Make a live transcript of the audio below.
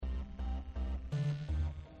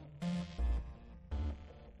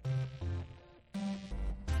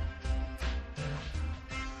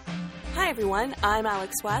everyone, I'm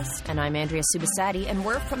Alex West. And I'm Andrea Subasati, and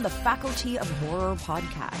we're from the Faculty of Horror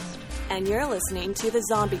podcast. And you're listening to the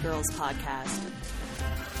Zombie Grrlz podcast.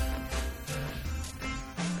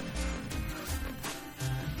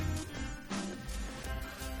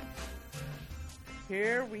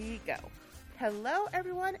 Here we go. Hello,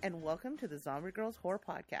 everyone, and welcome to the Zombie Grrlz Horror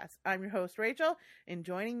Podcast. I'm your host, Rachel, and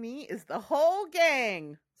joining me is the whole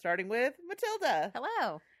gang, starting with Matilda.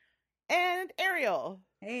 Hello. And Ariel.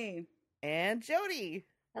 Hey. And Jody.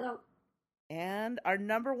 Hello. And our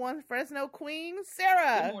number one Fresno queen,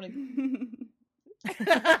 Sarah. Good morning.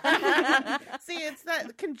 See, it's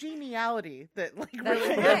that congeniality that That's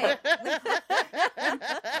really. right.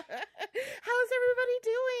 How's everybody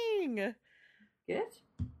doing? Good.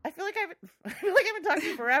 I feel like I've been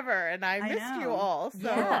talking forever, and I missed you know. all. So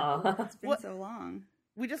Yeah. It's been so long.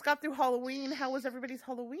 we just got through Halloween. How was everybody's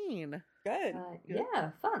Halloween? Good.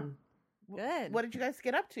 Yeah, fun. Good. What did you guys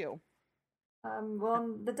get up to? Well,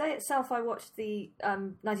 on the day itself, I watched the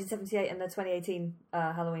 1978 and the 2018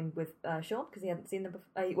 Halloween with Sean because he hadn't seen them.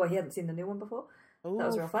 He hadn't seen the new one before. Ooh, That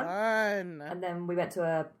was real fun. fun. And then we went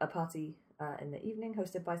to a party in the evening,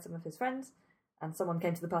 hosted by some of his friends, and someone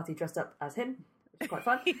came to the party dressed up as him, which was quite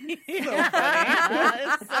fun. So funny.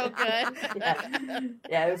 It's so good.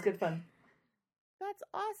 Yeah, it was good fun. That's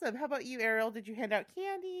awesome. How about you, Ariel? Did you hand out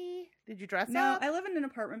candy? Did you dress No, up? I live in an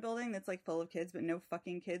apartment building that's like full of kids, but no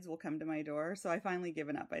fucking kids will come to my door. So I finally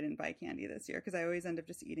given up. I didn't buy candy this year because I always end up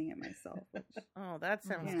just eating it myself. Which, Oh, that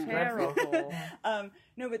sounds Yeah. terrible.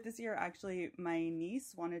 no, but this year actually, my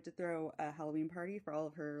niece wanted to throw a Halloween party for all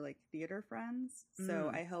of her like theater friends.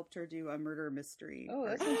 So I helped her do a murder mystery. Oh,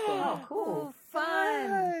 that party. sounds fun. Oh, cool.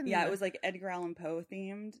 Fun. Yeah, it was like Edgar Allan Poe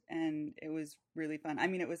themed, and it was really fun. I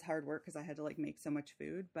mean, it was hard work because I had to like make so much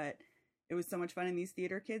food, but it was so much fun. And these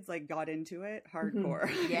theater kids like got into it hardcore.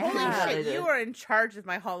 Yeah. Holy shit, they you did. are in charge of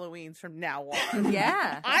my Halloweens from now on.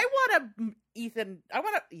 Yeah. I want an Ethan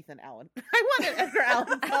Allen. I want an Edgar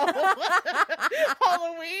Allan Poe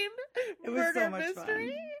Halloween It was so murder much mystery.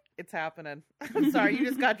 fun. It's happening. I'm sorry, you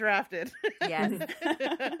just got drafted. Yes.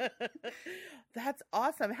 That's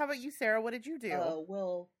awesome. How about you, Sarah? What did you do?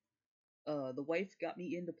 The wife got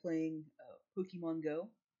me into playing Pokemon Go.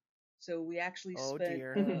 So we actually Oh, spent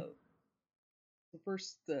dear. the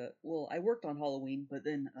first. I worked on Halloween, but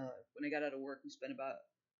then when I got out of work, we spent about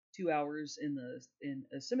 2 hours in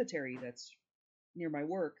a cemetery that's near my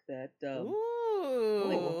work.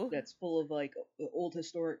 Ooh. That's full of like old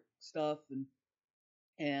historic stuff,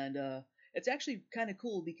 and it's actually kind of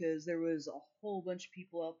cool because there was a whole bunch of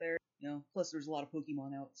people out there. Plus there's a lot of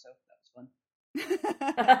Pokemon out, so that was fun.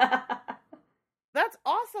 That's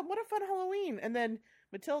awesome. What a fun Halloween. And then,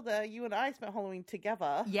 Matilda, you and I spent Halloween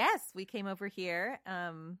together. Yes, we came over here.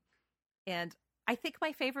 And I think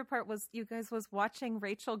my favorite part was you guys was watching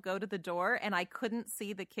Rachel go to the door, and I couldn't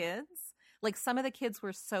see the kids. Like, some of the kids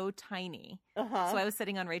were so tiny. Uh-huh. So I was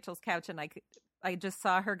sitting on Rachel's couch, and I just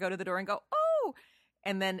saw her go to the door and go, oh!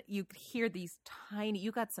 And then you hear these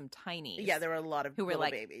you got some tinies. Yeah, there were a lot of who were little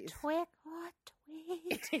like, babies. Twit.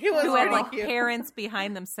 It was Who had pretty like cute. parents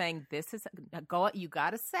behind them saying, "This is you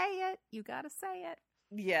gotta say it, you gotta say it."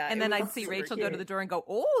 Yeah. And it then was I'd see super Rachel cute. go to the door and go,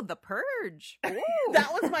 "Oh, the Purge!" Ooh. That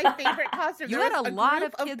was my favorite costume. You There had was a lot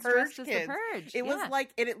group of kids Purge dressed as kids. the Purge. It was Yeah.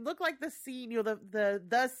 like, and it looked like the scene,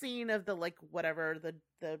 the scene of the like whatever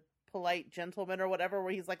the polite gentleman or whatever,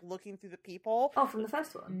 where he's like looking through the people. Oh, from the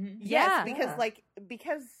first one. Yeah. Yes,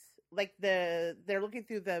 because they're looking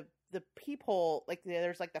through the peephole, like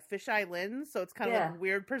there's like the fisheye lens, so it's kind of like Yeah. a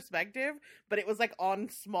weird perspective, but it was like on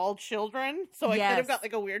small children, so I could Yes. have got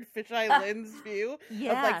like a weird fisheye lens view of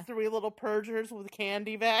Yeah. like three little purgers with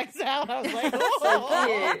candy bags out. I was like, So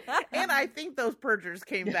oh. cute. And I think those purgers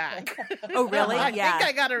came back. Oh, really? I Yeah. think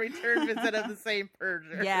I got a return visit of the same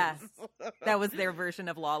purgers. Yeah. That was their version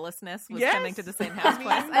of lawlessness, was Yes. coming to the same house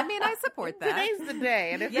class. I mean, I support that. Today's the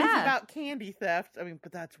day, and if it's Yeah. about candy theft, I mean,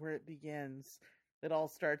 but that's where it begins. It all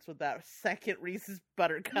starts with that second Reese's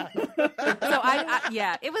Buttercup. So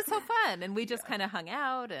I it was so fun, and we just kind of hung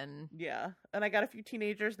out, and Yeah, and I got a few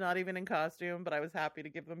teenagers not even in costume, but I was happy to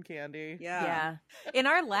give them candy. yeah. In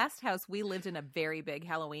our last house, we lived in a very big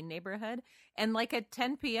Halloween neighborhood, and like at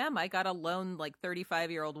 10 p.m., I got a lone like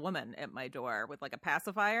 35-year-old woman at my door with like a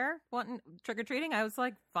pacifier wanting trick or treating. I was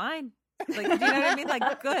like, fine, like, do you know what I mean?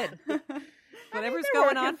 Like, good. Whatever's they're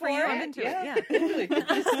going working on for you, for I'm it. into Yeah. it.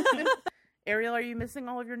 Yeah. Ariel, are you missing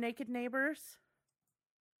all of your naked neighbors?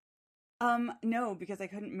 No, because I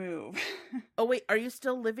couldn't move. Oh wait, are you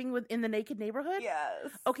still living in the naked neighborhood?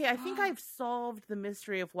 Yes. Okay, I think I've solved the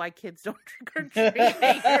mystery of why kids don't trick or treat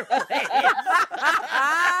in your place.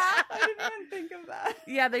 I didn't even think of that.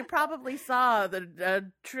 Yeah, they probably saw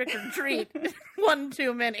the trick or treat one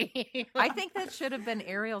too many. I think that should have been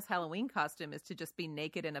Ariel's Halloween costume, is to just be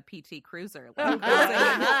naked in a PT Cruiser. Although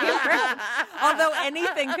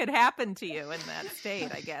anything could happen to you in that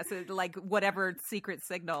state, I guess. Like whatever secret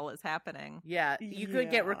signal is happening. Yeah, you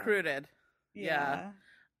could get recruited. Yeah.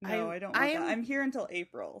 No, I don't want that. I'm here until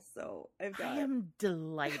April, so I've got... I am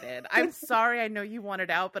delighted. I'm sorry I know you wanted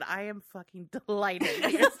out, but I am fucking delighted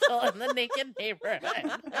that you're still in the naked neighborhood.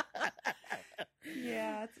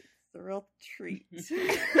 Yeah, it's a real treat.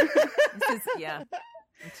 Yeah.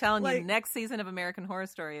 I'm telling you, next season of American Horror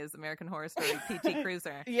Story is American Horror Story PT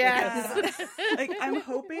Cruiser. Yes. Like, I'm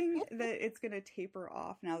hoping that it's going to taper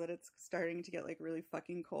off now that it's starting to get, like, really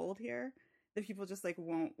fucking cold here. That people just, like,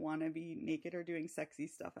 won't want to be naked or doing sexy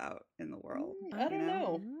stuff out in the world. I don't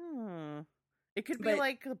know. It could be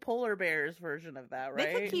like the polar bears version of that,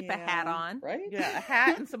 right? They could keep a hat on. Right? Yeah, a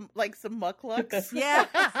hat and some mucklucks. Yeah.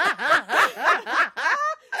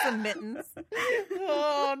 Some mittens.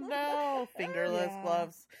 Oh no, fingerless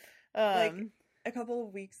gloves. Like a couple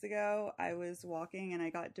of weeks ago, I was walking and I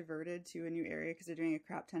got diverted to a new area because they're doing a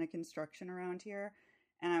crap ton of construction around here.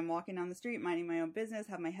 And I'm walking down the street, minding my own business,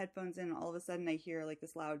 have my headphones in, and all of a sudden I hear like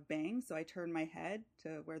this loud bang. So I turned my head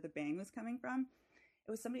to where the bang was coming from.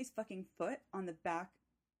 It was somebody's fucking foot on the back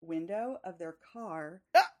window of their car.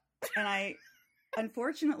 And I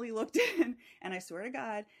unfortunately looked in, and I swear to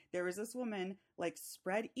God, there was this woman like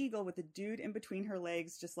spread eagle with a dude in between her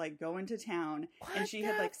legs, just like going to town. And she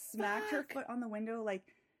had like smacked her foot on the window like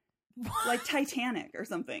Titanic or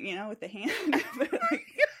something, you know, with the hand. But, like,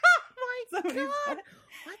 oh my God.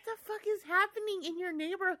 What the fuck is happening in your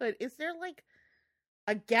neighborhood? Is there like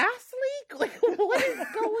a gas leak? Like, what is going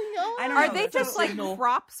on? I don't Are know. they It's a just like signal.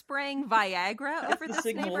 crop spraying Viagra That's over the this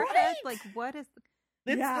signal. neighborhood? Right? Like, what is?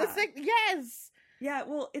 It's Yeah. the thing. Yes. Yeah,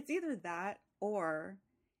 well, it's either that or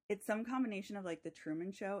it's some combination of like the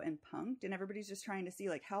Truman Show and Punk'd, and everybody's just trying to see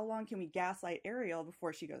like how long can we gaslight Ariel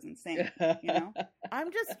before she goes insane, you know?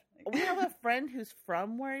 We have a friend who's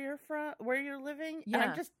from where you're living.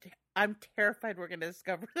 Yeah. And I'm terrified we're going to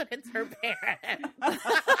discover that it's her parents.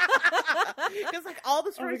 Because like all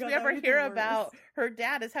the stories God, we that ever would be the hear worst. about her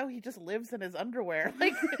dad is how he just lives in his underwear.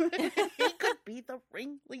 Like he could be the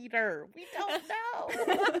ringleader. We don't know.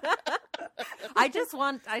 I just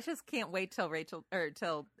can't wait till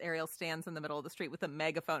Ariel stands in the middle of the street with a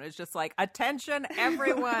megaphone. It's just like, attention,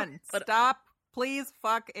 everyone, stop. Please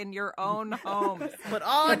fuck in your own homes. Put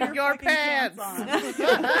on your fucking pants. on.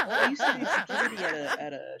 I used to do security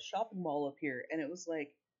at a shopping mall up here, and it was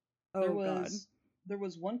like there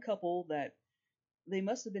was one couple that they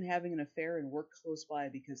must have been having an affair and worked close by,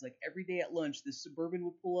 because like every day at lunch this Suburban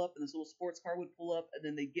would pull up and this little sports car would pull up, and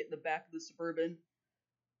then they'd get in the back of the Suburban.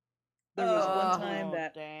 There was one time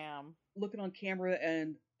that looking on camera,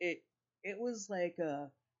 and it was like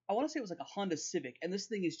I want to say it was like a Honda Civic, and this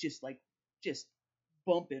thing is just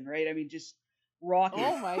bumping, right? I mean, just rocking.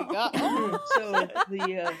 Oh my God.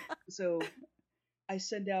 So I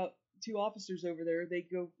send out 2 officers over there. They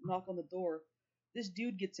go knock on the door. This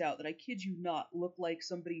dude gets out that, I kid you not, looked like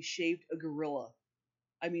somebody shaved a gorilla.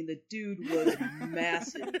 I mean, the dude was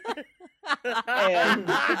massive. And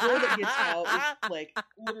the girl that gets out is like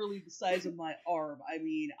literally the size of my arm. I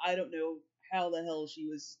mean, I don't know how the hell she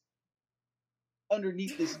was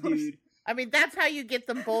underneath this dude. I mean, that's how you get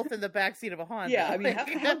them both in the backseat of a Honda. Yeah, I mean,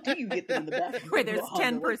 how do you get them in the back? Where there's of a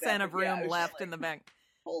Honda 10% like that? of Yeah, I room was just left like, in the back.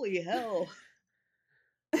 Holy hell.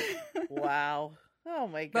 Wow. Oh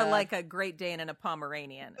my God. But like a Great Dane and a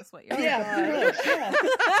Pomeranian is what you're saying. Yeah, pretty much, yeah.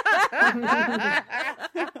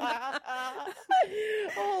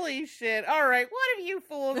 Holy shit. All right. What have you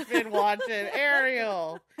fools been watching?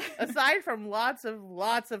 Ariel, aside from lots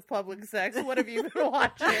of public sex, what have you been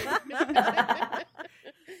watching?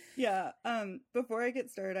 Yeah. Before I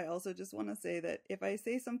get started, I also just want to say that if I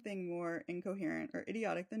say something more incoherent or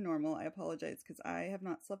idiotic than normal, I apologize, because I have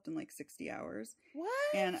not slept in like 60 hours. What?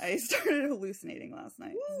 And I started hallucinating last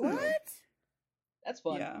night. so- What? That's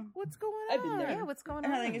fun. Yeah. What's going on? I've been there. Yeah, what's going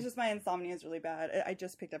And on? I think it's just my insomnia is really bad. I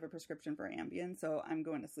just picked up a prescription for Ambien, so I'm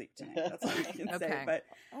going to sleep tonight. That's all I can say. Okay. But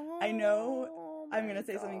Oh, I know I'm going to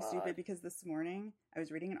say my something God. stupid, because this morning I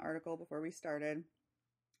was reading an article before we started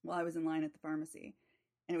while I was in line at the pharmacy,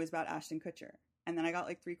 and it was about Ashton Kutcher. And then I got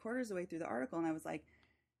like 3/4 of the way through the article, and I was like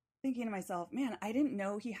thinking to myself, man, I didn't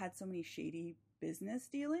know he had so many shady business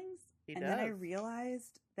dealings. He and then I does.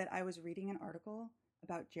 realized that I was reading an article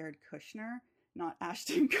about Jared Kushner, not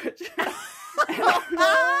Ashton Kutcher. Oh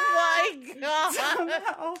my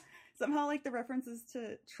god! Somehow, like, the references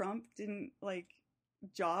to Trump didn't, like,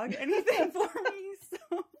 jog anything for me,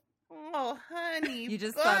 so... Oh, honey, You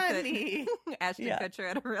just bunny. thought that Ashton Yeah. Kutcher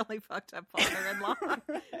had a really fucked up father-in-law.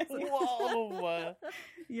 Right. Whoa.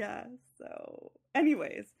 Yeah, so...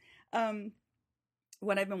 Anyways,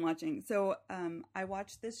 what I've been watching. So, I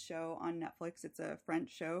watched this show on Netflix. It's a French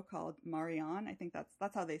show called Marianne. I think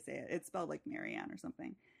that's how they say it. It's spelled like Marianne or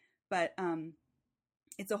something. But,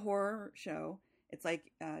 it's a horror show. It's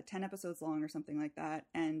like 10 episodes long or something like that.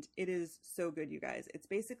 And it is so good, you guys. It's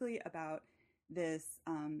basically about this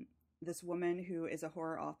this woman who is a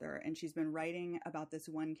horror author, and she's been writing about this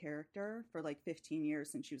one character for like 15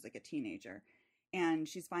 years since she was like a teenager. And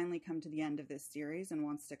she's finally come to the end of this series and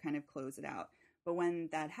wants to kind of close it out. But when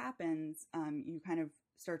that happens, you kind of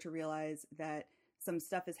start to realize that some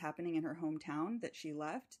stuff is happening in her hometown that she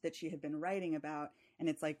left, that she had been writing about. And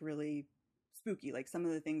it's like really spooky. Like some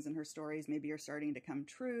of the things in her stories maybe are starting to come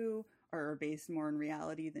true or are based more in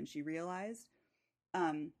reality than she realized.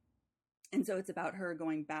 And so it's about her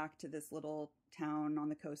going back to this little town on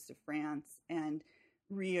the coast of France and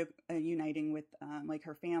reuniting with like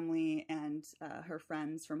her family and her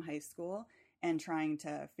friends from high school and trying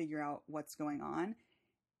to figure out what's going on.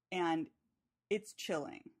 And it's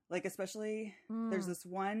chilling. Like, especially there's this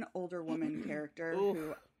one older woman character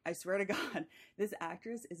who, I swear to God, this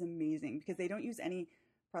actress is amazing because they don't use any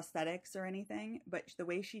prosthetics or anything, but the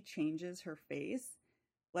way she changes her face,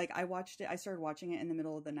 like I started watching it in the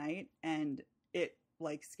middle of the night and it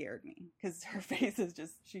like scared me because her face is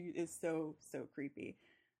just, she is so creepy.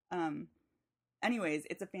 Anyways,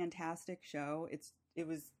 it's a fantastic show. It's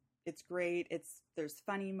great. There's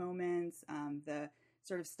funny moments. The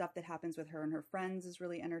sort of stuff that happens with her and her friends is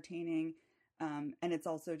really entertaining. And it's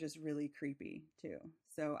also just really creepy too.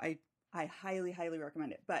 So I highly, highly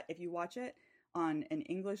recommend it. But if you watch it on an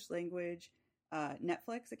English language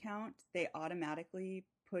Netflix account, they automatically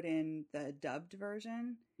put in the dubbed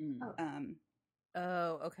version.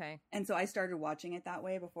 Oh, okay. And so I started watching it that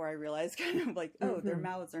way before I realized kind of like, oh, their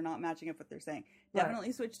mouths are not matching up what they're saying. Right.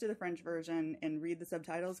 Definitely switch to the French version and read the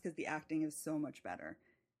subtitles because the acting is so much better.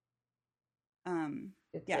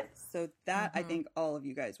 Yeah, so that I think all of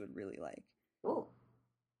you guys would really like. Cool.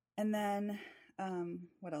 And then,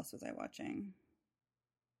 what else was I watching?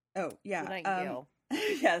 Oh, yeah. The Nightingale.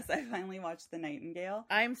 Yes, I finally watched The Nightingale.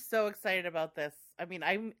 I'm so excited about this. I mean,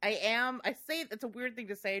 I say it's a weird thing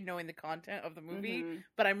to say knowing the content of the movie,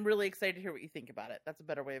 but I'm really excited to hear what you think about it. That's a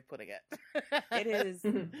better way of putting it. It is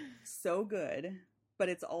so good, but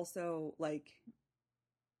it's also like,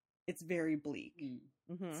 it's very bleak.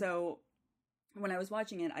 Mm-hmm. So when I was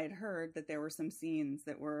watching it, I had heard that there were some scenes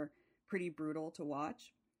that were pretty brutal to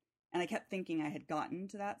watch. And I kept thinking I had gotten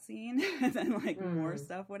to that scene and then like more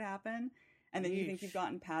stuff would happen. And then you think you've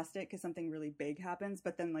gotten past it because something really big happens,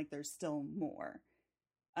 but then like there's still more.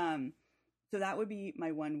 So that would be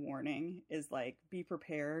my one warning is like be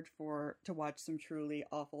prepared to watch some truly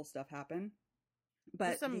awful stuff happen.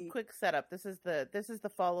 But Just quick setup. This is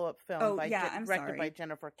the follow-up film directed by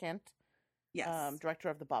Jennifer Kent. Yes. Director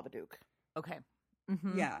of The Babadook. Okay.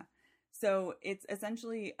 Yeah. So it's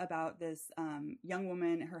essentially about this young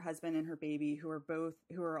woman, her husband, and her baby who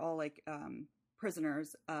are all like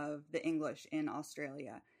prisoners of the English in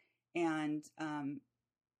Australia. And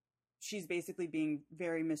she's basically being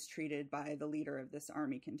very mistreated by the leader of this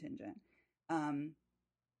army contingent. And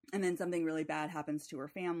then something really bad happens to her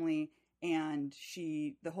family. And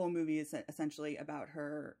the whole movie is essentially about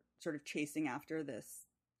her sort of chasing after this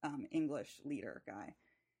English leader guy.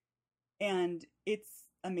 And it's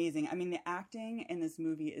amazing. I mean, the acting in this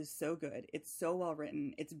movie is so good. It's so well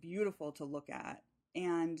written. It's beautiful to look at.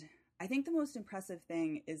 And I think the most impressive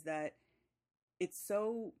thing is that it's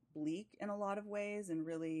so bleak in a lot of ways and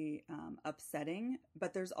really upsetting.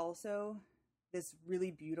 But there's also this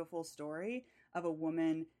really beautiful story of a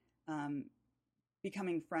woman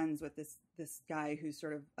becoming friends with this guy who's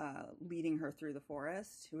sort of leading her through the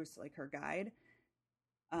forest, who is like her guide.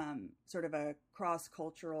 Sort of a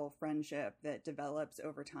cross-cultural friendship that develops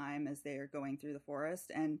over time as they are going through the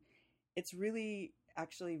forest. And it's really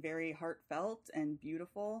actually very heartfelt and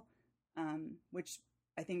beautiful, which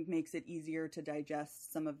I think makes it easier to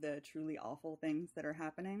digest some of the truly awful things that are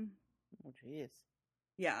happening. Oh, jeez.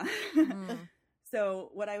 Yeah.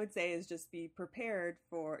 So what I would say is just be prepared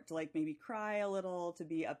to like maybe cry a little, to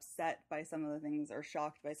be upset by some of the things or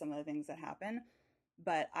shocked by some of the things that happen.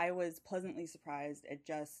 But I was pleasantly surprised at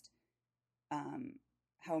just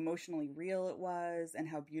how emotionally real it was and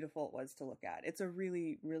how beautiful it was to look at. It's a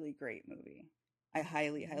really, really great movie. I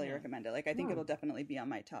highly Yeah. recommend it. Like, I think Hmm. it'll definitely be on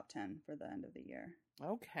my top 10 for the end of the year.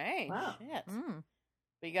 Okay. Wow. Shit. Mm.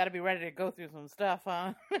 But you got to be ready to go through some stuff,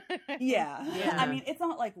 huh? Yeah. Yeah. I mean, it's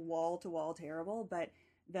not like wall to wall terrible, but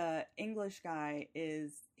the English guy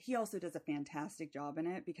he also does a fantastic job in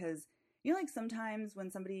it, because you know, like sometimes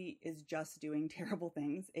when somebody is just doing terrible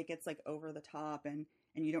things, it gets like over the top and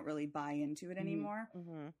you don't really buy into it anymore.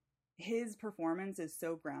 Mm-hmm. His performance is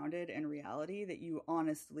so grounded in reality that you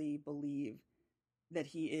honestly believe that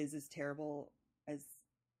he is as terrible as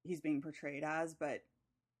he's being portrayed as, but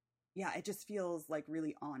yeah, it just feels like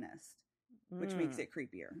really honest, which makes it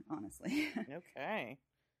creepier, honestly. Okay.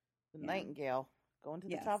 The Yeah. Nightingale. Going to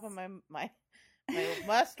the Yes. top of my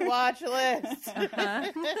must-watch list.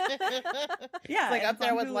 Uh-huh. Yeah, It's like and up it's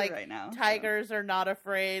there on with Hulu like right now, so. Tigers Are Not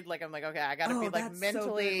Afraid. Like I'm like, okay, I gotta be like that's so good,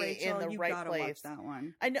 mentally Rachel. in the You right gotta place. watch that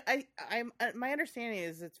one. I know. I'm. My understanding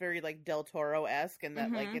is it's very like Del Toro-esque, and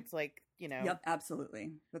that like Mhm. it's like Yep,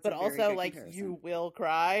 absolutely. That's but a very also good like comparison. you will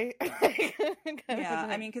cry. Yeah,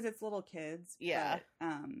 I mean, because it's little kids. Yeah. but,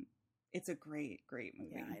 it's a great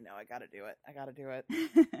movie. yeah, I know. I gotta do it.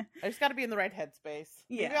 I just gotta be in the right headspace.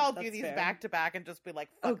 Maybe Yeah, I'll do that's these fair. back to back and just be like,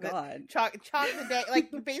 Oh fuck this. God. Chalk the day,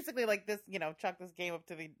 like basically like this, chalk this game up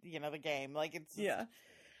to the the game. Like it's Yeah.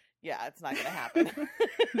 yeah, it's not gonna happen.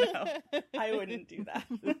 No, I wouldn't do that.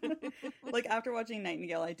 Like after watching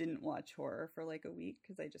Nightingale, I didn't watch horror for like a week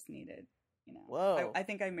because I just needed, Whoa. I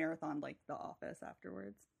think I marathoned like The Office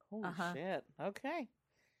afterwards. Holy Uh-huh. shit. Okay.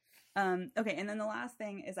 Okay, and then the last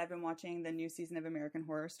thing is I've been watching the new season of American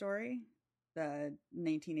Horror Story, the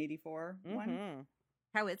 1984 one. Mhm.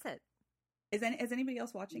 How is it? Is anybody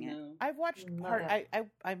else watching it? No. I've watched Not part. yet.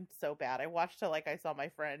 I'm so bad. I watched till like I saw my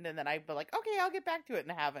friend, and then I'd be like, okay, I'll get back to it,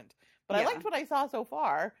 and I haven't. But I Yeah. liked what I saw so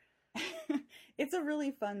far. It's a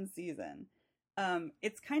really fun season.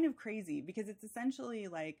 It's kind of crazy because it's essentially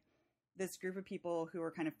like this group of people who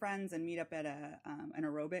are kind of friends and meet up at an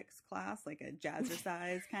aerobics class, like a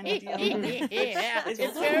jazzercise kind of deal. Yeah, It's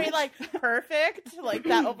it's so- very like perfect. Like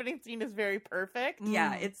that opening scene is very perfect.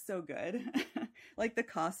 Yeah, Mm. it's so good. Like the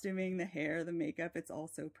costuming, the hair, the makeup, it's all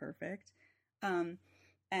so perfect.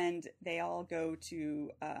 And they all go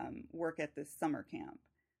to work at this summer camp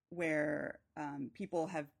where people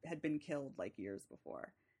had been killed like years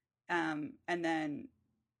before. And then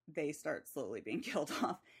they start slowly being killed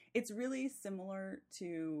off. It's really similar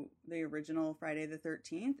to the original Friday the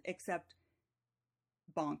 13th, except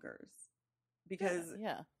bonkers. Because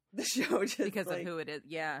Yeah. the show just Because like, of who it is.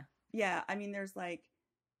 Yeah. yeah, I mean, there's like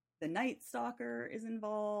the Night Stalker is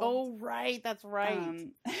involved. Oh right, that's right.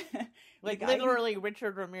 The Like guy who- literally,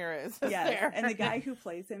 Richard Ramirez is yes, there, and the guy who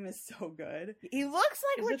plays him is so good. he looks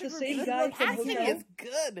like Is it Richard the same Ramirez. guy The from casting Hotel? is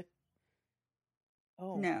good.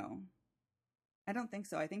 Oh No, I don't think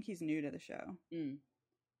so. I think he's new to the show.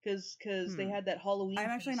 Because they had that Halloween. I'm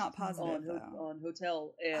actually feast not positive, though. on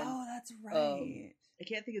Hotel, and Oh, that's right. I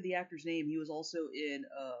can't think of the actor's name. He was also in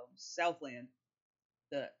Southland,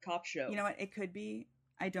 the cop show. You know what? It could be.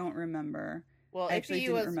 I don't remember. Well, I if actually he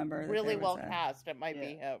didn't was remember that really there well was a- cast, it might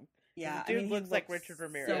be Yeah. him. Yeah, dude I mean, he looks like Richard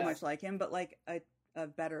Ramirez. so Yeah. much like him, but like a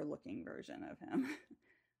better looking version of him.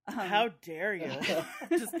 How dare you?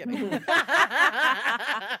 Just kidding.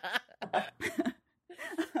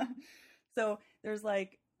 So there's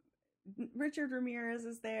like Richard Ramirez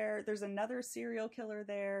is there. There's another serial killer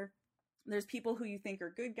there. There's people who you think are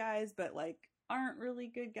good guys, but like aren't really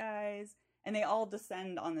good guys. And they all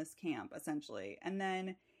descend on this camp essentially. And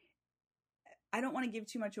then I don't want to give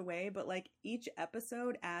too much away, but like each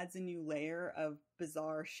episode adds a new layer of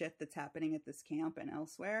bizarre shit that's happening at this camp and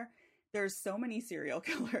elsewhere. There's so many serial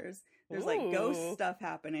killers. There's like ghost Ooh. stuff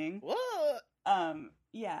happening. What?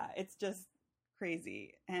 Yeah, it's just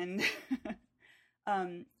crazy. And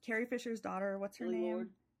Carrie Fisher's daughter, what's her Billy name? Lord.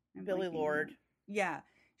 I'm Billy blanking on Lord. it. Yeah,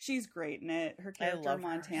 she's great in it. Her I character love her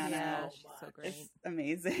Montana, Yeah, so she's so much. great. it's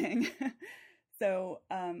amazing. So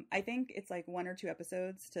I think it's like 1 or 2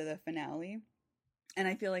 episodes to the finale. And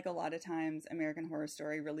I feel like a lot of times American Horror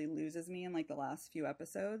Story really loses me in like the last few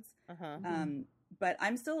episodes. Uh-huh. But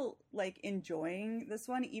I'm still like enjoying this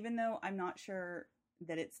one, even though I'm not sure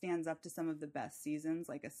that it stands up to some of the best seasons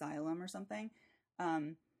like Asylum or something.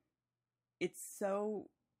 It's so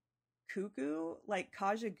cuckoo. Like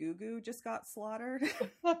Kaja Gugu just got slaughtered.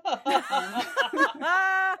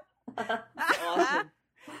 Awesome.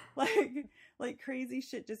 like crazy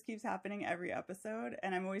shit just keeps happening every episode,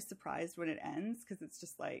 and I'm always surprised when it ends because it's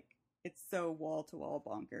just like it's so wall to wall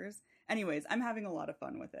bonkers. Anyways, I'm having a lot of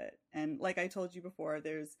fun with it, and like I told you before,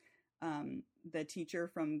 there's the teacher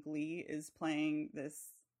from Glee is playing this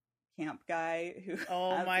camp guy who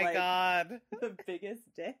Oh has, my like, god. the biggest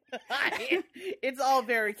dick. It's all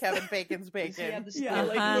very Kevin Bacon's Does he have bacon. the Yeah,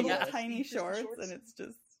 like Uh-huh. little Yeah. tiny shorts, and it's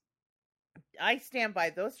just. I stand by.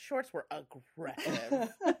 Those shorts were aggressive.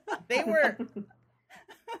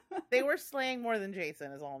 They were slaying more than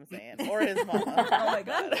Jason, is all I'm saying, or his mama. Oh my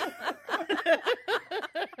god.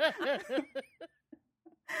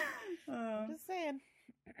 Just saying.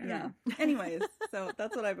 Yeah. Anyways, so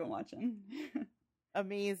that's what I've been watching.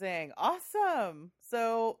 Amazing, awesome.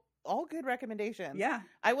 So all good recommendations. Yeah.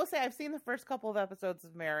 I will say I've seen the first couple of episodes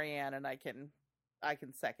of Marianne, and I can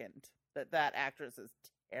second that actress is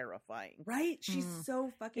terrifying. Right? She's Mm.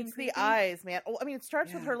 so fucking It's creepy. the eyes, man. Oh, I mean, it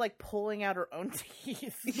starts with Yeah. her like pulling out her own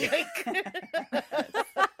teeth. Like,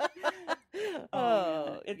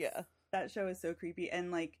 Oh, man. yeah. That show is so creepy,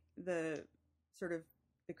 and like the sort of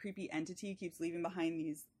the creepy entity keeps leaving behind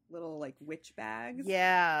these little like witch bags.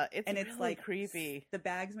 Yeah, it's And it's really like creepy. The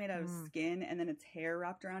bag's made out of Mm. skin, and then it's hair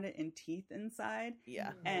wrapped around it and teeth inside.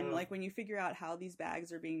 Yeah. And like when you figure out how these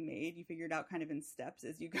bags are being made, you figure it out kind of in steps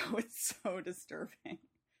as you go. It's so disturbing.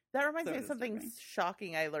 That reminds So me of something disturbing.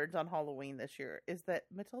 shocking I learned on Halloween this year is that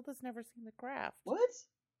Matilda's never seen The Craft. What?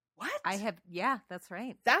 What? I have, yeah, that's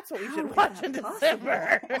right. That's what we How should is watch that in possible?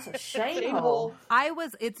 December. That's a shame Shame hole. hole.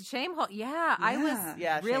 It's shameful. Yeah, I Yeah. was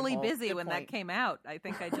Yeah, really shameful. busy Good when point. that came out. I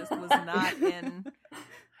think I just was not in.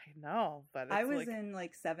 I know, but it's I was like, in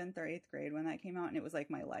like 7th or 8th grade when that came out, and it was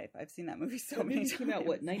like my life. I've seen that movie so That many movie times. came out,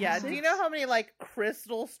 what, 96? yeah. Do you know how many like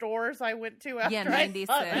crystal stores I went to after Yeah, I saw 96.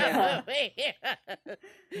 that movie?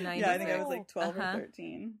 Yeah, I think I was like 12 Uh-huh. or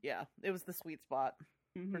 13. Yeah, it was the sweet spot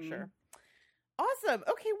for Mhm. sure. Awesome.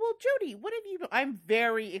 Okay, well, Jody, what have you been? I'm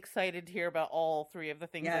very excited to hear about all three of the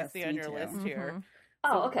things I Yes, see on me your too. list here. Mhm.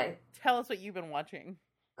 Oh, okay. Tell us what you've been watching.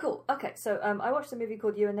 Cool. Okay, so I watched a movie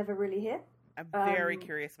called You Were Never Really Here. I'm very Um,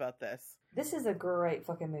 curious about this. This is a great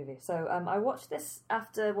fucking movie. So I watched this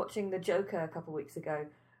after watching The Joker a couple weeks ago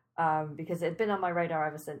because it had been on my radar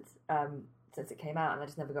ever since it came out, and I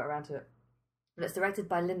just never got around to it. But it's directed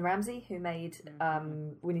by Lynn Ramsey, who made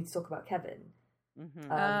We Need to Talk About Kevin.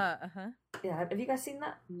 Mm-hmm. Yeah, have you guys seen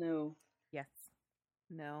that? No. Yes.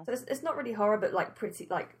 No. So it's not really horror, but like pretty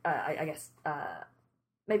like I guess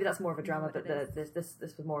maybe that's more of a drama, what but it this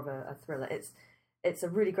was more of a thriller. It's a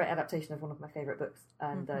really great adaptation of one of my favorite books,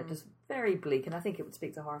 and just very bleak, and I think it would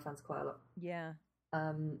speak to horror fans quite a lot. Yeah.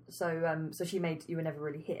 So she made You Were Never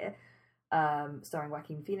Really Here, starring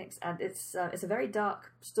Joaquin Phoenix, and it's a very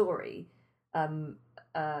dark story.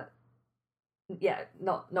 Yeah,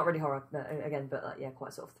 not really horror again, but like, yeah,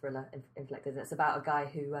 quite sort of thriller inflected. And it's about a guy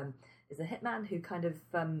who is a hitman who kind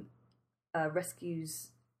of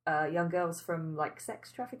rescues young girls from like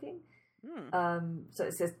sex trafficking. So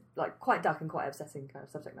it's just like quite dark and quite upsetting kind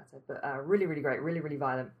of subject matter, but really, really great, really, really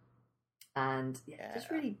violent, and yeah, just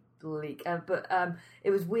really bleak. But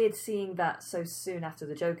it was weird seeing that so soon after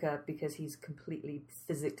the Joker because he's completely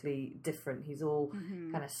physically different. He's all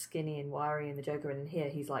kind of skinny and wiry in the Joker, and in here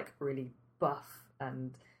he's like really buff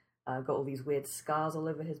and got all these weird scars all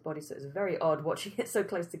over his body. So it's very odd watching it so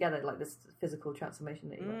close together, like this physical transformation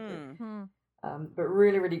that he went through. But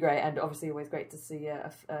really, really great, and obviously always great to see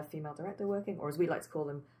a female director working, or as we like to call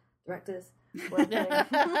them, directors working.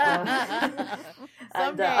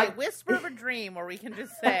 Someday, whisper of a dream, or we can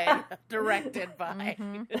just say directed by.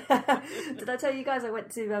 Did I tell you guys I went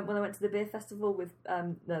to when I went to the beer festival with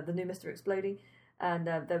the new Mr. Explodey, and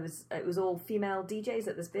it was all female DJs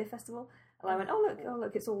at this beer festival, and I went, oh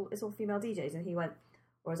look, it's all female DJs, and he went,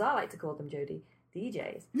 or as I like to call them, Jody,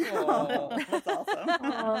 DJs. Oh, that's awesome.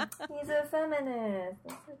 Oh, he's a feminist.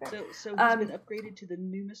 So he's been upgraded to the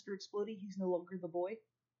new Mr. Explodey. He's no longer the boy.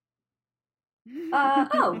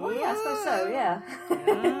 Oh, well, yeah, I suppose so. Yeah.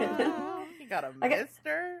 You got a I guess-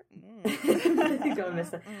 mister? You got a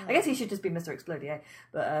Mister. I guess he should just be Mr. Explodey, eh?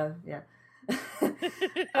 But yeah.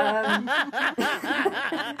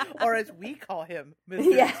 Or as we call him,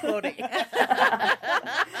 Mr. Yeah. Explodey.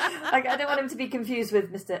 I don't want him to be confused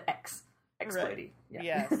with Mr. Explodey. Right.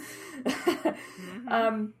 Yeah. Yes.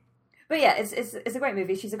 But yeah, it's a great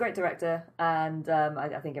movie. She's a great director, and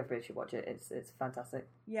I think everybody should watch it. It's fantastic.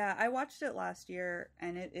 Yeah, I watched it last year,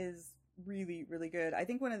 and it is really, really good. I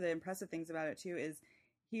think one of the impressive things about it, too, is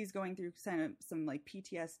he's going through some like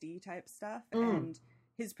PTSD type stuff, and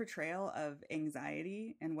his portrayal of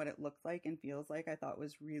anxiety and what it looks like and feels like, I thought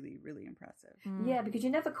was really, really impressive. Yeah, because you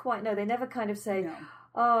never quite know. They never kind of say, No.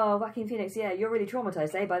 oh, Joaquin Phoenix, yeah, you're really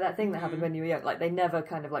traumatized, eh, by that thing that happened when you were young. Like, they never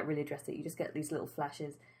kind of like really addressed it. You just get these little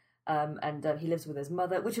flashes. And he lives with his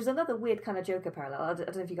mother, which was another weird kind of Joker parallel. I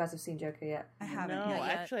don't know if you guys have seen Joker yet. I haven't. No, Not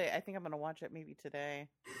yet. actually, I think I'm going to watch it maybe today.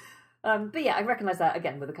 But yeah, I recognise that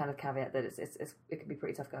again with the kind of caveat that it can be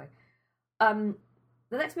pretty tough going.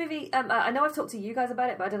 The next movie, I know I've talked to you guys about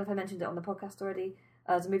it, but I don't know if I mentioned it on the podcast already.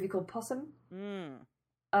 It's a movie called Possum,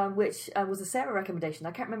 which was a Sarah recommendation.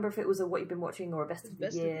 I can't remember if it was a What You've Been Watching or a Best of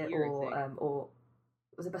the Year, or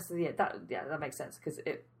was it Best of the Year? That makes sense because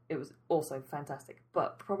it was also fantastic,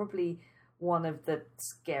 but probably one of the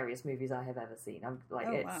scariest movies I have ever seen. I'm like,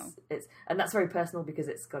 it's and that's very personal because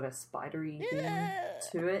it's got a spidery theme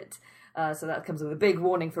to it. So that comes with a big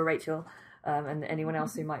warning for Rachel and anyone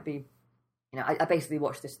else who might be. I basically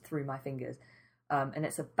watched this through my fingers, and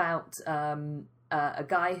it's about a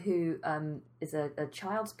guy who is a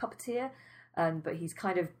child's puppeteer, but he's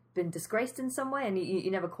kind of been disgraced in some way, and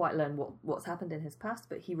you never quite learn what's happened in his past.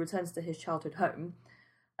 But he returns to his childhood home,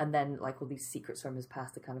 and then like all these secrets from his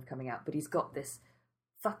past are kind of coming out. But he's got this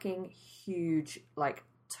fucking huge like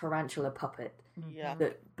tarantula puppet,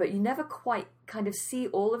 but you never quite kind of see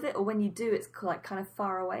all of it, or when you do, it's like kind of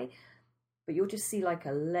far away. But you'll just see like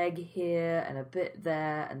a leg here and a bit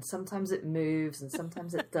there, and sometimes it moves and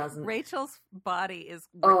sometimes it doesn't. Rachel's body is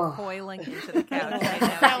recoiling into the couch right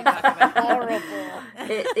now. Horrible.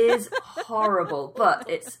 It is horrible, but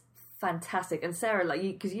it's fantastic. And Sarah, like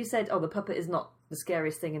because you said, the puppet is not the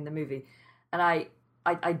scariest thing in the movie, and I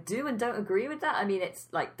do and don't agree with that. I mean, it's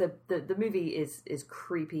like the movie is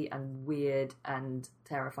creepy and weird and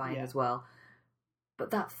terrifying as well. But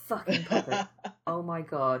that fucking puppet, oh my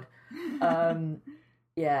god. But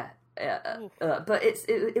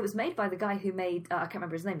it was made by the guy who made I can't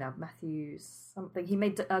remember his name now, Matthew something. He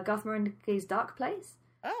made Garth Marenghi's Dark Place.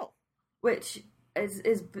 Oh, which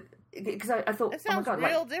is because I thought, it sounds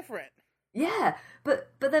real different. Yeah, but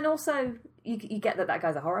then also you get that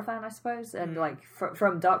guy's a horror fan, I suppose, and like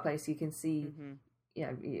from Dark Place you can see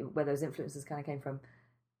where those influences kind of came from.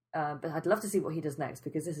 But I'd love to see what he does next,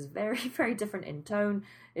 because this is very, very different in tone.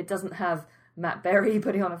 It doesn't have Matt Berry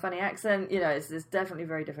putting on a funny accent. It's definitely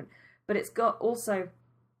very different. But it's got also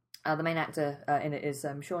the main actor in it is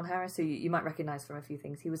Sean Harris, who you might recognise from a few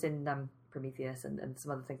things. He was in Prometheus and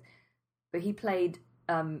some other things. But he played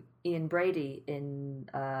Ian Brady in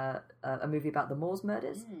a movie about the Moors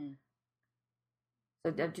murders.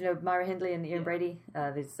 So do you know Myra Hindley and Ian Brady?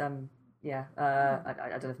 There's I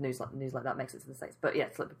don't know if news like that makes it to the States, but yeah,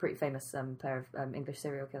 it's like a pretty famous pair of English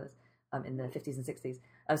serial killers in the 50s and 60s,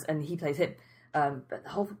 and he plays him. But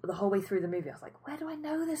the whole way through the movie, I was like, where do I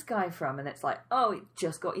know this guy from? And it's like, it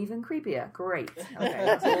just got even creepier. Great, okay,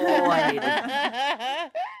 that's all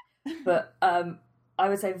I needed. But I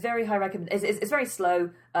would say very high recommend. It's very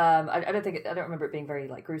slow. I don't remember it being very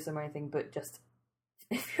like gruesome or anything, but just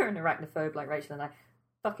if you're an arachnophobe like Rachel and I.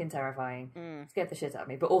 Fucking terrifying. Scared the shit out of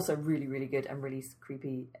me, but also really, really good and really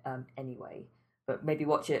creepy anyway. But maybe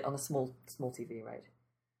watch it on a small TV, right?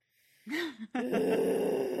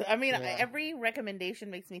 I mean, every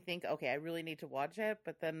recommendation makes me think, okay, I really need to watch it,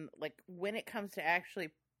 but then, like, when it comes to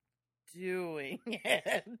actually doing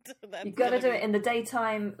it, you've got to do it in the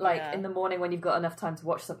daytime, like in the morning when you've got enough time to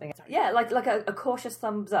watch something. Yeah, like a cautious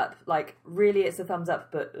thumbs up. Like, really, it's a thumbs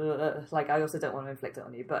up, but like, I also don't want to inflict it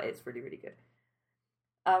on you, but it's really, really good.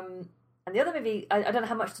 And the other movie, I don't know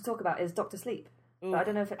how much to talk about, is Dr. Sleep. But I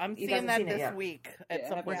don't know if I'm you seeing guys have that seen this week at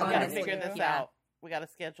some point. We got to figure this out. We got to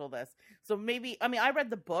schedule this. So maybe, I mean, I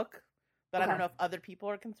read the book, but I don't know if other people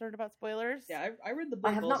are concerned about spoilers. Yeah, I read the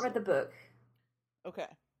book. I have not read the book. Okay.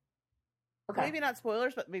 Maybe not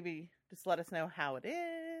spoilers, but maybe just let us know how it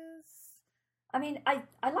is. I mean, I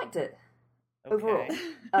liked it. Okay. Overall,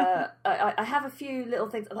 I have a few little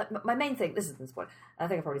things. Like my main thing, this isn't a spoiler. I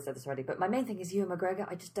think I probably said this already, but my main thing is Ewan McGregor.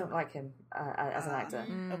 I just don't like him as an actor.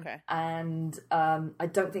 Okay, and I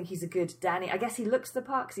don't think he's a good Danny. I guess he looks the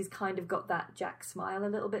part because he's kind of got that Jack smile a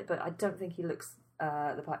little bit, but I don't think he looks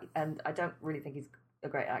the part. And I don't really think he's a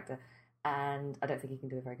great actor. And I don't think he can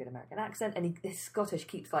do a very good American accent. And his Scottish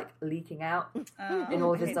keeps like leaking out in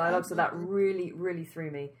all of his dialogue, so that really, really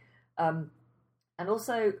threw me. And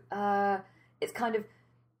also. It's kind of...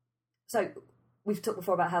 So, we've talked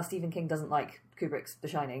before about how Stephen King doesn't like Kubrick's The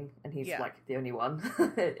Shining, and he's, like, the only one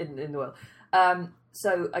in the world.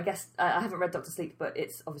 So, I guess... I haven't read Dr. Sleep, but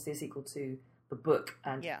it's obviously a sequel to the book,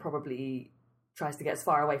 and probably tries to get as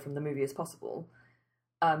far away from the movie as possible.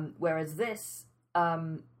 Whereas this...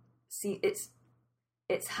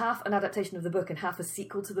 it's half an adaptation of the book and half a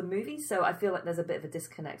sequel to the movie, so I feel like there's a bit of a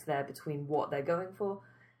disconnect there between what they're going for.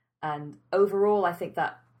 And overall, I think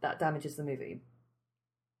that damages the movie.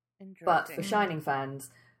 But for Shining fans,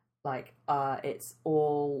 like it's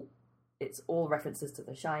all references to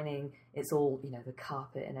The Shining. It's all the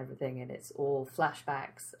carpet and everything, and it's all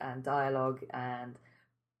flashbacks and dialogue.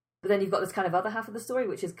 But then you've got this kind of other half of the story,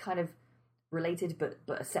 which is kind of related, but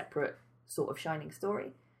a separate sort of Shining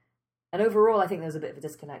story. And overall, I think there was a bit of a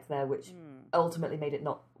disconnect there, which ultimately made it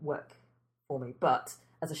not work for me. But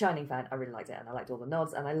as a Shining fan, I really liked it, and I liked all the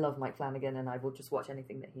nods, and I love Mike Flanagan, and I will just watch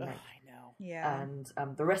anything that he makes. I know. Yeah. And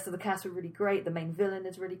the rest of the cast were really great. The main villain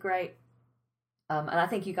is really great. And I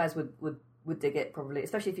think you guys would dig it, probably,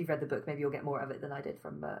 especially if you've read the book. Maybe you'll get more of it than I did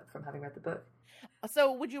from having read the book.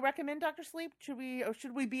 So, would you recommend Dr. Sleep? Should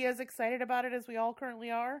we be as excited about it as we all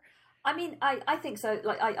currently are? I mean, I think so.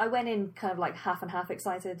 Like, I went in kind of like half and half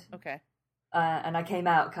excited. Okay. And I came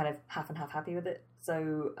out kind of half and half happy with it.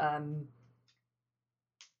 So,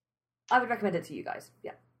 I would recommend it to you guys.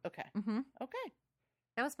 Yeah. Okay. Mm-hmm. Okay.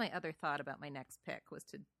 That was my other thought about my next pick, was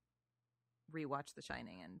to rewatch The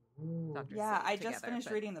Shining and Dr. Yeah, Sleep I together, just finished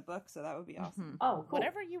but- reading the book, so that would be awesome. Oh, cool.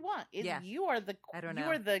 Whatever you want. Yeah. You are the I don't you know.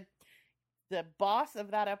 are the boss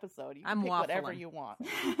of that episode. You can I'm pick whatever waffling. you want.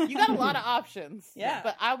 You got a lot of options. Yeah.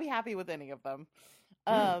 But I'll be happy with any of them.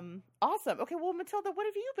 Awesome. Okay, well, Matilda, what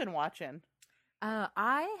have you been watching?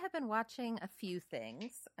 I have been watching a few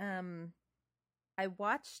things. I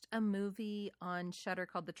watched a movie on Shudder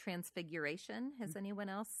called The Transfiguration. Has anyone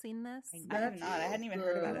else seen this? I have not. I hadn't even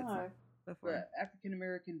heard about it No. before. The African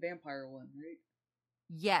American vampire one, right?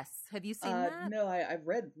 Yes. Have you seen that? No, I've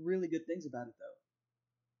read really good things about it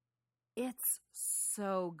though. It's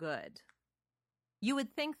so good. You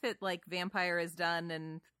would think that like Vampire is done,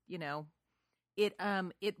 and you know, it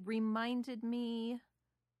reminded me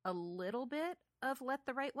a little bit of Let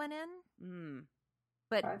the Right One In,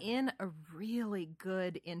 but Okay. in a really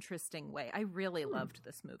good, interesting way. I really loved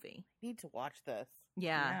this movie. Need to watch this.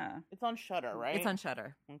 Yeah, It's on Shudder, right? it's on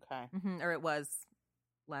Shudder, Okay. or it was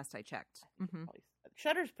last I checked.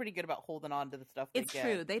 Shudder's pretty good about holding on to the stuff. It's they get.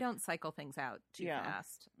 true. They don't cycle things out too Yeah.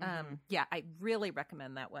 fast. Mhm. Yeah, I really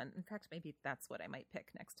recommend that one. In fact, maybe that's what I might pick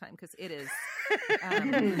next time, because it is.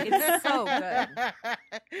 It's so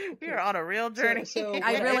good. We are on a real journey. So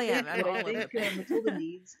I what really think- am. I'm What I all of think Matilda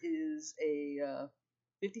needs is a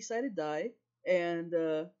 50-sided die and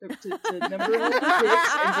to number all the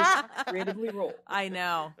picks and just randomly roll. I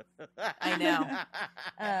know.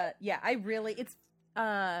 Yeah, I really.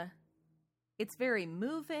 It's very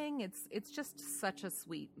moving. It's just such a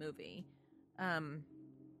sweet movie.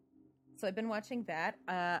 So I've been watching that.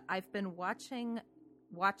 I've been watching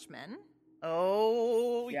Watchmen,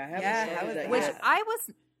 Oh, Yeah, I haven't Yeah, started how was that which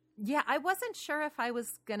yet. I wasn't sure if I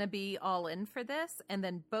was gonna be all in for this, and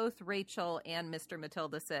then both Rachel and Mr.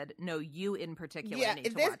 Matilda said, "No, you in particular yeah. need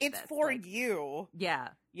to watch It's this." for Like, you. yeah,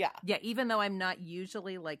 Yeah. yeah. Even though I'm not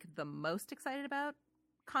usually like the most excited about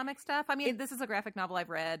comic stuff. I mean, this is a graphic novel I've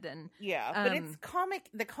read, and Yeah, but it's comic.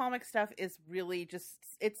 The comic stuff is really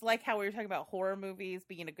just—it's like how we were talking about horror movies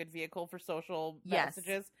being a good vehicle for social Yes.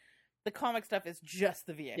 messages. The comic stuff is just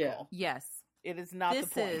the vehicle. Yeah. yes, It is not this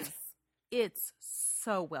the point. it's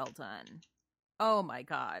so well done. Oh my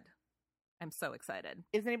god, I'm so excited.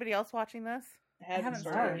 Is anybody else watching this? I I haven't haven't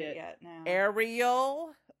started started yet. it yet. No.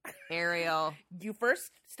 Ariel, Ariel, you first.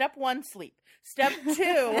 Step 1, sleep. Step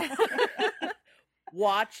 2,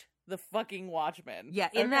 watch the fucking Watchmen. yeah,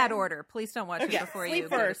 in that order. Please don't watch it Yeah, before sleep you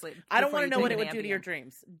go to first. sleep. I don't before want to you know take what it an would do to your Ambien.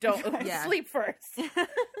 dreams. Don't Yeah. sleep first.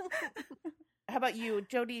 How about you,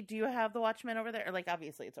 Jody? Do you have the Watchmen over there? Or, like,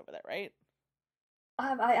 obviously it's over there, right?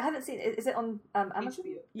 I haven't seen it. Is it on Amazon?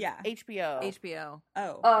 HBO. Yeah. HBO. HBO.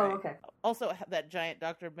 Oh. Oh, right. okay. Also, that giant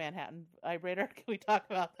Dr. Manhattan vibrator. Can we talk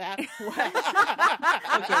about that?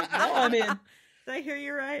 Okay, now I'm in. Did I hear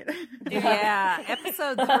you right? Yeah,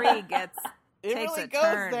 episode 3 gets It takes really a goes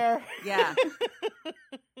turn. there. Yeah.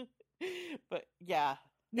 But yeah.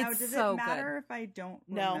 Now, It's does so it matter good. if I don't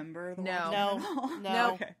No. remember the No. Watchmen No. at all?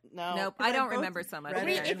 No. Okay. No. Nope, 'Cause I I don't both remember so much. read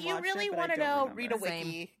Read, it if and you watched really it, but I want to don't know, remember. read a Same.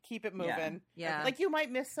 wiki. Keep it Yeah. moving. Yeah. Like, you might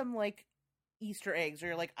miss some, like, Easter eggs, or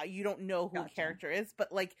you're like, you don't know who a Gotcha. character is.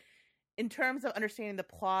 But, like, in terms of understanding the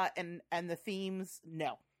plot and the themes,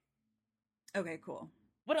 no. Okay, cool.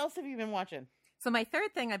 What else have you been watching? So my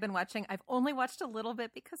third thing I've been watching, I've only watched a little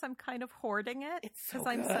bit because I'm kind of hoarding it. It's so because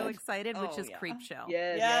I'm so good. excited, which Oh, is yeah. Creepshow.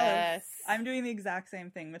 Yes. Yes. I'm doing the exact same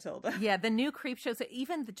thing, Matilda. Yeah, the new Creepshow. So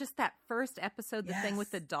even just that first episode, the thing with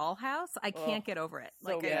the Yes. dollhouse, I can't Oh, get over it.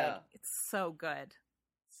 so Like, good. it's so good.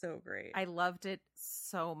 So great. I loved it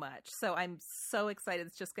so much. So I'm so excited.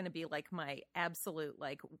 It's just going to be like my absolute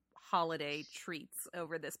like holiday treats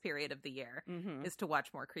over this period of the year Mm-hmm. is to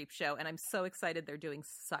watch more Creepshow, and I'm so excited they're doing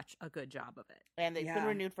such a good job of it. And it's been Yeah.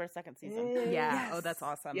 renewed for a second season. Yeah. Yes. Oh, that's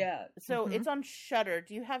awesome. Yeah. So Mhm. it's on Shudder.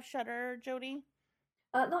 Do you have Shudder, Jody?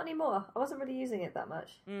 Not anymore. I wasn't really using it that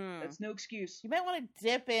much. That's no excuse. You might want to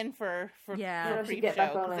dip in for Yeah. for I should Creepshow get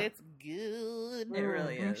back on because it. it's good. It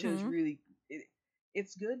really Mhm. is. Show's really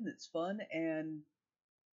it's good and it's fun and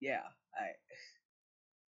yeah,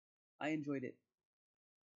 I enjoyed it.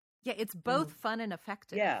 Yeah, it's both fun and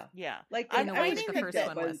effective. Yeah, Yeah. like In a way I was that the creeped first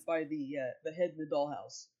out one was. by the head in the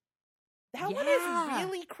dollhouse. That one Yeah. is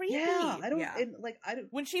really creepy. Yeah, I don't. Yeah. And, like I don't.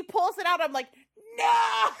 When she pulls it out, I'm like,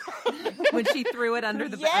 no! When she threw it under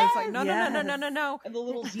the bed, I was like, no, Yes. no. And the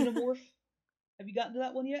little xenomorph. Have you gotten to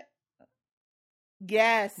that one yet?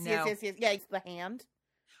 Yes, No. yes. Yeah, it's the hand.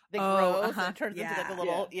 That Oh, grows uh-huh. and turns into like a Yeah.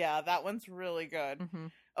 little. Yeah, that one's really good. Mm-hmm.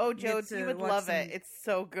 Oh, get Jodes, to you would watch love some- it. It's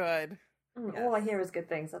so good. All I hear is good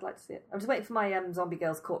things. I'd like to see it. I'm just waiting for my Zombie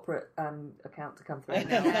Girls corporate account to come through. I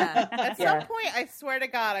know. Yeah. At Yeah. some point, I swear to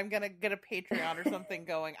God, I'm gonna get a Patreon or something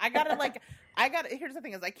going. Here's the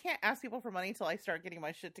thing: is I can't ask people for money until I start getting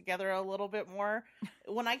my shit together a little bit more.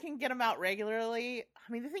 When I can get them out regularly,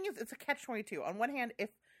 I mean, the thing is, it's a catch-22. On one hand,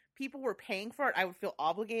 if people were paying for it, I would feel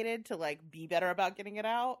obligated to like be better about getting it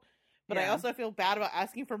out. But I Yeah. also feel bad about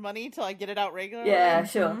asking for money till I get it out regularly. Yeah,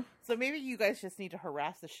 sure. So maybe you guys just need to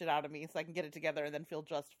harass the shit out of me so I can get it together and then feel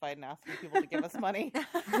justified in asking people to give us money.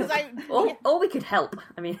 'Cause Or we could help.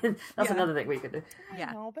 I mean, that's Yeah. another thing we could do.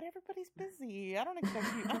 Yeah. No, but everybody's busy. I don't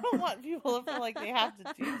expect you. I don't want people to feel like they have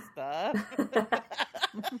to do stuff.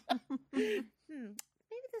 Maybe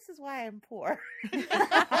this is why I'm poor. I'm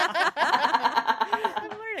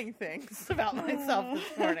learning things about myself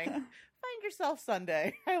this morning. Find yourself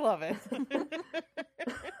Sunday. I love it.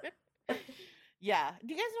 Yeah.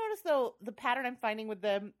 Do you guys notice though the pattern I'm finding with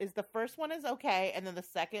them is the first one is okay, and then the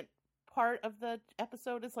second part of the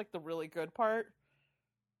episode is like the really good part.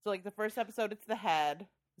 So like the first episode it's the head,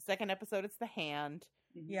 the second episode it's the hand,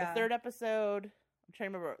 Yeah. the third episode I'm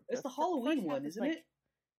trying to remember. It's the first Halloween half one, is, isn't like- it?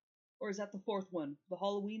 Or is that the fourth one? The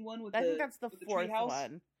Halloween one with I the think that's the with fourth treehouse?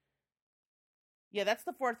 one. Yeah, that's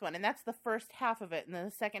the fourth one, and that's the first half of it, and then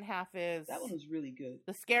the second half is That one was really good.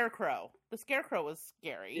 the scarecrow. The scarecrow was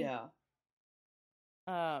scary. Yeah.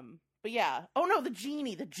 But yeah. Oh no, the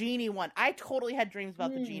genie one. I totally had dreams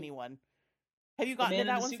about the genie one. Have you The gotten man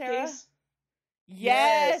to in that the one, Sarah? suitcase?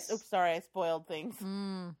 Yes. Yes. Oops, sorry, I spoiled things.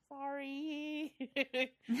 Mm. Sorry.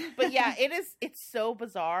 But yeah, it's so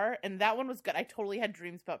bizarre, and that one was good. I totally had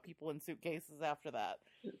dreams about people in suitcases after that.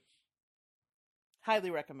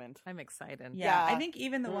 Highly recommend. I'm excited. Yeah, Yeah. I think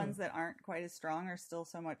even the ones that aren't quite as strong are still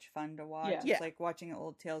so much fun to watch. Yeah. It's Yeah. like watching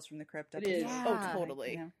old Tales from the Crypt. It is. episode. Oh, Yeah.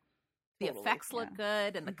 totally. You know? The Totally, effects look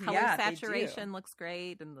good, and the color Yeah, they do. saturation looks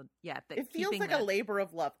great, and It feels like a labor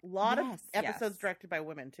of love. A lot of Yes, episodes yes. directed by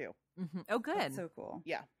women too. Oh, good. That's so cool.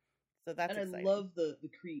 Yeah. So that's And exciting. I love the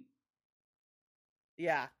creep.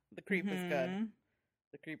 Yeah, the creep is good. Mhm.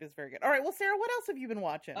 The creep is very good. All right, well, Sarah, what else have you been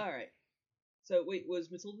watching? All right. So wait,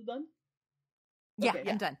 was Matilda done? Yeah,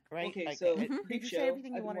 Okay. I'm done. Right? Okay, I so get it. Mhm. Creep Did you Show. say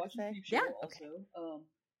everything you I've been wanted to watching say? Creep Show Yeah. also.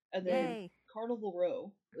 And then Yay. Carnival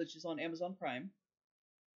Row, which is on Amazon Prime.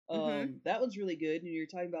 Mhm. That one's really good, and you're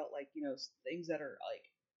talking about like things that are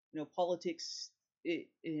like politics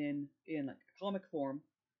in like a comic form,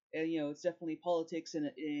 and it's definitely politics in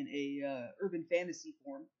a urban fantasy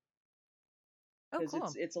form. Oh,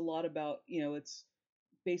 Because cool. it's a lot about it's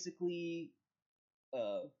basically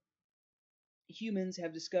humans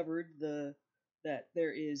have discovered that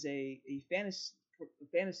there is a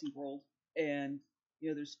fantasy world, and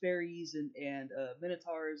there's fairies and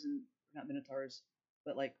minotaurs, and not minotaurs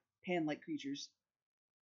but like pan-like creatures,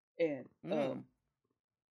 and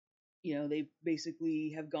they basically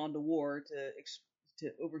have gone to war to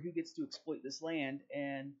over who gets to exploit this land,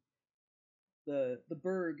 and the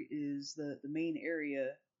Berg is the main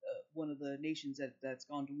area, one of the nations that's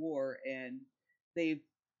gone to war, and they've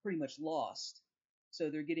pretty much lost. So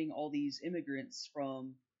they're getting all these immigrants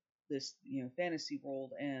from this fantasy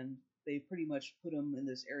world, and they pretty much put them in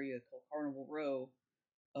this area called Carnival Row.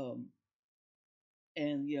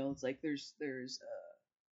 And it's like there's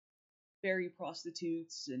fairy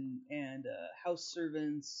prostitutes and house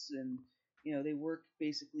servants, and they work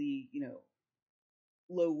basically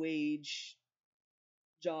low wage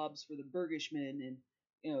jobs for the Burgishmen,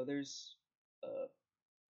 and there's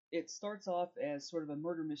it starts off as sort of a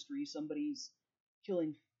murder mystery. Somebody's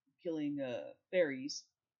killing fairies,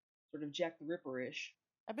 sort of Jack the Ripper-ish.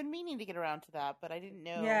 I've been meaning to get around to that, but I didn't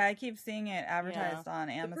know. Yeah, I keep seeing it advertised on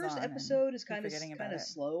Amazon. The first and episode is keep kind forgetting about of it.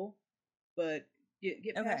 slow, but get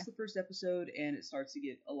Okay. past the first episode and it starts to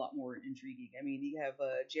get a lot more intriguing. I mean, you have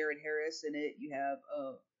Jared Harris in it. You have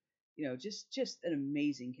just an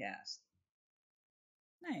amazing cast,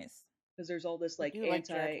 Nice. because there's all this like do like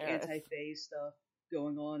Jared Harris. anti-Fae stuff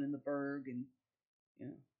going on in the Berg, and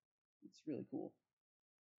it's really cool.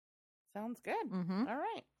 Sounds good. Mm-hmm. All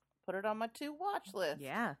right. Put it on my to watch list.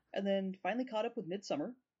 Yeah. And then finally caught up with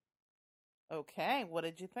Midsummer. Okay. What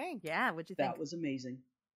did you think? Yeah. What'd you think? That was amazing.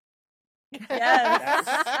 Yes.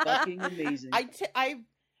 That was fucking amazing. I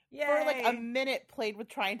for like a Yay. minute played with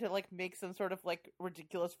trying to like make some sort of like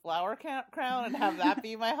ridiculous flower crown and have that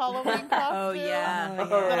be my Halloween costume. Oh, yeah. Oh,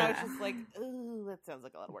 Then I yeah. was just like, ooh, that sounds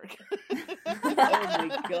like a lot of work. Oh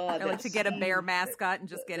my god! Or like that to get a bear scene- mascot and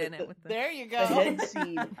just get in it with the... There you go. the head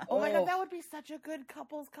scene. Oh my god, that would be such a good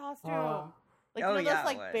couple's costume. Oh. Like Oh, you know yeah, those it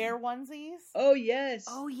like would. bear onesies. Oh yes.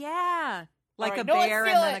 Oh, yeah. Like All right, a no one bear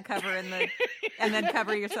steal and then it. a cover in the... and then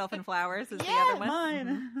cover yourself in flowers is the Yes, other one.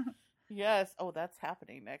 Mine. Yes. Oh, that's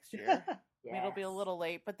happening next year. Yes. It'll be a little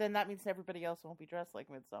late, but then that means everybody else won't be dressed like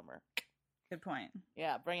Midsummer. Good point.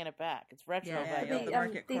 Yeah, bringing it back. It's retro, Yeah, baby. you'll have the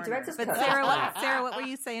market the corner. director's But cut. Sarah, what were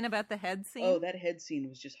you saying about the head scene? Oh, that head scene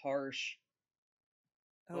was just harsh.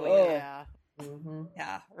 Oh, Oh. yeah. Mm-hmm.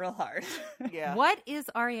 Yeah, real hard. Yeah. What is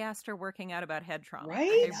Ari Aster working out about head trauma?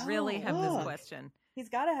 Right? I really have Fuck. this question. He's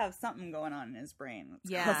got to have something going on in his brain that's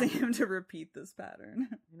Yeah. causing him to repeat this pattern.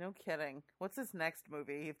 No kidding. What's his next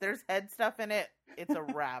movie? If there's head stuff in it, it's a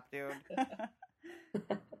wrap, dude.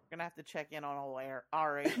 We're gonna have to check in on old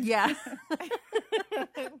Ari. Yeah.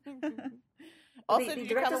 Also, The did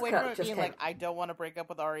you come director's away cut from it just being came. like, I don't want to break up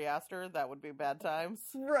with Ari Aster? That would be bad times.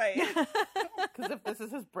 Right. Because if this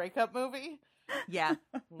is his breakup movie, Yeah.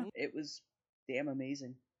 It was damn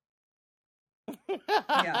amazing.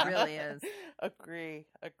 Yeah, It really is. Agree.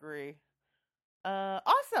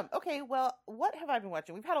 Awesome. Okay, well, what have I been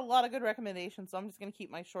watching? We've had a lot of good recommendations, so I'm just going to keep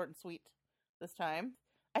mine short and sweet this time.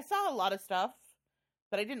 I saw a lot of stuff,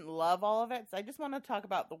 but I didn't love all of it, so I just want to talk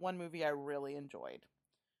about the one movie I really enjoyed,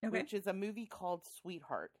 Okay. which is a movie called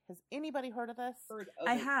Sweetheart. Has anybody heard of this? Heard of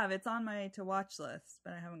I it. have. It's on my to watch list,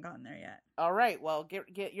 but I haven't gotten there yet. All right, well, get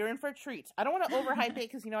you're in for a treat. I don't want to overhype it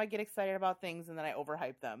because I get excited about things and then I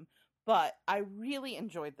overhype them. But I really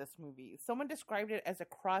enjoyed this movie. Someone described it as a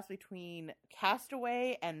cross between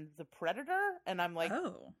Castaway and The Predator, and I'm like,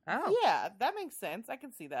 Oh. yeah, that makes sense. I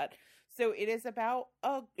can see that. So it is about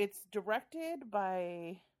it's directed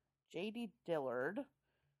by J.D. Dillard,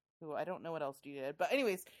 who I don't know what else he did, but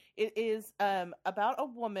anyways, it is about a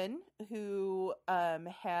woman who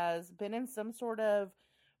has been in some sort of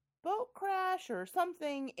boat crash or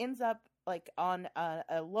something, ends up like on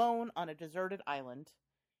alone on a deserted island.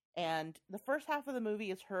 And the first half of the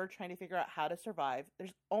movie is her trying to figure out how to survive.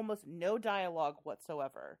 There's almost no dialogue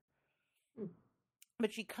whatsoever. Hmm.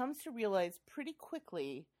 But she comes to realize pretty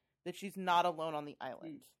quickly that she's not alone on the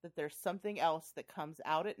island. That there's something else that comes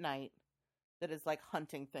out at night that is like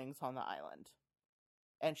hunting things on the island.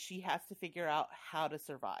 And she has to figure out how to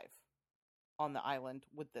survive on the island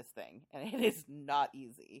with this thing. And it is not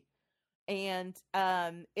easy. And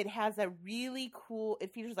it has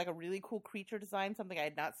it features like a really cool creature design, something I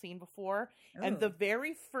had not seen before. And the Oh.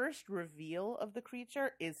 very first reveal of the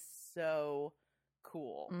creature is so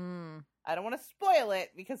cool. Mm. I don't want to spoil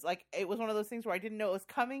it because like it was one of those things where I didn't know it was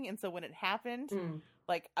coming, and so when it happened, Mm.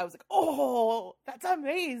 like I was like, "Oh, that's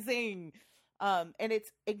amazing!" And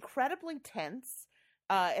it's incredibly tense.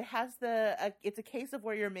 It has it's a case of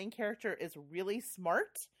where your main character is really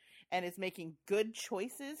smart and is making good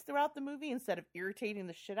choices throughout the movie instead of irritating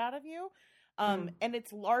the shit out of you. And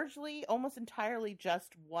it's largely, almost entirely,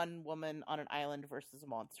 just one woman on an island versus a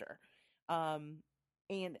monster.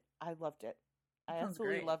 And I loved it. I Sounds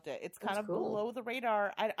absolutely great. loved it. It's That's kind of cool. below the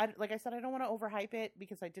radar. I like I said, I don't want to overhype it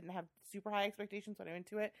because I didn't have super high expectations when I went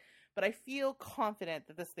into it. But I feel confident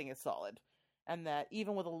that this thing is solid, and that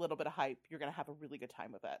even with a little bit of hype, you're gonna have a really good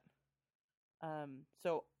time with it.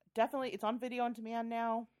 So definitely, it's on video on demand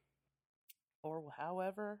now, or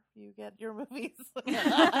however you get your movies.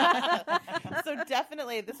 So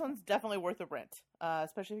definitely, this one's definitely worth a rent,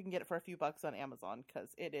 especially if you can get it for a few bucks on Amazon, because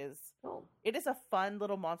it is Oh. a fun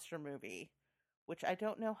little monster movie, which I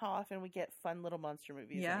don't know how often we get fun little monster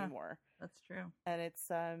movies Yeah. anymore. That's true. And it's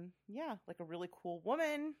like a really cool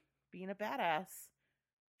woman being a badass.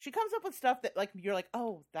 She comes up with stuff that like you're like,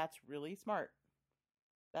 oh, that's really smart.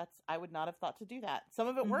 I would not have thought to do that. Some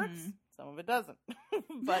of it works, Mhm. some of it doesn't.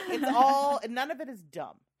 But none of it is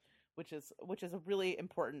dumb, which is a really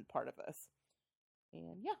important part of this.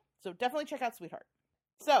 And yeah, so definitely check out Sweetheart.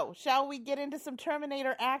 So, shall we get into some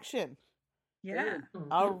Terminator action? Yeah. Mhm.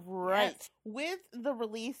 All right. With the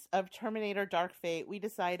release of Terminator Dark Fate, we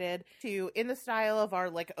decided to, in the style of our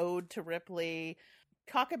like ode to Ripley,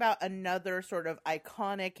 talk about another sort of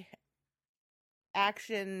iconic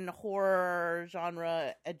action horror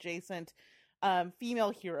genre adjacent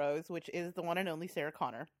female heroes, which is the one and only Sarah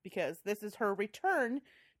Connor, because this is her return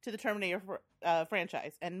to the Terminator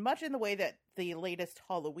franchise. And much in the way that the latest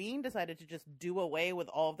Halloween decided to just do away with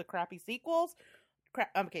all of the crappy sequels,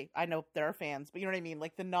 okay, I know there are fans, but you know what I mean,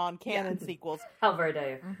 like the non-canon sequels. How very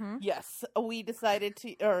dare you? Mm-hmm. Yes, we decided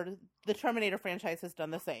to, or the Terminator franchise has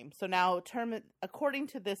done the same. So now, according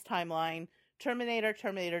to this timeline, Terminator,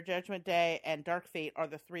 Terminator Judgment Day, and Dark Fate are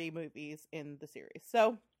the 3 movies in the series.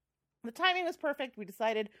 So the timing was perfect. We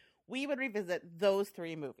decided we would revisit those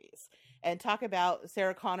 3 movies and talk about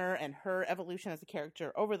Sarah Connor and her evolution as a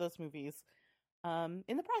character over those movies in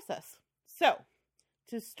the process. So,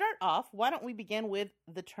 to start off, why don't we begin with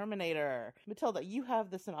The Terminator? Matilda, you have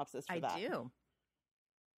the synopsis for that. I do.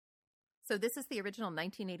 So this is the original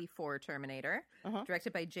 1984 Terminator,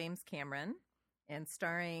 directed by James Cameron, and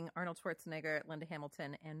starring Arnold Schwarzenegger, Linda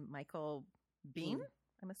Hamilton, and Michael Biehn,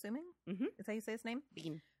 I'm assuming? Mm-hmm. Is that how you say his name?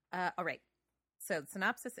 Biehn. All right. So the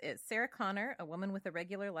synopsis is, Sarah Connor, a woman with a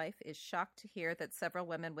regular life, is shocked to hear that several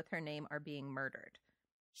women with her name are being murdered.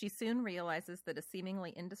 She soon realizes that a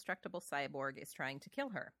seemingly indestructible cyborg is trying to kill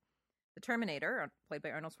her. The Terminator, played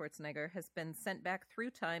by Arnold Schwarzenegger, has been sent back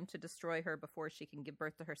through time to destroy her before she can give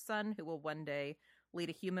birth to her son, who will one day lead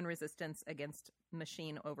a human resistance against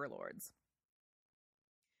machine overlords.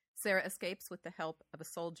 Sarah escapes with the help of a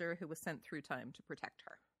soldier who was sent through time to protect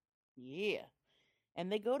her. Yeah. And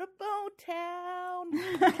they go to Bone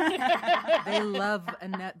They love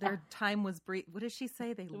enough. Their time was brief. What does she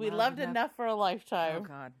say? We loved enough for a lifetime. Oh,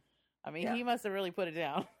 God. I mean, he must have really put it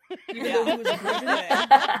down. Yeah, he was great in it.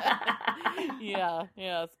 Yeah,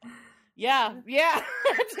 yes. Yeah,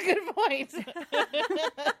 that's a good point.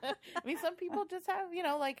 I mean, some people just have,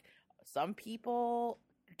 like, some people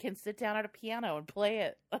can sit down at a piano and play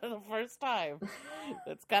it the first time.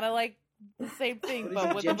 It's kind of like the same thing,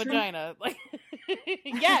 but with a vagina. Like,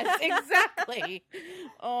 yes, exactly.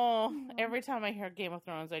 Oh, every time I hear Game of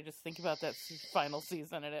Thrones, I just think about that final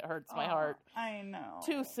season, and it hurts my heart. I know.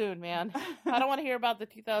 Too soon, man. I don't want to hear about the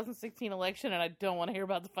 2016 election, and I don't want to hear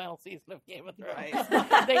about the final season of Game of Thrones.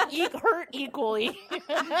 Right. They hurt equally.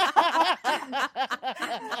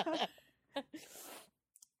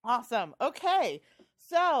 Awesome. Okay.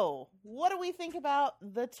 So, what do we think about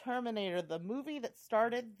The Terminator, the movie that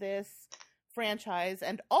started this franchise?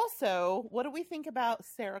 And also, what do we think about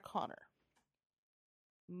Sarah Connor?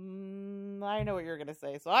 I know what you're going to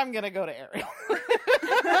say, so I'm going to go to Ariel.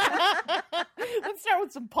 Let's start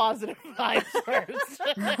with some positive vibes first.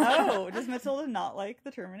 Oh, does Matilda not like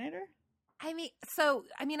The Terminator? I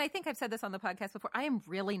think I've said this on the podcast before. I am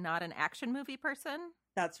really not an action movie person.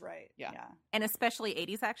 That's right. Yeah. And especially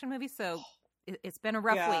 80s action movies, so it's been a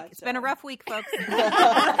rough week. It's so. been a rough week, folks. Full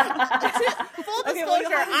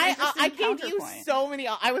disclosure, I gave you so many.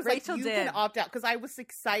 I was Rachel like, you did. can opt out, because I was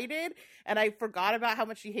excited and I forgot about how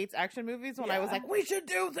much she hates action movies when I was like, we should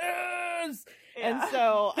do this. Yeah. And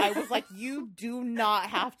so I was like, you do not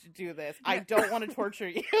have to do this. I don't want to torture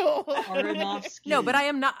you. Aronofsky. No, but I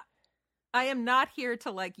am not here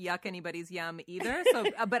to like yuck anybody's yum either. So,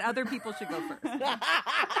 but other people should go first.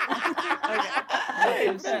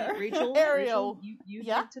 Okay, see, Rachel, Ariel. you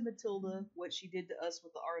Yeah? did to Matilda what she did to us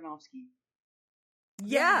with the Aronofsky.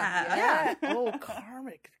 Yeah. Oh,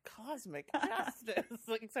 cosmic justice.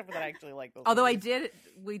 Except for that, I actually like those. Although movies.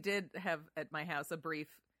 we did have at my house a brief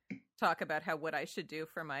talk about what I should do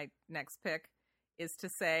for my next pick is to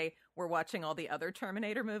say we're watching all the other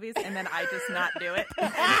Terminator movies and then I just not do it.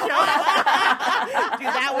 Dude,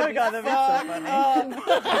 that would be so funny.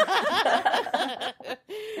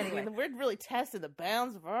 Anyway. We're really testing the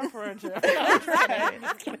bounds of our friendship.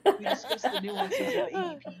 We discussed the nuances of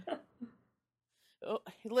AEP. Oh,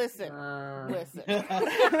 listen. AVP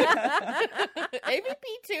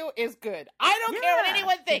 2 is good. I don't care what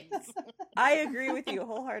anyone thinks. I agree with you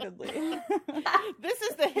wholeheartedly. This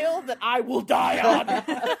is the hill that I will die on.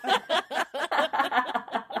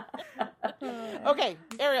 Okay,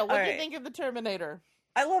 Ariel, what do you think of The Terminator?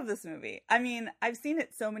 I love this movie. I mean, I've seen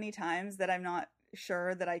it so many times that I'm not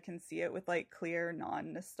sure that I can see it with like clear,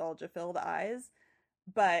 non-nostalgia filled eyes.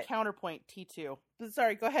 But Counterpoint T2.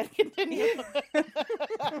 Sorry, go ahead. Continue.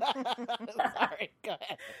 Sorry, go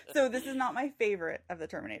ahead. So this is not my favorite of the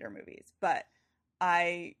Terminator movies, but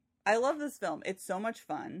I love this film. It's so much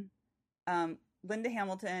fun. Linda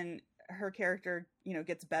Hamilton, her character,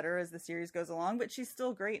 gets better as the series goes along, but she's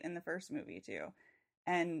still great in the first movie too.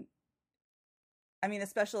 And I mean, the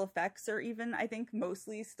special effects are even, I think,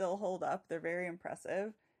 mostly still hold up. They're very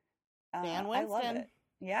impressive. Dan I Winston. love it.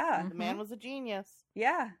 Yeah. The man was a genius.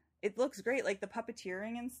 Yeah. It looks great. Like the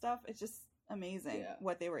puppeteering and stuff. It's just amazing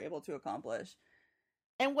what they were able to accomplish.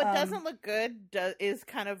 And what doesn't look good is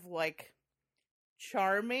kind of like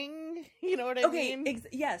charming. You know what I mean?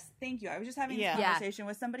 Yes. Thank you. I was just having this conversation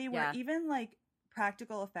with somebody where even like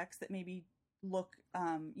practical effects that maybe look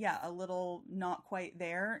a little not quite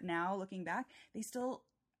there now looking back.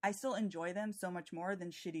 I still enjoy them so much more than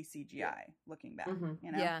shitty CGI looking back,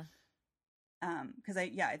 you know? Yeah. Because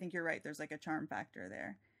I think you're right. There's like a charm factor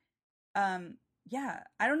there. I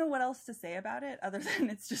don't know what else to say about it other than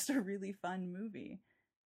it's just a really fun movie.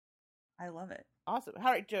 I love it. Awesome.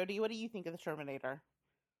 All right, Jody, what do you think of the Terminator?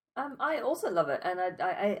 I also love it, and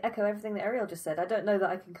I echo everything that Ariel just said. I don't know that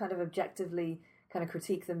I can kind of objectively kind of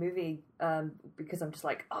critique the movie because I'm just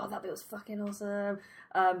like, oh, that bit was fucking awesome.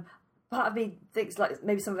 Part of me thinks like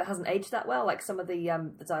maybe some of it hasn't aged that well. Like some of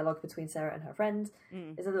the dialogue between Sarah and her friend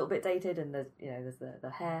is a little bit dated, and there's the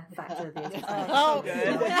hair factor. Oh,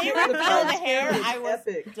 good. When you revealed the hair, I was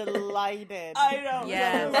delighted. I know.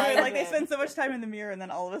 Yeah. Like they spend so much time in the mirror, and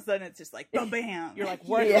then all of a sudden it's just like bam. You're like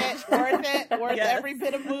worth every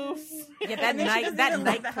bit of moose. Yeah, that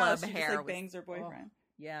nightclub hair just, like, bangs her boyfriend.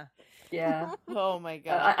 Yeah. Yeah. Oh my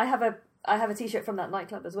god. I have a T-shirt from that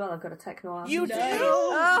nightclub as well. I've got a techno arm. You do?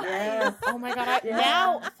 Oh. Yeah. Oh my god.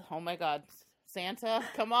 Now. Oh my god. Santa,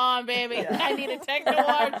 come on, baby. Yeah. I need a techno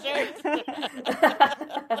arm shirt.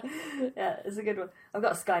 Yeah, it's a good one. I've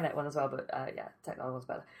got a Skynet one as well, but techno one's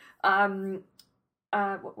better.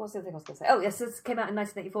 What's the other thing I was going to say? Oh, yes, this came out in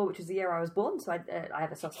 1984, which was the year I was born, so I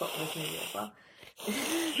have a soft spot for this movie as well.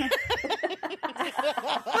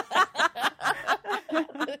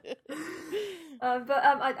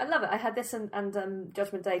 I love it. I had this and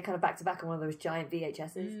Judgment Day kind of back to back on one of those giant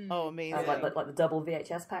VHSs. Oh, amazing! Like the double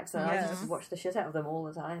VHS packs. So I just watched the shit out of them all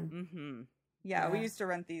the time. Mm-hmm. Yeah, we used to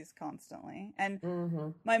rent these constantly,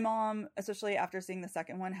 and my mom, especially after seeing the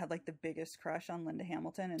second one, had like the biggest crush on Linda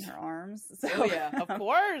Hamilton in her arms. So of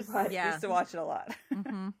course, I used to watch it a lot.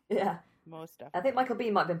 Yeah. Most definitely. I think Michael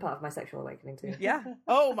Biehn might have been part of my sexual awakening too. Yeah.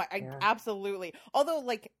 Oh my, absolutely. Although,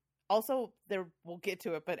 like, also there, we'll get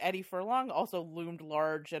to it, but Eddie Furlong also loomed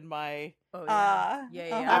large in my. Oh yeah.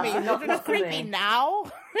 I mean, it's creepy now,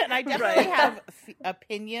 and I definitely have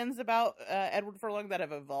opinions about Edward Furlong that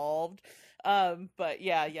have evolved. But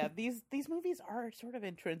yeah, these movies are sort of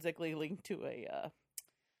intrinsically linked to a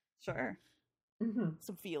sure.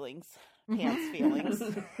 Some feelings. Pants feelings.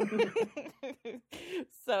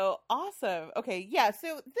 So awesome. Okay, yeah,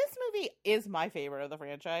 so this movie is my favorite of the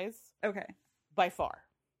franchise. Okay. By far.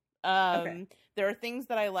 There are things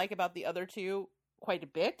that I like about the other two quite a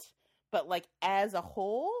bit, but like as a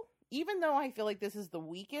whole, even though I feel like this is the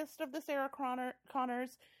weakest of the Sarah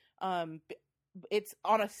Connors, it's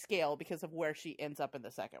on a scale because of where she ends up in the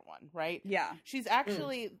second one, right? Yeah. She's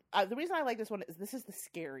actually, the reason I like this one is this is the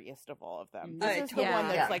scariest of all of them. This is the one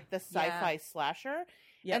that's like the sci-fi slasher.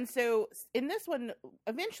 Yep. And so in this one,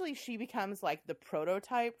 eventually she becomes like the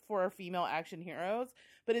prototype for female action heroes.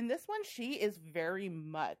 But in this one, she is very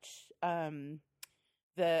much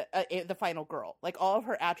the final girl. Like all of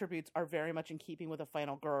her attributes are very much in keeping with a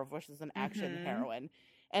final girl versus an action heroine.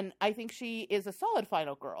 And I think she is a solid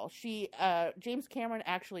final girl. She, James Cameron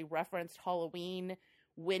actually referenced Halloween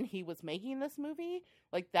when he was making this movie.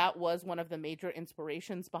 Like that was one of the major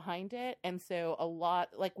inspirations behind it. And so a lot,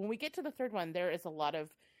 like when we get to the third one, there is a lot of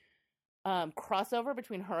crossover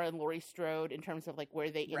between her and Laurie Strode in terms of like where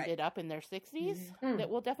they ended up in their 60s that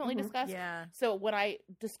we'll definitely discuss. Yeah. So when I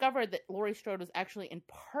discovered that Laurie Strode was actually in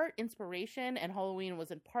part inspiration and Halloween was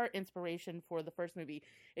in part inspiration for the first movie,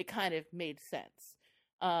 it kind of made sense.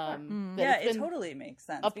 It totally makes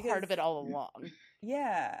sense. Part of it all along.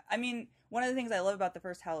 Yeah. I mean, one of the things I love about the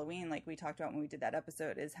first Halloween, like we talked about when we did that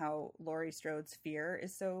episode, is how Laurie Strode's fear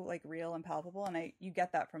is so like real and palpable, and you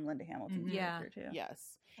get that from Linda Hamilton's character too. Yes.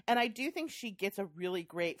 And I do think she gets a really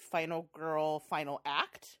great final girl final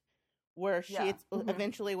act where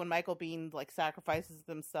eventually when Michael Biehn like sacrifices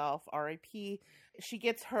himself, R.I.P., she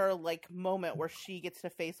gets her like moment where she gets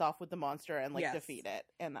to face off with the monster and like defeat it.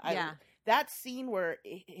 And that scene where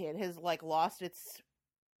it has like lost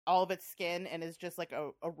all of its skin and is just like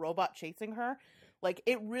a robot chasing her, like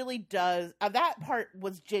it really does. That part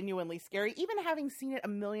was genuinely scary, even having seen it a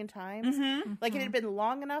million times. Like it had been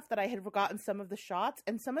long enough that I had forgotten some of the shots,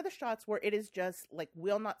 and some of the shots where it is just like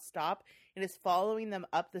will not stop. It is following them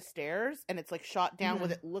up the stairs, and it's like shot down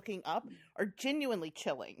with it looking up, are genuinely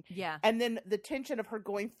chilling. Yeah, and then the tension of her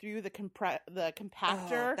going through the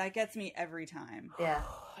compactor that gets me every time. Yeah.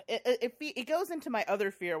 It goes into my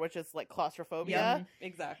other fear, which is like claustrophobia. Yeah,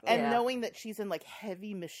 exactly. And knowing that she's in like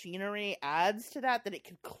heavy machinery adds to that it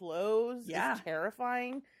could close is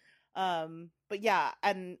terrifying. But yeah,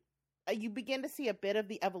 and you begin to see a bit of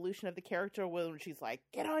the evolution of the character when she's like,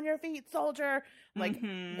 "Get on your feet, soldier!" Like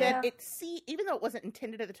that. Even though it wasn't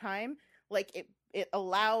intended at the time, like it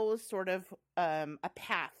allows sort of a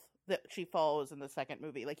path that she follows in the second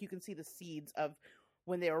movie. Like you can see the seeds of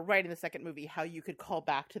when they were writing the second movie, how you could call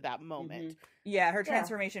back to that moment. Yeah, her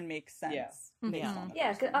transformation makes sense. Yeah. based on the Yeah,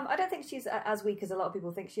 first 'cause, one. I don't think she's as weak as a lot of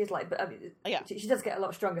people think she is. Like, but I mean, she does get a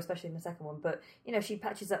lot stronger, especially in the second one. But you know, she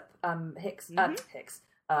patches up Hicks.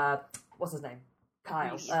 What's his name?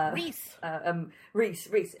 Kyle. Reese. Reese.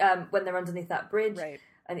 When they're underneath that bridge, Right.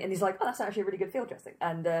 and he's like, "Oh, that's actually a really good field dressing."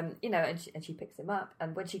 And you know, and she picks him up.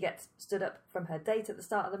 And when she gets stood up from her date at the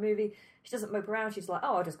start of the movie, she doesn't mope around. She's like,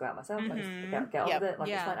 "Oh, I'll just go out myself. Like, just get on with it." Like,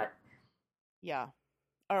 it's fine. Yeah.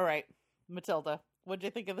 All right, Matilda. What'd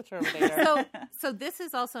you think of the Terminator? So this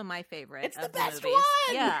is also my favorite. It's the of best movies.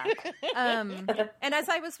 one! Yeah. And as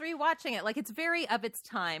I was rewatching it, like, it's very of its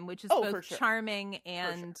time, which is both for sure. charming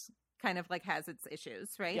and kind of like has its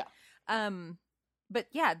issues, right? Yeah. But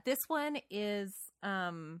yeah, this one is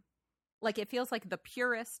like, it feels like the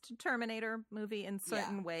purest Terminator movie in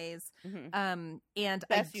certain ways. Mm-hmm. And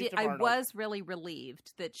Best use of I Arnold. was really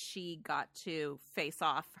relieved that she got to face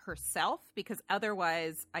off herself, because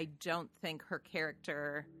otherwise I don't think her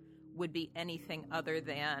character would be anything other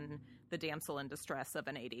than the damsel in distress of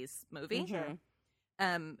an 80s movie. Mm-hmm.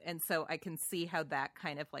 And so I can see how that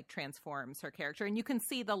kind of like transforms her character. And you can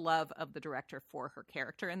see the love of the director for her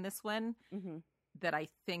character in this one. Mm-hmm. That I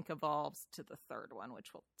think evolves to the third one,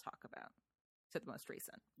 which we'll talk about, to the most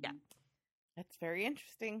recent. Yeah. That's very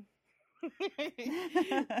interesting.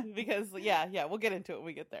 Because, yeah, we'll get into it when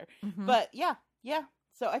we get there. Mm-hmm. But, yeah.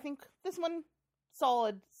 So I think this one,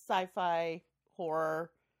 solid sci-fi,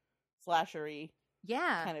 horror, slashery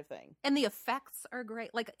kind of thing. And the effects are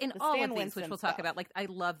great. Like, in The all Stan of these, Winston which we'll stuff. talk about, like, I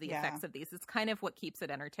love the Yeah. effects of these. It's kind of what keeps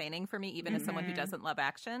it entertaining for me, even as someone who doesn't love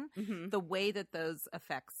action. Mm-hmm. The way that those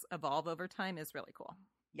effects evolve over time is really cool.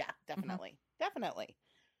 Yeah, definitely. Definitely.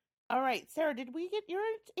 All right, Sarah, did we get your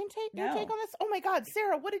take No. on this? Oh my God,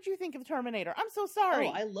 Sarah, what did you think of Terminator? I'm so sorry.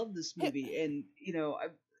 Oh, I love this movie, and you know,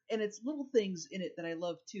 and it's little things in it that I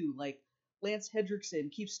love too, like Lance Hendrickson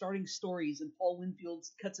keeps starting stories, and Paul Winfield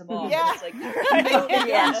cuts him off. Yeah. And it's like, you know,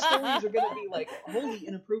 Yeah. these stories are going to be like wholly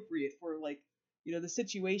inappropriate for like, you know, the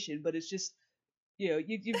situation, but it's just, you know,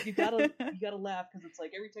 you gotta laugh, because it's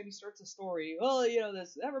like every time he starts a story, well, you know,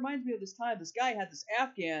 that reminds me of this time this guy had this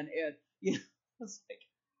Afghan, and you know, it's like.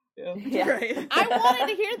 You know, Right. I wanted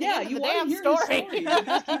to hear the end of you the want damn to hear the story. story. It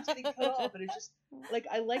just keeps getting cut off, and it's just like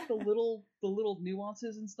I like the little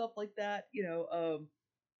nuances and stuff like that. You know,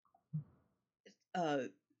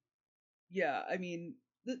 yeah. I mean,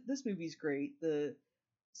 this movie's great.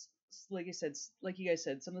 Like you guys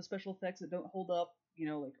said, some of the special effects that don't hold up. You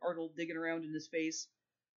know, like Arnold digging around in his face.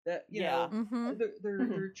 That you know, Mm-hmm.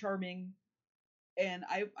 they're charming. And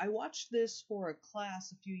I watched this for a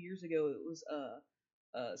class a few years ago. It was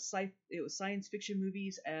it was science fiction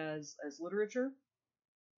movies as literature,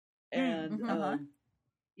 and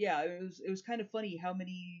yeah, it was kind of funny how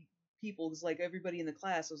many people, because like everybody in the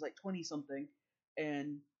class was like 20 something,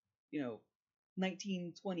 and you know,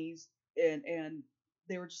 1920s, and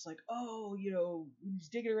they were just like, oh, you know, he's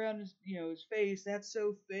digging around his his face, that's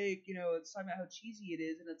so fake, you know, it's talking about how cheesy it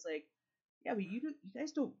is, and it's like, yeah, but you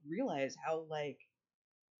guys don't realize how like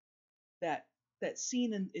that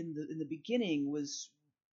scene in the beginning was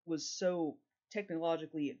so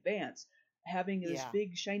technologically advanced. Having this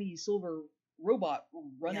big shiny silver robot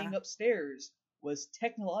running upstairs was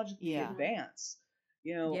technologically advanced.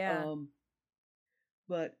 You know,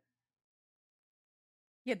 but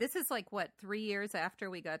yeah, this is like what, 3 years after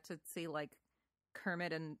we got to see like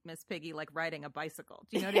Kermit and Miss Piggy like riding a bicycle.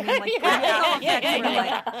 Do you know what I mean? Like practical effects were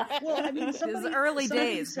like, well, I mean, it was somebody early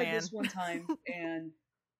days, said man. this one time, and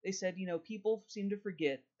they said, you know, people seem to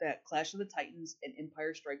forget that Clash of the Titans and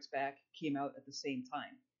Empire Strikes Back came out at the same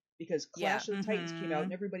time. Because Clash of the Titans came out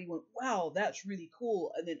and everybody went, wow, that's really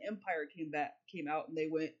cool. And then Empire came out and they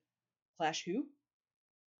went, Clash who?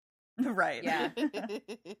 Right. Yeah.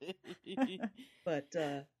 But,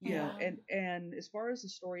 you know, and as far as the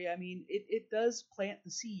story, I mean, it does plant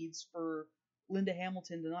the seeds for Linda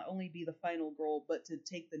Hamilton to not only be the final girl, but to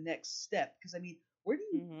take the next step. Because, I mean, where do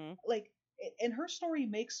you, like, and her story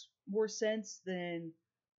makes more sense than,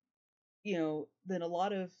 you know, than a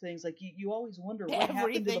lot of things. Like, you always wonder what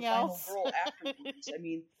happened to the final girl afterwards. I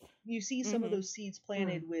mean, you see some of those seeds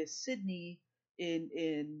planted with Sydney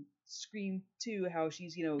in Scream 2, how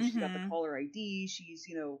she's, you know, she's got the caller ID, she's,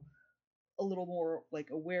 you know, a little more, like,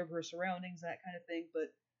 aware of her surroundings, that kind of thing.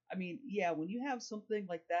 But, I mean, yeah, when you have something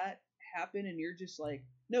like that happen and you're just like,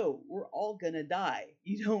 no, we're all gonna die.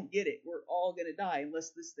 You don't get it. We're all gonna die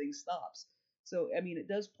unless this thing stops. So, I mean, it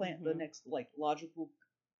does plant the next, like, logical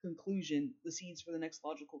conclusion, the seeds for the next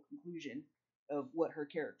logical conclusion of what her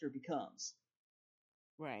character becomes.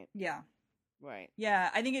 Right. Yeah. Right. Yeah,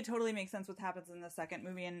 I think it totally makes sense what happens in the second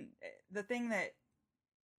movie. And the thing that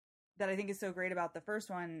that I think is so great about the first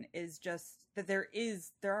one is just that there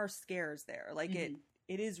are scares there. Like it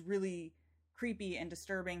is really creepy and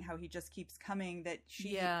disturbing how he just keeps coming, that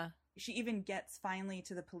she even gets finally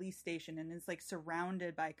to the police station and is like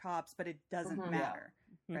surrounded by cops, but it doesn't matter,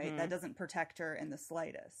 right? That doesn't protect her in the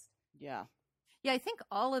slightest. Yeah. Yeah, I think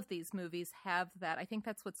all of these movies have that. I think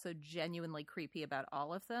that's what's so genuinely creepy about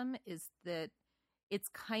all of them, is that it's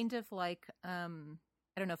kind of like, I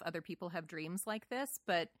don't know if other people have dreams like this,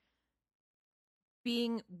 but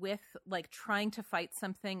being with, like, trying to fight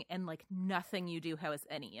something and, like, nothing you do has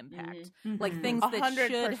any impact. Like, things that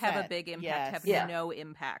should have a big impact have no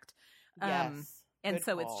impact. Yes. And Good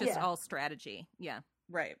so call. it's just all strategy. Yeah.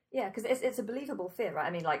 Right. Yeah, because it's a believable fear, right?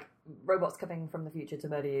 I mean, like, robots coming from the future to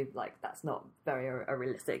murder you, like, that's not very a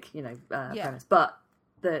realistic, premise. But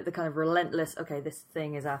the kind of relentless, okay, this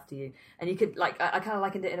thing is after you. And you could, like, I kind of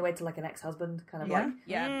likened it in a way to, like, an ex-husband, kind of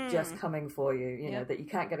just coming for you, you know, that you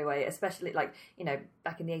can't get away, especially, like,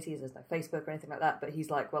 back in the 80s, there's no Facebook or anything like that, but he's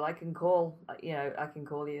like, well, I can call you and I can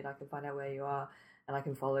find out where you are and I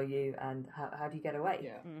can follow you, and how do you get away?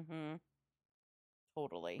 Yeah.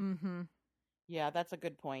 Totally. Yeah, that's a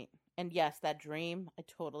good point. And yes, that dream, I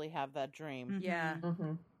totally have that dream. Yeah.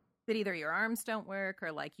 That either your arms don't work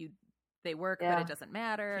or, like, they work, but it doesn't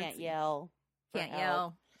matter. Can't yell. Can't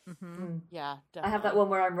yell. Yeah, definitely. I have that one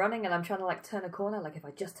where I'm running and I'm trying to, like, turn a corner. Like, if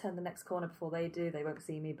I just turn the next corner before they do, they won't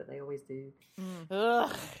see me, but they always do.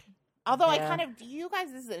 Ugh. Although I kind of, do you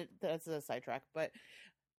guys, this is a sidetrack, but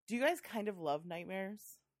do you guys kind of love nightmares?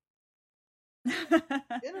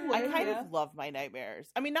 I kind of love my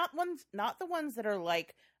nightmares. I mean, not the ones that are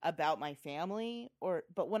like about my family,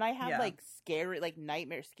 but when I have like scary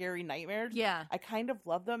nightmares, I kind of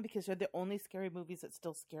love them because they're the only scary movies that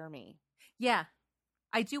still scare me. Yeah,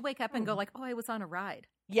 I do wake up and go like, oh, I was on a ride.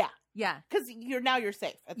 Yeah, because you're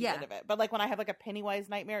safe at the end of it. But like when I have like a Pennywise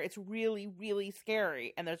nightmare, it's really, really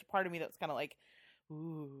scary, and there's a part of me that's kind of like,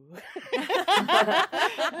 ooh. Yeah,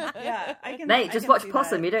 I can. Mate, just watch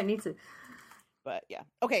Possum. You don't need to. But yeah.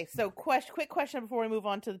 Okay, so quick question before we move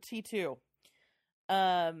on to the T2.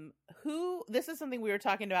 This is something we were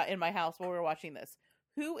talking about in my house while we were watching this.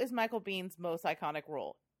 Who is Michael Biehn's most iconic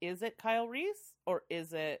role? Is it Kyle Reese or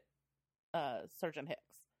is it Sergeant Hicks?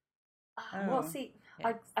 Well, see,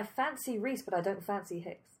 I fancy Reese, but I don't fancy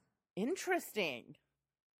Hicks. Interesting.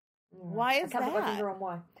 Why is that? I can't put my finger on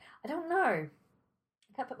why. I don't know. I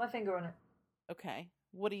can't put my finger on it. Okay.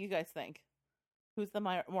 What do you guys think? Who's the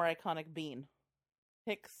more iconic Bienh?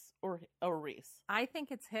 Hicks or Reese? I think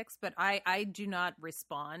it's Hicks, but I do not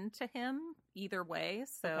respond to him either way.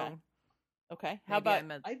 So, okay. How about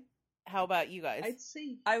you guys? I'd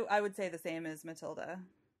say I would say the same as Matilda.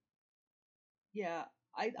 Yeah,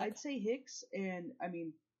 I'd say Hicks, and I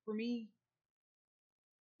mean, for me,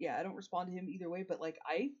 I don't respond to him either way. But like,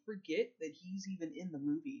 I forget that he's even in the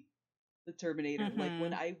movie, The Terminator. Like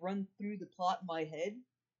when I run through the plot in my head.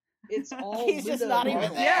 It's all he's just not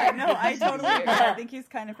even there. Yeah, no, I totally agree. I think he's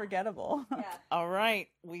kind of forgettable. Yeah. All right,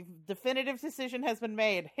 definitive decision has been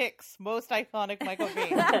made. Hicks, most iconic Michael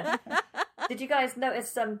Bienh. Did you guys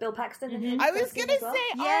notice Bill Paxton? In I was gonna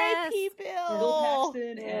say R.I.P. Bill. Bill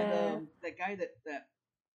Paxton and that guy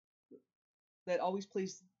that always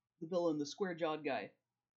plays the villain, the square-jawed guy.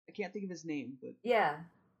 I can't think of his name, but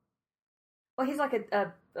Well, he's like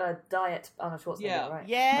a diet Arnold Schwarzenegger, right?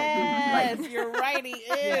 Yes, you're right, he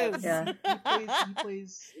is. Yeah. He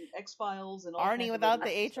plays X-Files and all Arnie without the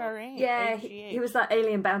HRA. Yeah, he was that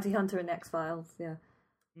alien bounty hunter in X-Files, yeah.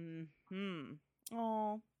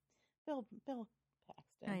 Oh, Bill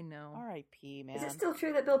Paxton. I know. R.I.P., man. Is it still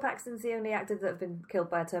true that Bill Paxton's the only actor that have been killed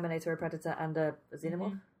by a Terminator, a Predator, and a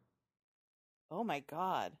Xenomorph? Oh my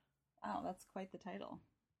god. Wow, that's quite the title.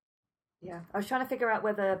 Yeah, I was trying to figure out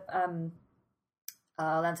whether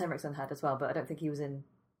Lance Henriksen had as well, but I don't think he was in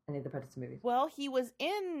any of the Predator movies. Well, he was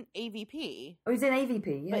in AVP. Oh, he's in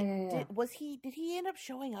AVP. Yeah. Did he end up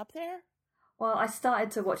showing up there? Well, I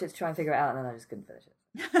started to watch it to try and figure it out, and then I just couldn't finish it.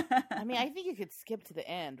 I mean, I think you could skip to the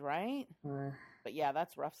end, right? But yeah,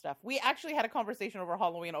 that's rough stuff. We actually had a conversation over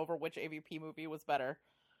Halloween over which AVP movie was better.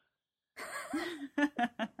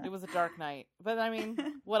 It was a dark night. But I mean,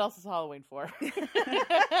 what else is Halloween for?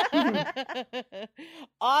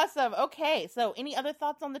 Awesome. Okay, so any other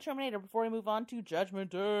thoughts on the Terminator before we move on to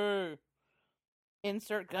Judgment Day?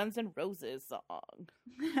 Insert Guns N' Roses song.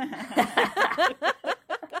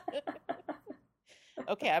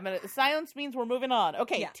 Okay, silence means we're moving on.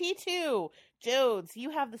 Okay, T2. Jodes, you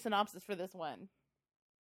have the synopsis for this one.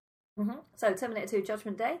 So, Terminator 2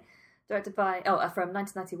 Judgment Day, directed by, from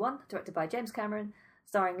 1991, directed by James Cameron,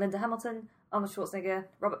 starring Linda Hamilton, Arnold Schwarzenegger,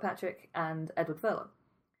 Robert Patrick, and Edward Furlong.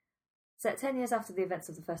 Set 10 years after the events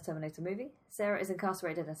of the first Terminator movie, Sarah is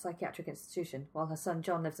incarcerated in a psychiatric institution while her son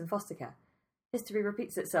John lives in foster care. History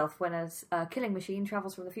repeats itself when a killing machine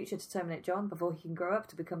travels from the future to terminate John before he can grow up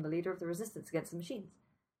to become the leader of the resistance against the machines.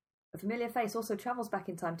 A familiar face also travels back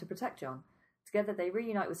in time to protect John. Together they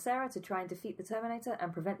reunite with Sarah to try and defeat the Terminator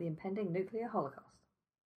and prevent the impending nuclear holocaust.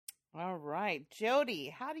 All right. Jody,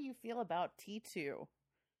 how do you feel about T2? Oh,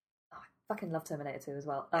 I fucking love Terminator 2 as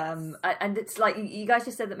well. Yes. And it's like, you guys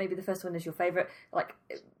just said that maybe the first one is your favourite. Like,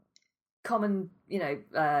 common,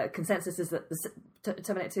 consensus is that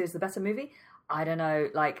Terminator 2 is the better movie. I don't know,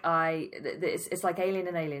 like, it's like Alien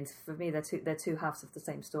and Aliens. For me, they're two halves of the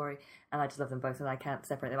same story, and I just love them both, and I can't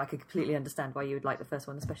separate them. I could completely understand why you would like the first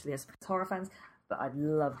one, especially as horror fans, but I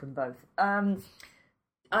love them both. I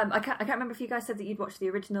can't remember if you guys said that you'd watched the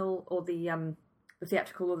original or the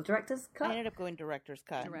theatrical or the director's cut. I ended up going director's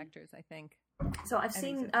cut. Directors, I think. So I've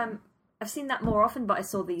seen that more often, but I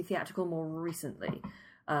saw the theatrical more recently.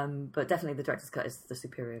 But definitely the director's cut is the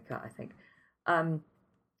superior cut, I think.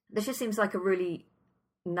 This just seems like a really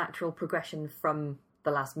natural progression from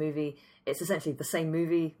the last movie. It's essentially the same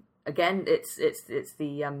movie again. It's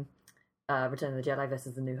the Return of the Jedi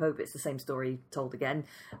versus The New Hope. It's the same story told again,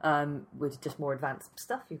 with just more advanced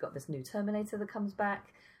stuff. You've got this new Terminator that comes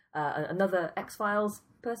back, another X-Files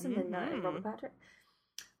person in Robert Patrick,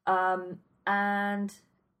 and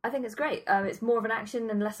I think it's great. It's more of an action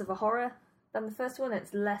and less of a horror than the first one.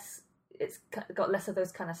 It's got less of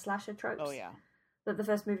those kind of slasher tropes. Oh yeah. That the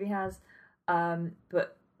first movie has,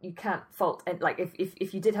 but you can't fault, like,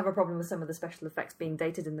 if you did have a problem with some of the special effects being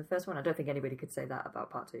dated in the first one, I don't think anybody could say that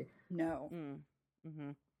about part 2. No.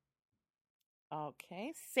 Mm-hmm.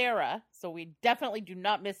 Okay, Sarah, so we definitely do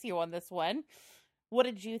not miss you on this one. What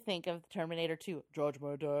did you think of Terminator 2,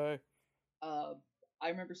 Judgment Day? I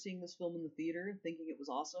remember seeing this film in the theater, thinking it was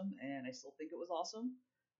awesome, and I still think it was awesome.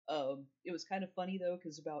 It was kind of funny, though,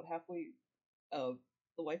 because about halfway...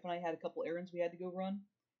 the wife and I had a couple errands we had to go run,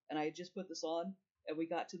 and I had just put this on, and we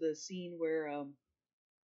got to the scene where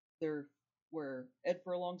where Ed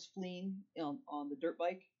Furlong's fleeing on the dirt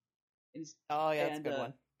bike. And that's a good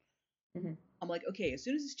one. Mm-hmm. I'm like, okay, as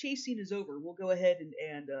soon as this chase scene is over, we'll go ahead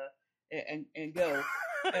and go.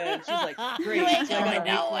 And she's like, great. You ain't So I going gotta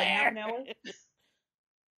wait for like half nowhere. an hour.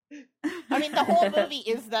 I mean, the whole movie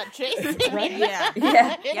is that chase scene. Right? Yeah.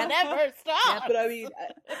 It never stops. But I mean,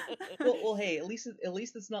 well, hey, at least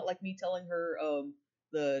it's not like me telling her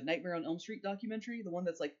the Nightmare on Elm Street documentary, the one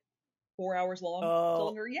that's like 4 hours long,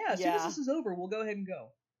 telling her, as soon as this is over, we'll go ahead and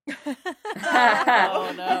go.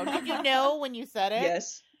 Oh no! Did you know when you said it?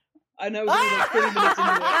 Yes, I know. We were like 30 minutes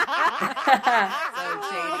into it.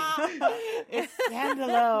 So shady. It's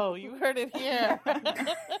scandalo. You heard it here.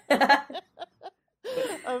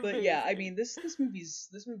 But yeah, I mean, this movie's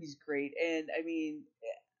great, and I mean,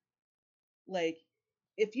 like,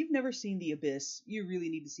 if you've never seen The Abyss, you really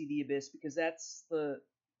need to see The Abyss, because that's the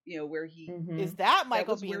where he is that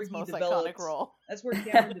Michael that was where Bihn's he most developed, iconic role. That's where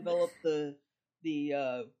Cameron developed the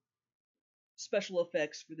special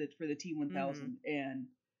effects for the T-1000, and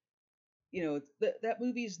that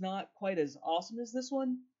movie's not quite as awesome as this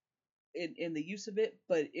one in the use of it,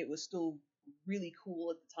 but it was still really cool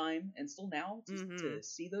at the time, and still now to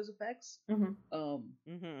see those effects.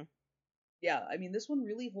 Yeah, I mean, this one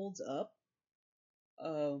really holds up.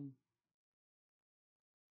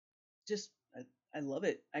 Just I love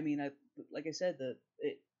it. I mean, like I said,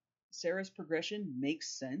 Sarah's progression makes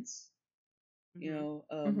sense.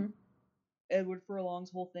 Edward Furlong's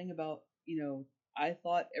whole thing about I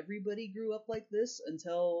thought everybody grew up like this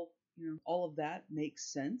until all of that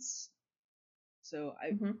makes sense. So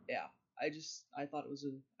I thought it was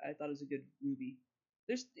a good movie.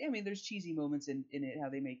 There's cheesy moments in it, how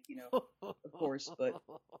they make, of course, but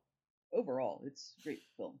overall it's a great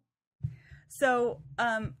film. So,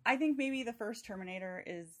 I think maybe the first Terminator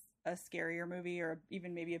is a scarier movie, or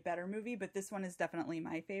even maybe a better movie, but this one is definitely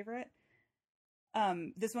my favorite.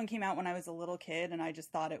 This one came out when I was a little kid, and I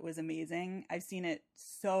just thought it was amazing. I've seen it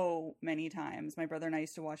so many times. My brother and I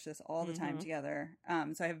used to watch this all the time together.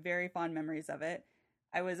 So I have very fond memories of it.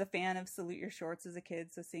 I was a fan of Salute Your Shorts as a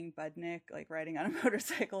kid, so seeing Budnick like riding on a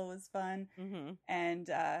motorcycle was fun. And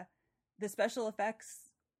the special effects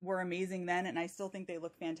were amazing then, and I still think they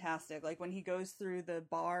look fantastic. Like when he goes through the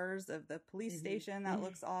bars of the police station, that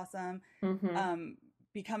looks awesome.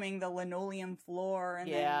 Becoming the linoleum floor,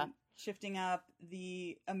 and then shifting up,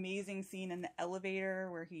 the amazing scene in the elevator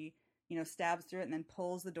where he, stabs through it and then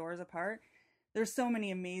pulls the doors apart. There's so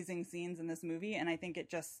many amazing scenes in this movie, and I think it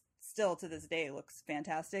just still to this day looks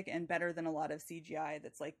fantastic and better than a lot of CGI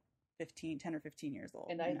that's like 10 or 15 years old.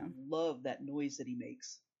 And I love that noise that he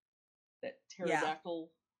makes. That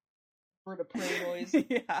pterodactyl bird of prey noise.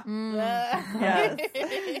 Yeah. Mm. Yes.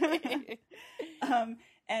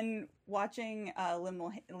 And watching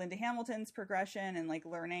Linda Hamilton's progression and like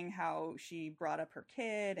learning how she brought up her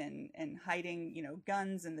kid and hiding, you know,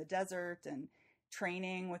 guns in the desert and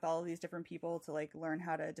training with all of these different people to like learn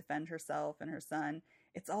how to defend herself and her son.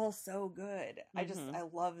 It's all so good. Mm-hmm. I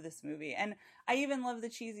love this movie. And I even love the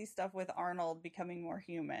cheesy stuff with Arnold becoming more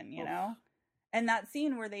human, you know? And that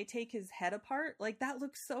scene where they take his head apart, like that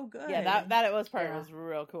looks so good. Yeah, that it was was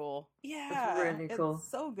real cool. Yeah. It's really cool. It's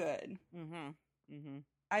so good.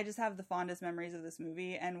 I just have the fondest memories of this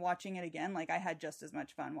movie, and watching it again, like I had just as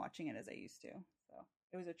much fun watching it as I used to. So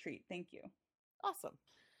it was a treat. Thank you. Awesome.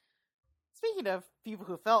 Speaking of people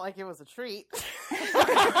who felt like it was a treat. All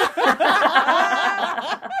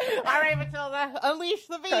right, Matilda, unleash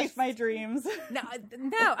the beast. Crush my dreams. No.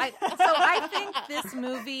 I think this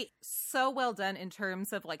movie so well done in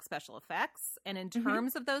terms of like special effects and in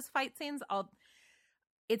terms of those fight scenes.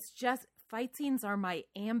 It's just fight scenes are my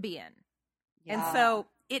ambient, and so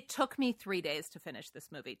it took me 3 days to finish this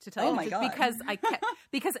movie. To tell you the truth,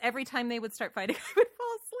 because every time they would start fighting, I would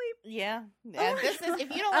fall asleep. Yeah, and this is if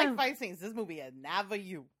you don't like fight scenes, this movie is never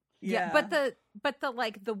you. Yeah. But the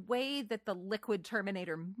like the way that the liquid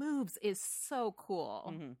Terminator moves is so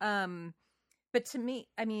cool. But to me,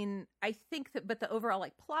 I mean, I think that, but the overall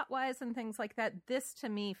like plot wise and things like that, this to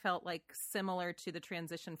me felt like similar to the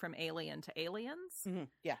transition from Alien to Aliens.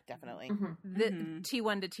 Yeah, definitely. The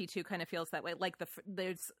T1 to T2 kind of feels that way. Like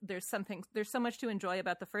there's so much to enjoy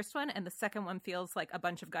about the first one, and the second one feels like a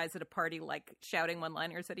bunch of guys at a party like shouting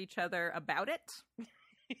one-liners at each other about it.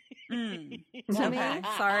 To me,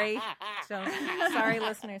 sorry,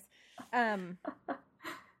 listeners.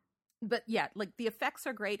 But yeah, like the effects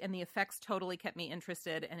are great, and the effects totally kept me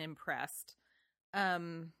interested and impressed.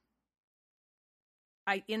 In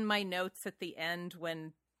my notes at the end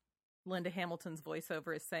when Linda Hamilton's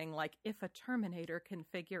voiceover is saying like, if a Terminator can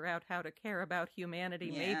figure out how to care about humanity,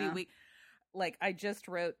 maybe we. Like I just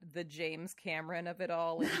wrote the James Cameron of it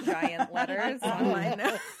all in giant letters on my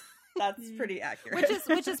notes. That's pretty accurate.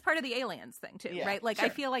 Which is part of the Aliens thing too, right? Like I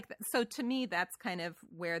feel like so to me that's kind of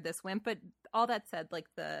where this went. But all that said, like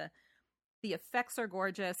the effects are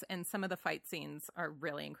gorgeous and some of the fight scenes are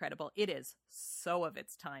really incredible. It is so of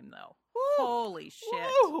its time though. Woo! Holy shit!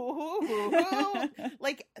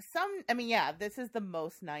 Like this is the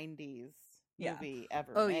most 90s movie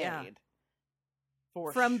ever made. Yeah.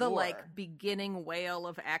 From the like beginning wail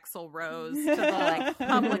of Axl Rose to the like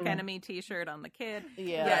Public Enemy T-shirt on the kid,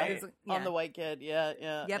 on the white kid, yep.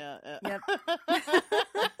 Okay,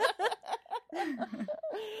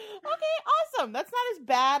 awesome. That's not as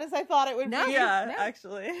bad as I thought it would be.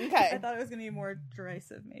 Actually. Okay. I thought it was going to be more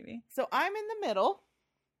derisive, maybe. So I'm in the middle.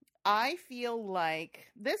 I feel like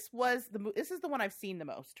this is the one I've seen the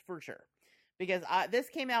most for sure. Because this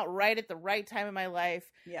came out right at the right time in my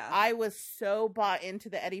life. Yeah, I was so bought into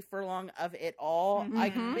the Eddie Furlong of it all.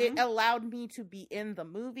 It allowed me to be in the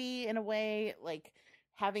movie in a way, like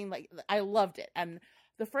having I loved it. And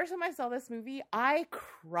the first time I saw this movie, I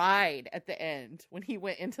cried at the end when he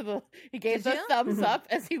went into he gave the thumbs up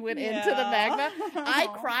as he went into the magma. I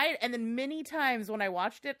cried, and then many times when I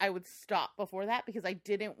watched it, I would stop before that because I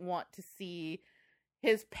didn't want to see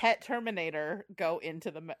his pet Terminator go into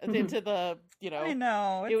the I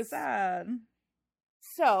know, it was sad.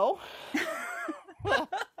 So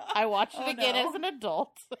I watched it again as an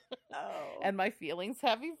adult, and my feelings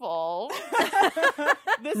have evolved.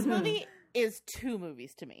 This movie is two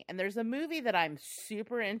movies to me, and there's a movie that I'm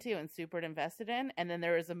super into and super invested in, and then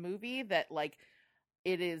there is a movie that like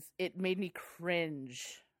it made me cringe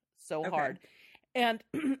so hard. And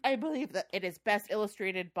I believe that it is best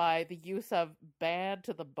illustrated by the use of bad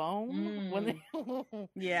to the bone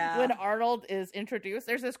when Arnold is introduced.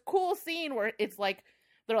 There's this cool scene where it's like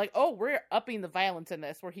they're like, "Oh, we're upping the violence in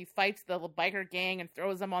this," where he fights the biker gang and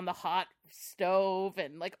throws them on the hot stove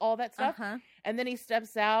and like all that stuff. And then he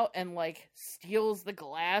steps out and like steals the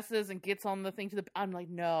glasses and gets on the thing I'm like,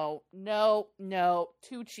 no,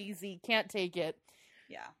 too cheesy, can't take it.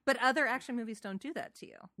 Yeah. But other action movies don't do that to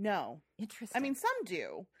you. No. Interesting. I mean, some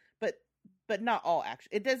do, but not all action.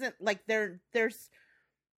 It doesn't like there is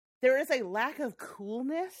a lack of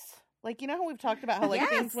coolness. Like, you know how we've talked about how like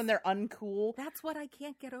things when they're uncool. That's what I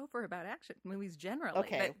can't get over about action movies generally.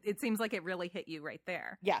 Okay. But it seems like it really hit you right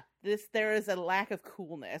there. Yeah. There is a lack of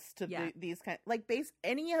coolness to these kind like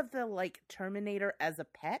any of the like Terminator as a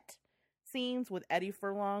pet scenes with Eddie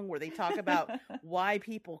Furlong where they talk about why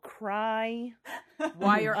people cry.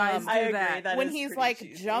 Why your eyes I do agree, that. When is he's pretty like,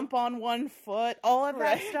 cheesy. jump on one foot, all of that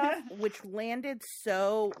Right. stuff, which landed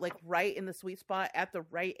so like right in the sweet spot at the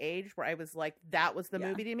right age where I was like, that was the Yeah.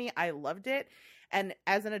 movie to me. I loved it. And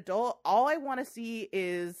as an adult, all I want to see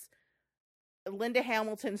is Linda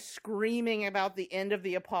Hamilton screaming about the end of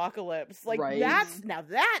the apocalypse. Like Right. now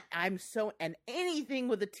that I'm so, and anything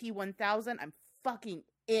with a T-1000, I'm fucking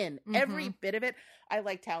in every bit of it. I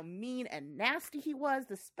liked how mean and nasty he was.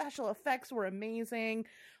 The special effects were amazing.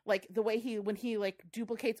 Like the way when he like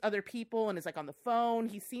duplicates other people and is like on the phone,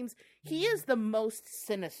 he is the most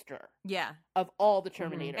sinister Yeah. of all the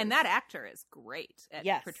Terminators. And that actor is great at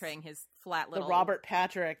Yes. portraying his flat the little Robert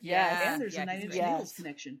Patrick, Yeah. yes. And there's a Nine he's Inch great. Nails Yes.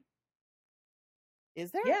 connection.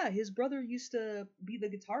 Is there? Yeah, his brother used to be the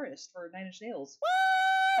guitarist for Nine Inch Nails.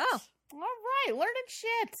 What? Oh. All right, learning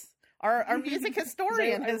shit. Our music 'Cause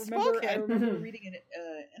historian has spoken. I remember reading an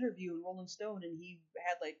interview in Rolling Stone, and he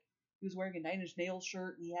had he was wearing a Nine Inch Nails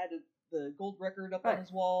shirt, and he had the gold record up on Right.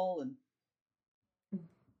 his wall, and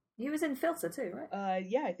He was in Filter too, right?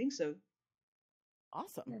 yeah, I think so.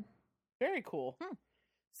 Awesome. Yeah. Very cool. Hmm.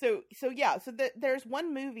 So there's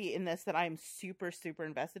one movie in this that I'm super, super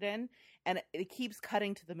invested in, and it keeps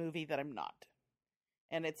cutting to the movie that I'm not.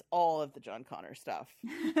 And it's all of the John Connor stuff.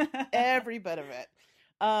 Every bit of it.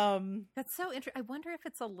 That's so interesting. I wonder if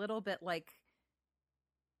it's a little bit like,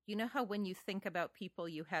 you know how when you think about people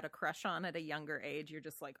you had a crush on at a younger age, you're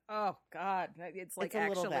just like, oh God, it's like It's a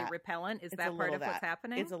little actually that. repellent. Is It's that a part little of what's that.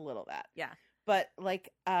 happening? It's a little that. Yeah. But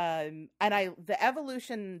like, the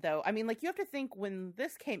evolution though, I mean, like you have to think when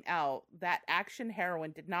this came out, that action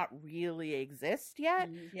heroine did not really exist yet.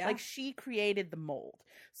 Yeah. Like she created the mold.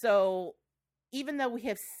 So even though we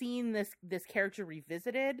have seen this character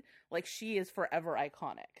revisited, like she is forever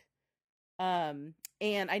iconic.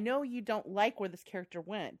 And I know you don't like where this character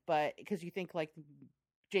went, but because you think like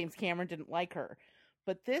James Cameron didn't like her,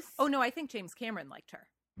 but this, Oh no, I think James Cameron liked her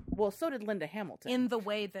well, so did Linda Hamilton. in the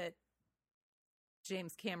way that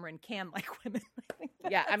James Cameron can like women. I think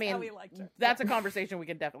Yeah, I that's mean, how he liked her. that's a conversation we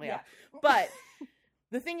can definitely Yeah. have. But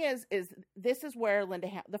the thing is this is where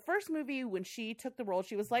the first movie, when she took the role,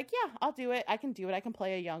 she was like, yeah, I'll do it. I can do it. I can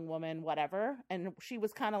play a young woman, whatever. And she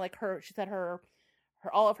was kind of like she said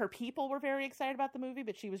all of her people were very excited about the movie,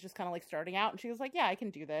 but she was just kind of like starting out. And she was like, yeah, I can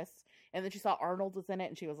do this. And then she saw Arnold was in it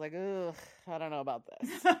and she was like, ugh, I don't know about this.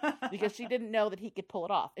 Because she didn't know that he could pull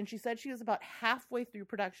it off. And she said she was about halfway through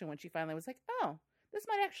production when she finally was like, oh, this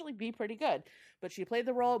might actually be pretty good. But she played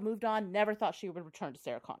the role, moved on, never thought she would return to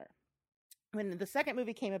Sarah Connor. When the second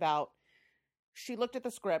movie came about, she looked at the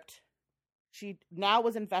script. She now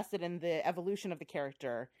was invested in the evolution of the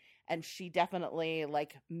character, and she definitely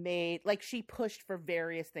she pushed for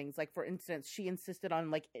various things. Like, for instance, she insisted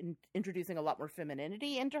on introducing a lot more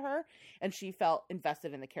femininity into her, and she felt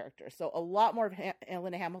invested in the character. So a lot more of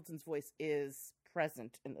Linda Hamilton's voice is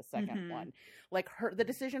present in the second one. Like the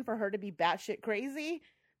decision for her to be batshit crazy,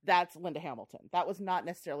 that's Linda Hamilton. That was not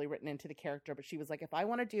necessarily written into the character, but she was like, if I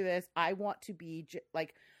want to do this, I want to be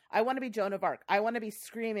I want to be Joan of Arc. I want to be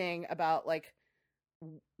screaming about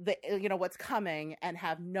what's coming and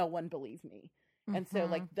have no one believe me. And so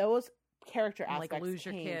those character And, aspects lose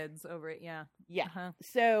your came. kids over it. Yeah. Yeah. Uh-huh.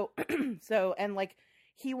 So and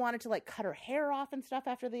he wanted to cut her hair off and stuff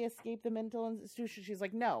after they escaped the mental institution. She's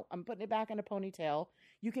like, no, I'm putting it back in a ponytail.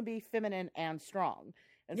 You can be feminine and strong.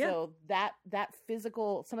 And so that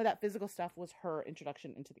some of that physical stuff was her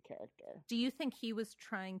introduction into the character. Do you think he was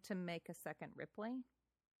trying to make a second Ripley?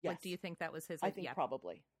 Yes. Like, do you think that was his? I think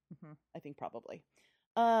probably. Mhm. I think probably.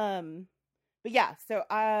 But yeah, so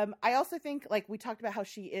I also think we talked about how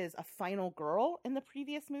she is a final girl in the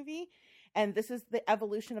previous movie, and this is the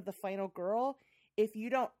evolution of the final girl. If you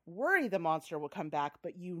don't worry the monster will come back,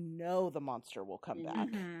 but the monster will come back.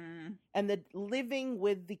 And the living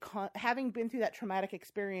with having been through that traumatic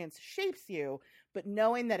experience shapes you, but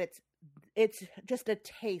knowing that it's just a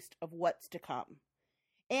taste of what's to come.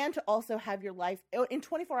 And to also have your life in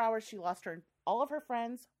 24 hours, she lost all of her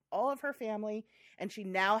friends, all of her family, and she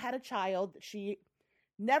now had a child that she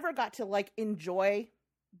never got to enjoy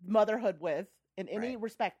motherhood with in any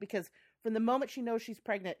respect, because from the moment she knows she's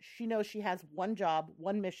pregnant, she knows she has one job,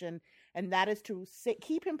 one mission, and that is to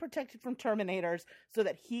keep him protected from Terminators so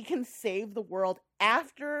that he can save the world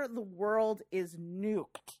after the world is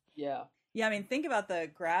nuked. Yeah. Yeah, I mean, think about the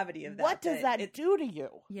gravity of that. What does that do to you?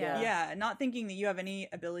 Yeah. Yeah, not thinking that you have any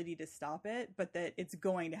ability to stop it, but that it's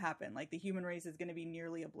going to happen. The human race is going to be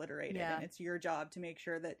nearly obliterated, and it's your job to make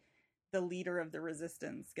sure that the leader of the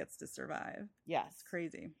resistance gets to survive. Yes. It's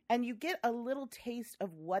crazy. And you get a little taste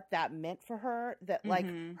of what that meant for her, that like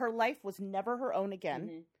her life was never her own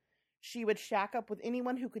again. She would shack up with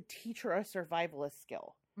anyone who could teach her a survivalist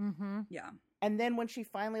skill. Yeah. And then when she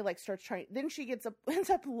finally like starts trying, then she ends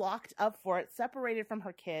up locked up for it, separated from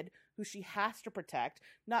her kid, who she has to protect,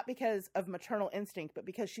 not because of maternal instinct, but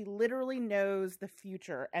because she literally knows the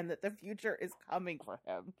future and that the future is coming for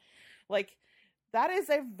him. Like, that is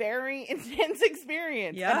a very intense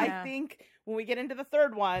experience. Yeah. And I think when we get into the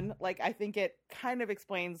third one, like, I think it kind of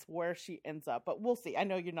explains where she ends up, but we'll see. I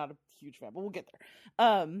know you're not a huge fan, but we'll get there.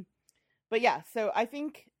 But yeah, so I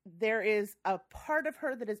think there is a part of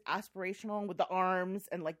her that is aspirational with the arms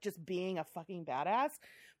and like just being a fucking badass,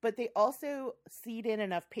 but they also seed in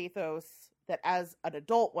enough pathos that as an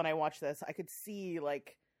adult, when I watch this, I could see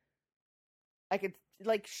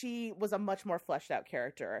she was a much more fleshed out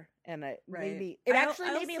character, and it made me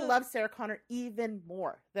made me love Sarah Connor even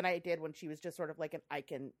more than I did when she was just sort of like an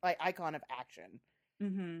icon of action.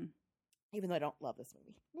 Even though I don't love this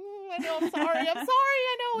movie. I know, I'm sorry. I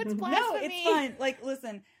know, it's blasphemy. No, it's fine. Like,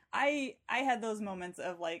 listen, I had those moments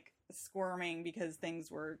of, like, squirming because things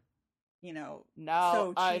were, you know, now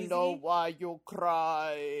so I cheesy. know why you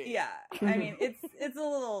cry. Yeah. I mean, it's a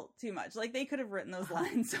little too much. Like, they could have written those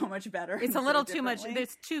lines so much better. It's a little too much.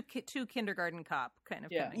 There's two kindergarten cop kind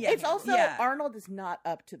of coming. It's also, Arnold is not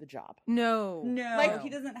up to the job. No. Like, he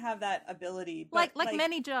doesn't have that ability. But, like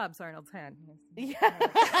many jobs Arnold's had. Yeah.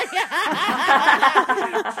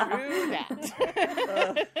 True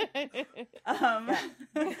that.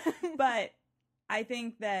 But I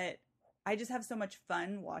think that I just have so much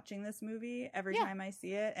fun watching this movie every time I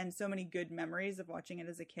see it, and so many good memories of watching it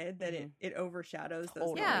as a kid that it overshadows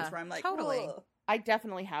those moments where I'm like, totally. Ugh. I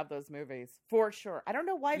definitely have those movies for sure. I don't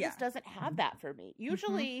know why this doesn't have that for me.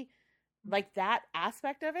 Usually, like, that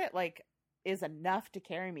aspect of it, like, is enough to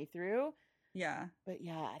carry me through. Yeah. But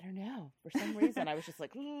yeah, I don't know. For some reason, I was just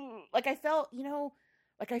like, ooh. Like, I felt,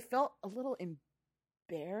 I felt a little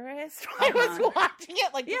embarrassed when I was watching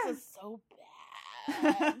it. Like, this is so bad.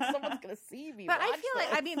 Someone's gonna see me. But I feel like,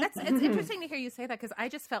 I mean, it's interesting to hear you say that, because I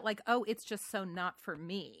just felt like, oh, it's just so not for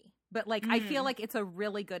me. But like, I feel like it's a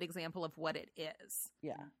really good example of what it is.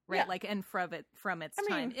 Yeah. Right. Yeah. Like, and from its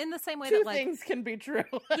time, in the same way two that, like, things can be true.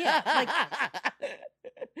 Yeah. Like,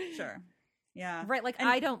 Sure. Yeah. Right. Like,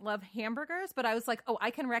 I don't love hamburgers, but I was like, oh,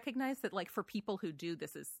 I can recognize that, like, for people who do,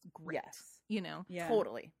 this is great. Yes. You know? Yeah.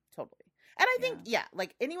 Totally. And I think,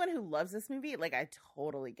 like, anyone who loves this movie, like, I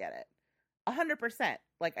totally get it. 100%.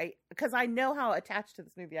 Like, because I know how attached to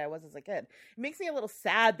this movie I was as a kid. It makes me a little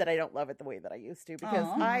sad that I don't love it the way that I used to, because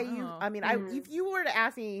if you were to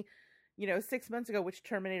ask me, 6 months ago which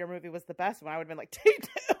Terminator movie was the best one, I would have been like,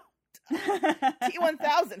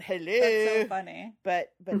 T-1000, hello. That's so funny. But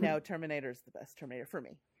no, Terminator's the best Terminator for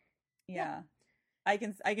me. Yeah. I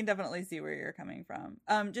can definitely see where you're coming from.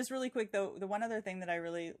 Just really quick though, the one other thing that I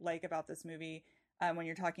really like about this movie, when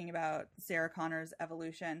you're talking about Sarah Connor's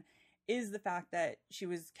evolution, is the fact that she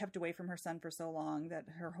was kept away from her son for so long, that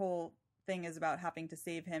her whole thing is about having to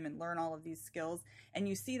save him and learn all of these skills. And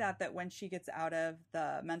you see that when she gets out of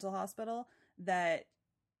the mental hospital, that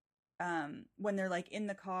when they're like in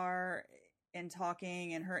the car and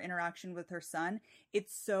talking, and her interaction with her son,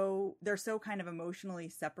 they're so kind of emotionally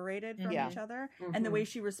separated from each other. And the way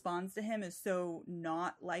she responds to him is so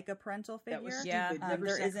not like a parental figure. That was stupid. Never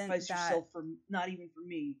sacrifice yourself not even for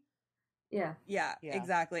me. Yeah,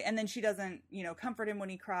 exactly. And then she doesn't, comfort him when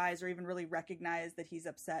he cries, or even really recognize that he's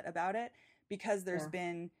upset about it, because there's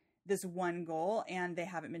been this one goal and they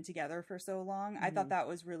haven't been together for so long. I thought that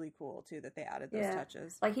was really cool too, that they added those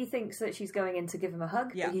touches. Like, he thinks that she's going in to give him a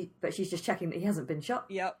hug, but she's just checking that he hasn't been shot.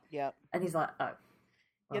 Yep. And he's like, oh. Well.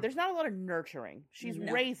 Yeah, there's not a lot of nurturing. She's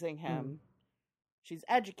raising him. She's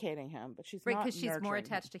educating him, but she's not because she's more nurturing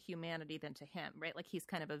attached to humanity than to him, right? Like, he's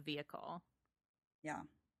kind of a vehicle. Yeah.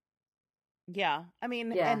 Yeah, I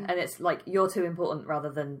mean... Yeah, and it's like, you're too important rather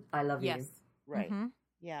than I love you. Right.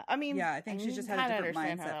 Yeah, I mean... Yeah, I think she's just had a different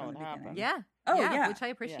mindset from the beginning. Yeah. Oh, yeah. Which I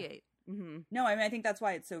appreciate. Yeah. Mm-hmm. No, I mean, I think that's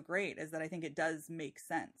why it's so great, is that I think it does make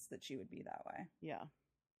sense that she would be that way. Yeah.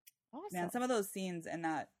 Awesome. Man, some of those scenes in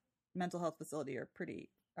that mental health facility are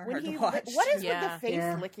hard to watch. What is with the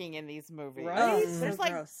face licking in these movies? Right? There's so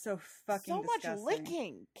gross. So fucking so disgusting. much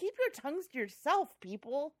licking. Keep your tongues to yourself,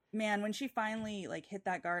 people. Man, when she finally hit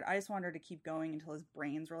that guard, I just wanted her to keep going until his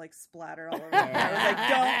brains were splattered all over. I was like,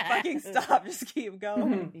 don't fucking stop, just keep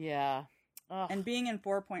going. Yeah. Ugh. And being in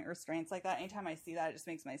 4-point restraints like that, anytime I see that, it just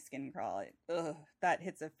makes my skin crawl. That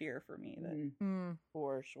hits a fear for me.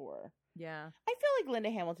 For sure. Yeah. I feel like Linda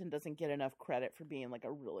Hamilton doesn't get enough credit for being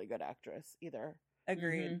a really good actress either.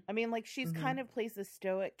 Agreed. I mean, like, she's Mhm. kind of plays the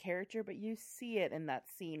stoic character, but you see it in that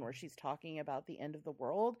scene where she's talking about the end of the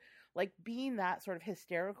world. Like, being that sort of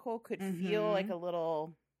hysterical could feel like a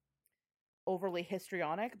little overly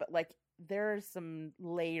histrionic, but, like, there's some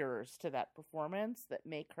layers to that performance that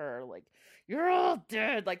make her, like, you're all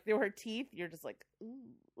dead. Like, through her teeth, you're just like,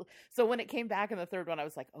 ooh. So when it came back in the third one, I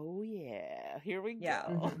was like, oh, yeah, here we Yeah.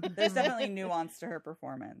 go. There's definitely nuance to her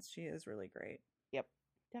performance. She is really great. Yep,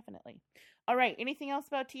 definitely. All right, anything else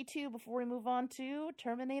about T2 before we move on to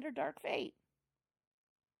Terminator Dark Fate?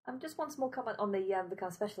 Just one small comment on the kind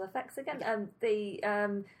of special effects again.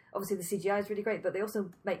 Obviously the CGI is really great, but they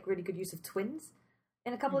also make really good use of twins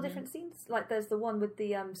in a couple of different scenes. Like there's the one with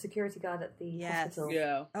the security guard at the hospital.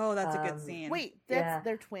 Yeah. Oh, that's a good scene. Wait, Yeah.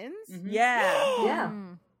 they're twins? Yeah.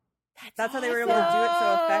 Yeah. That's how they were able to do it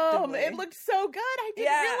so effectively. It looked so good. I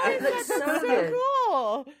didn't Yeah. realize It looks that. That's so so good.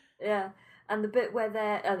 cool. Yeah, and the bit where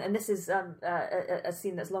they're and this is a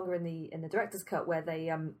scene that's longer in the director's cut where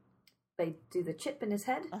they do the chip in his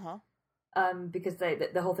head. Because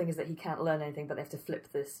the whole thing is that he can't learn anything, but they have to flip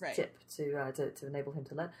this chip to enable him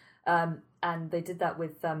to learn. And they did that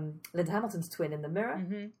with Linda Hamilton's twin in the mirror,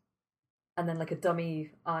 and then like a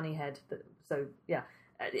dummy Arnie head. So yeah,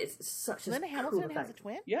 it's such a Linda cool Hamilton effect. has a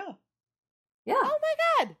twin? Yeah. Yeah. Oh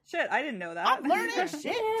my god! Shit, I didn't know that. I'm learning shit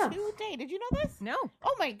Yeah. today. Did you know this? No.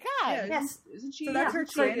 Oh my god! Yeah, Yes. Isn't she? So that's her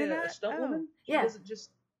isn't she twin in a that? stunt Oh. woman? She Yeah. doesn't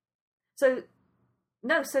just. So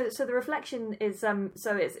no, so the reflection is so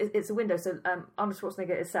it's a window. So Arnold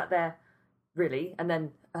Schwarzenegger is sat there, really, and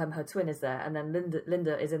then her twin is there, and then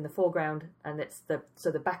Linda is in the foreground, and it's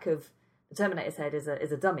the back of the Terminator's head is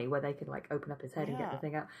a dummy where they can like open up his head and get the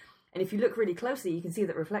thing out. And if you look really closely, you can see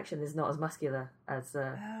that reflection is not as muscular as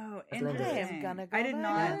Oh, as Linda's. I interesting. am gonna go I did back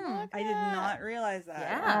not. and look I did at. not realize that.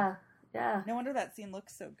 Yeah. Yeah, No wonder that scene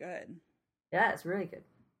looks so good. yeah, it's really good.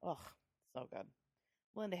 Ugh, so good.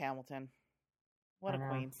 Linda Hamilton. What I a know.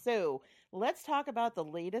 queen. So, let's talk about the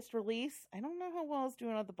latest release. I don't know how well it's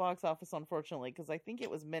doing at the box office, unfortunately, because I think it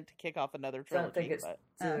was meant to kick off another I trilogy. don't think it's but...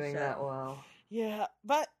 doing shit. that well. Yeah,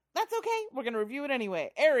 but that's okay. We're going to review it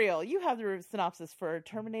anyway. Ariel, you have the synopsis for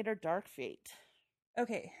Terminator Dark Fate.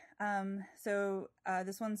 Okay, so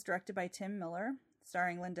this one's directed by Tim Miller,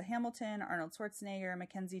 starring Linda Hamilton, Arnold Schwarzenegger,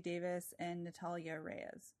 Mackenzie Davis, and Natalia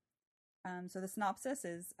Reyes. So the synopsis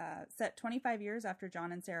is set 25 years after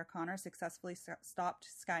John and Sarah Connor successfully stopped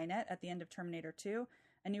Skynet at the end of Terminator 2,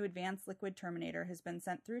 a new advanced liquid Terminator has been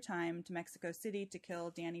sent through time to Mexico City to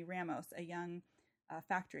kill Danny Ramos, a young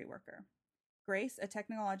factory worker. Grace, a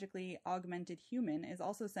technologically augmented human, is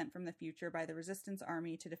also sent from the future by the Resistance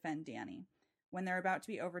Army to defend Danny. When they're about to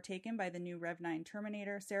be overtaken by the new Rev-9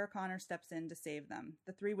 Terminator, Sarah Connor steps in to save them.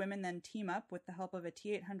 The three women then team up with the help of a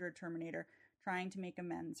T-800 Terminator, trying to make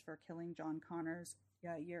amends for killing John Connors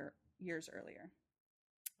years earlier.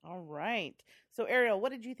 All right. So, Ariel,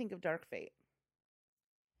 what did you think of Dark Fate?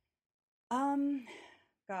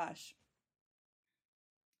 Gosh.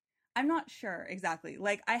 I'm not sure exactly.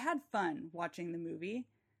 Like, I had fun watching the movie.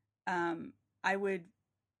 I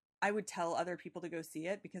would tell other people to go see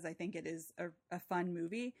it because I think it is a fun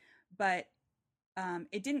movie, but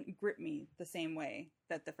it didn't grip me the same way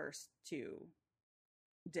that the first two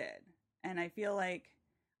did. And I feel like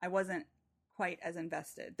I wasn't quite as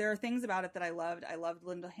invested. There are things about it that I loved. I loved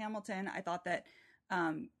Linda Hamilton. I thought that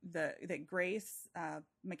that Grace,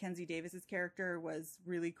 Mackenzie Davis's character, was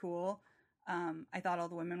really cool. I thought all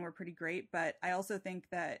the women were pretty great, but I also think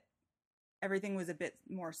that everything was a bit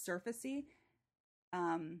more surfacey.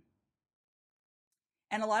 And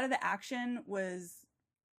a lot of the action was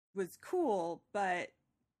cool, but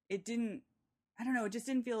it didn't, I don't know, it just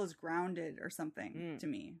didn't feel as grounded or something to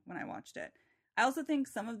me when I watched it. I also think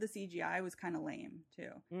some of the CGI was kind of lame too.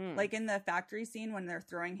 Like in the factory scene when they're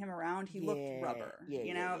throwing him around, he looked rubber.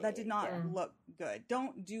 That did not look good.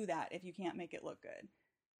 Don't do that if you can't make it look good.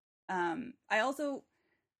 I also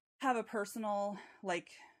have a personal, like,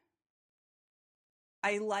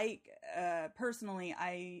 I like, personally,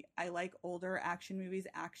 I like older action movies,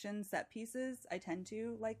 action set pieces. I tend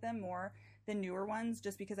to like them more than newer ones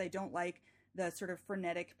just because I don't like the sort of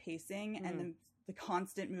frenetic pacing and the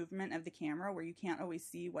constant movement of the camera where you can't always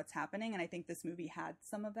see what's happening. And I think this movie had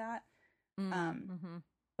some of that.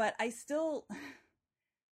 But I still,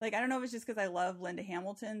 like, I don't know if it's just because I love Linda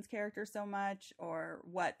Hamilton's character so much or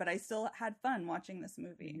what, but I still had fun watching this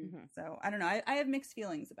movie. So I don't know. I have mixed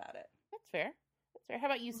feelings about it. That's fair. That's fair. How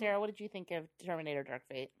about you, Sarah? What did you think of Terminator Dark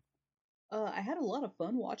Fate? I had a lot of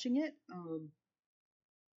fun watching it.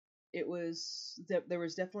 It was there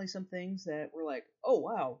was definitely some things that were like, oh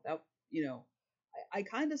wow, that, you know, I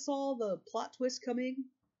kind of saw the plot twist coming.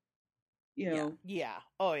 You know, Yeah.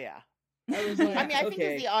 Oh yeah. I was like, I mean, I think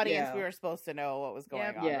okay, as the audience, yeah. we were supposed to know what was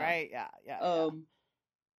going on, Yeah. right? Yeah.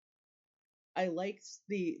 I liked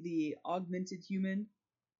the augmented human.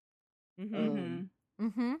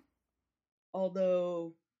 Mm-hmm.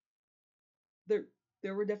 Although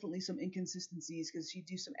there were definitely some inconsistencies because she'd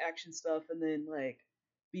do some action stuff and then like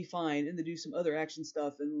be fine, and then do some other action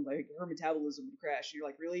stuff and like her metabolism would crash. And you're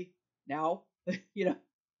like, really now? You know?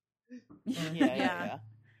 Yeah.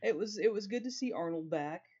 It was good to see Arnold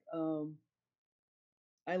back.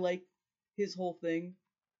 I like his whole thing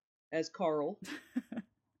as Carl.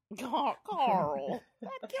 Carl.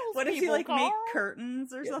 That kills What if people, he like Carl? make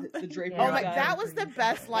curtains or Yeah, something? the draper Oh my! guy. That was the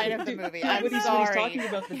best line of the movie. I'm when he's sorry. talking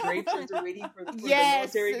about the drapes as they're waiting for the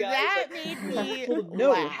Yes, military guy. that he's made me told him,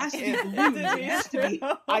 no, it laugh. has to be blue. It has to be.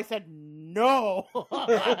 I said no.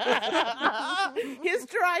 His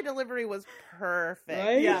dry delivery was perfect.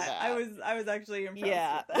 Right? Yeah, with that. I was actually impressed.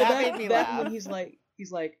 Yeah, with that that. made me back laugh. when he's like,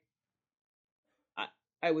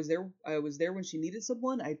 I was there when she needed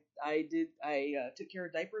someone. I took care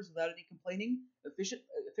of diapers without any complaining,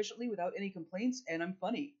 efficiently without any complaints, and I'm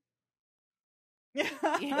funny. Yeah,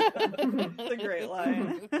 it's a great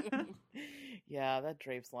line. Yeah, that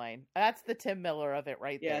Drapes line. That's the Tim Miller of it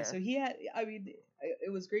right Yeah, there. so he had. I mean,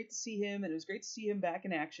 it was great to see him, and it was great to see him back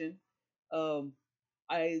in action.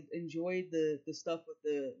 I enjoyed the stuff with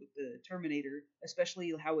the Terminator,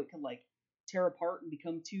 especially how it can like tear apart and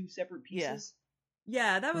become two separate pieces.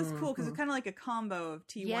 Yeah, that was cool because it's kind of like a combo of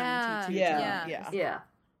T1 Yeah. and T2. Yeah. Yeah.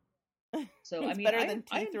 So It's I mean, better than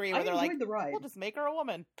T3 I where they're enjoyed like, the ride. we'll just make her a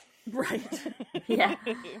woman. Right. Yeah.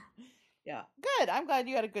 Yeah. Good. I'm glad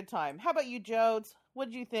you had a good time. How about you, Jodes? What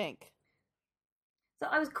did you think? So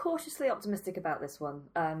I was cautiously optimistic about this one.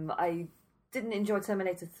 I didn't enjoy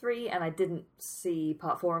Terminator 3, and I didn't see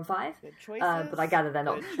Part 4 and 5. Good choices. But I gather they're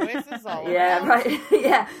not. Good choices all Yeah, around. right.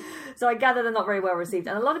 Yeah. So I gather they're not very well received.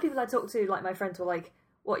 And a lot of people I talked to, like my friends, were like,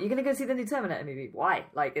 what, you're going to go see the new Terminator movie? Why?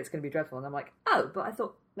 Like, it's going to be dreadful. And I'm like, oh, but I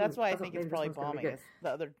thought... That's why I thought think it's maybe probably this one's gonna be bombing. good. The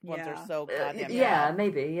other ones Yeah. are so goddamn Yeah, bad.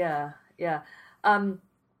 maybe, yeah. And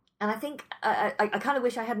I think I kind of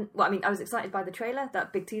wish I hadn't... Well, I mean, I was excited by the trailer,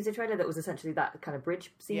 that big teaser trailer that was essentially that kind of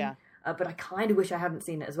bridge scene. Yeah. But I kind of wish I hadn't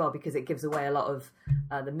seen it as well, because it gives away a lot of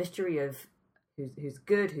the mystery of who's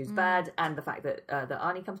good, who's bad, and the fact that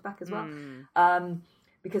Arnie comes back as well.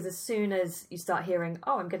 Because as soon as you start hearing,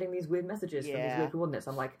 oh, I'm getting these weird messages from these weird coordinates,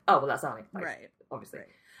 I'm like, oh, well, that's Arnie. Like, Right. Obviously.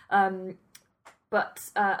 Right.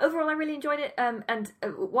 But overall, I really enjoyed it. And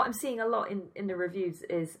what I'm seeing a lot in the reviews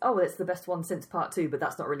is, oh, well, it's the best one since Part 2, but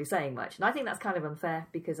that's not really saying much. And I think that's kind of unfair,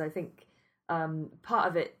 because I think part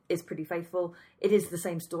of it is pretty faithful. It is the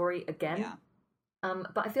same story again. Yeah.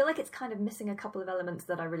 But I feel like it's kind of missing a couple of elements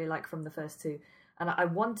that I really like from the first two. And I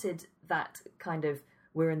wanted that kind of,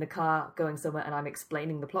 we're in the car going somewhere and I'm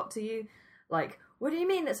explaining the plot to you. Like, what do you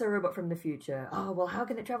mean it's a robot from the future? Oh, well, how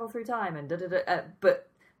can it travel through time? And da-da-da. But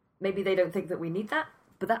maybe they don't think that we need that.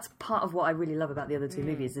 But that's part of what I really love about the other two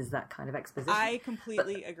movies, is that kind of exposition. I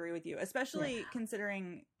completely agree with you, especially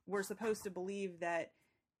considering we're supposed to believe that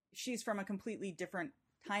she's from a completely different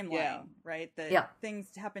timeline, right? That things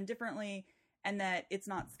happen differently, and that it's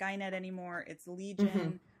not Skynet anymore, it's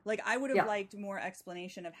Legion. Like, I would have liked more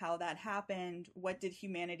explanation of how that happened. What did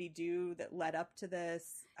humanity do that led up to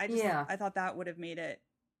this? I thought that would have made it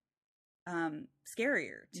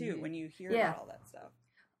scarier, too, when you hear about all that stuff.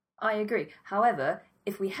 I agree. However,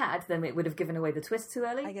 if we had, then it would have given away the twist too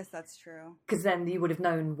early. I guess that's true. Because then you would have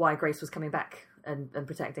known why Grace was coming back and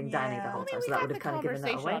protecting Danny the whole I mean, time. we So that had would the have kind of given that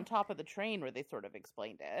conversation away. on top of the train where they sort of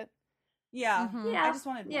explained it. Yeah. Yeah. I just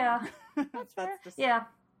wanted more. Yeah. That's fair. Yeah.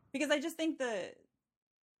 Because I just think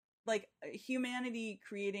humanity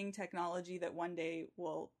creating technology that one day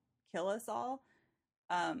will kill us all,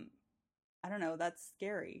 I don't know, that's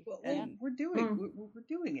scary. Well, and we're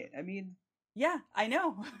doing it. I mean, yeah, I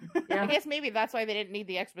know. I guess maybe that's why they didn't need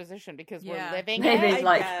the exposition, because we're living Maybe, it.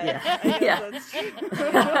 like, I guess yeah. that's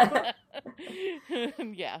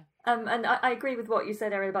true. Yeah. And I agree with what you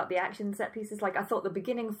said, Ariel, about the action set pieces. Like, I thought the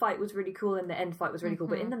beginning fight was really cool and the end fight was really cool,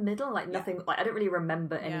 but in the middle, like, nothing, like, I don't really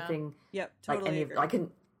remember anything. Yep, like totally any agree. of, I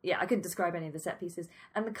couldn't describe any of the set pieces.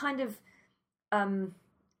 And the kind of,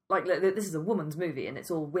 like, this is a woman's movie and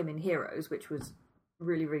it's all women heroes, which was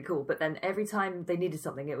really, really cool. But then every time they needed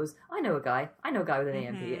something, it was, I know a guy with an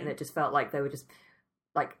EMP, and it just felt like they were just,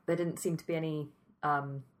 like, there didn't seem to be any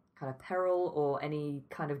kind of peril or any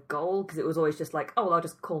kind of goal, because it was always just like, oh, well, I'll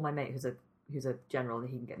just call my mate who's a general and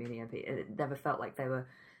he can get me an EMP. And it never felt like they were...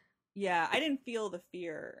 Yeah, I didn't feel the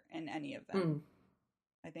fear in any of them.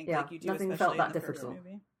 I think like you do, nothing especially felt in that the first difficult.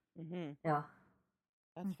 movie. Yeah.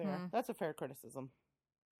 That's fair. That's a fair criticism.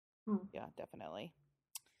 Yeah, definitely.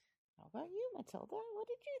 How about you, Matilda? What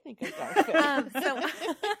did you think of Dark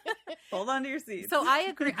Fate? Hold on to your seats. So I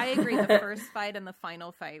agree. The first fight and the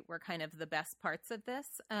final fight were kind of the best parts of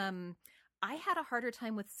this. I had a harder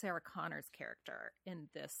time with Sarah Connor's character in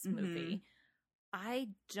this movie. I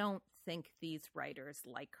don't think these writers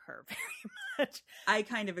like her very much. I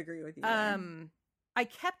kind of agree with you. I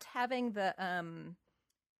kept having the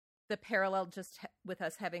parallel just with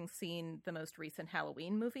us having seen the most recent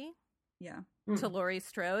Halloween movie. Yeah. To Laurie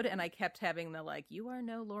Strode, and I kept having the you are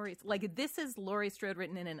no Laurie. Like, this is Laurie Strode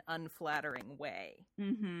written in an unflattering way,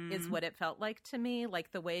 is what it felt like to me.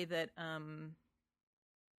 Like, the way that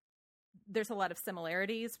there's a lot of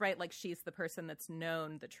similarities, right? Like, she's the person that's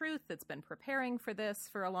known the truth, that's been preparing for this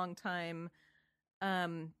for a long time.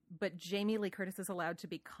 But Jamie Lee Curtis is allowed to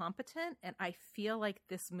be competent, and I feel like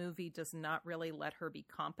this movie does not really let her be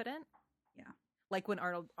competent. Yeah. Like, when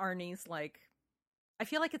Arnie's like, I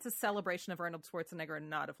feel like it's a celebration of Arnold Schwarzenegger and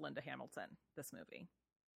not of Linda Hamilton, this movie,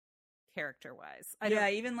 character-wise.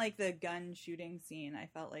 Even like the gun shooting scene, I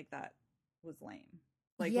felt like that was lame.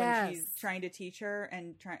 Like, when she's trying to teach her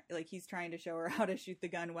and he's trying to show her how to shoot the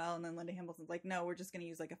gun well, and then Linda Hamilton's like, no, we're just going to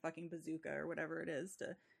use like a fucking bazooka or whatever it is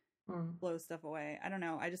to blow stuff away. I don't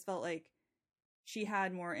know. I just felt like she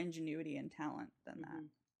had more ingenuity and talent than that.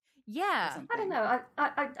 Yeah. I don't know.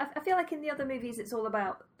 I feel like in the other movies it's all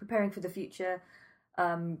about preparing for the future,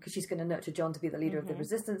 because she's going to nurture John to be the leader of the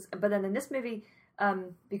resistance. But then in this movie,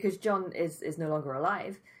 because John is no longer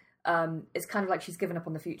alive, it's kind of like she's given up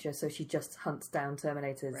on the future, so she just hunts down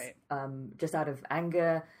Terminators, just out of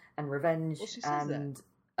anger and revenge. Well, she says and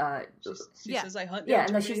that. She says, "I hunt down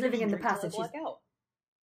and then Terminators she's living in the and drink past, and till I she's black out."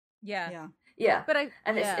 Yeah, but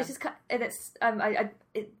it's just and it's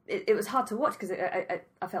it was hard to watch because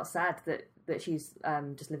I felt sad that she's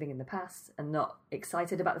just living in the past and not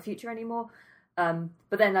excited about the future anymore.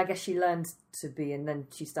 But then I guess she learns to be, and then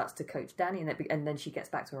she starts to coach Danny, and then she gets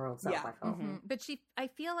back to her old self. I felt, but I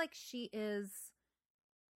feel like she is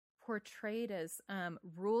portrayed as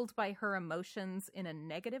ruled by her emotions in a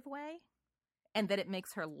negative way, and that it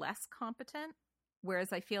makes her less competent.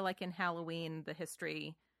 Whereas I feel like in Halloween, the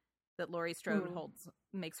history that Laurie Strode holds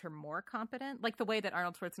makes her more competent. Like the way that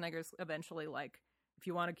Arnold Schwarzenegger's eventually like, if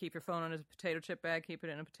you want to keep your phone on a potato chip bag, keep it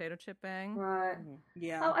in a potato chip bag. Right.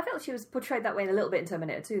 Yeah. Oh, I felt she was portrayed that way a little bit in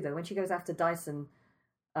Terminator 2, though. When she goes after Dyson,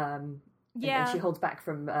 and she holds back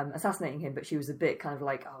from assassinating him, but she was a bit kind of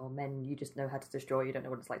like, oh, men, you just know how to destroy, you don't know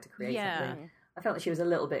what it's like to create something. I felt that she was a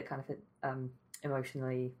little bit kind of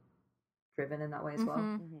emotionally driven in that way as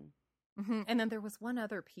well. And then there was one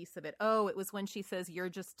other piece of it. Oh, it was when she says,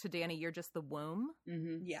 to Danny, you're just the womb.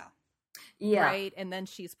 Yeah. Right? And then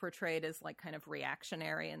she's portrayed as like kind of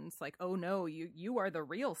reactionary, and it's like, oh no, you are the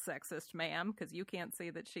real sexist, ma'am, because you can't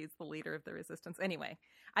see that she's the leader of the resistance. Anyway,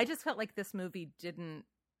 I just felt like this movie didn't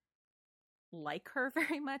like her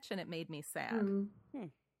very much, and it made me sad.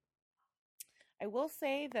 I will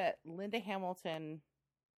say that Linda Hamilton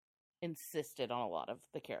insisted on a lot of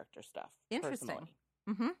the character stuff. Interesting.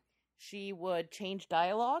 She would change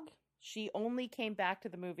dialogue. She only came back to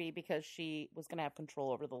the movie because she was going to have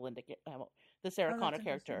control over the Sarah Connor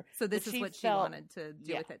character. So this is what she wanted to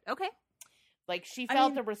do with it. Okay. Like, she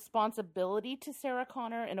felt the responsibility to Sarah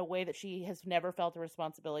Connor in a way that she has never felt a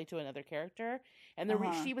responsibility to another character. And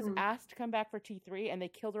she was asked to come back for T3, and they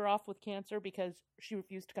killed her off with cancer because she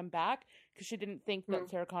refused to come back because she didn't think that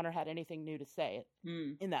Sarah Connor had anything new to say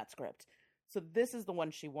in that script. So this is the one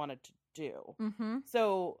she wanted to do.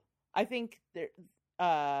 So I think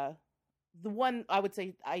the one I would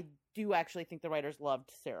say, I do actually think the writers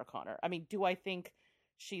loved Sarah Connor. I mean, do I think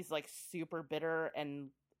she's like super bitter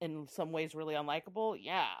and in some ways really unlikable?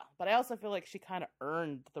 Yeah. But I also feel like she kind of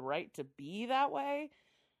earned the right to be that way,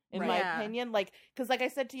 in my opinion. Like, because like I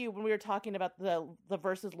said to you when we were talking about the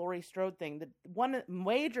versus Laurie Strode thing, the one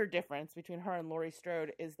major difference between her and Laurie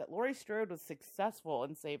Strode is that Laurie Strode was successful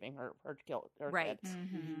in saving her kid.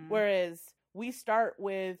 Whereas we start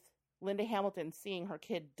with Linda Hamilton seeing her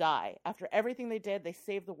kid die. After everything they did, they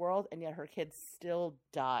saved the world, and yet her kid still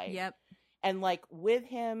died. Yep. And like with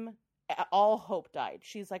him, all hope died.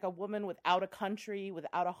 She's like a woman without a country,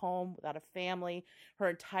 without a home, without a family. Her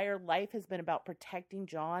entire life has been about protecting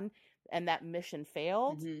John, and that mission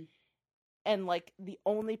failed. And like the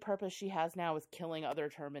only purpose she has now is killing other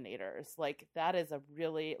Terminators. Like, that is a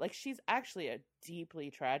really, like, she's actually a deeply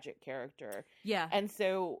tragic character. Yeah. And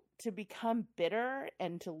so to become bitter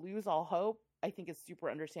and to lose all hope, I think is super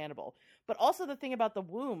understandable. But also the thing about the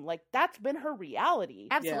womb, like, that's been her reality.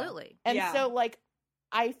 Absolutely. And so like,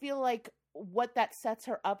 I feel like what that sets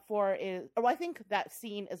her up for is, I think that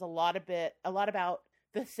scene is a lot about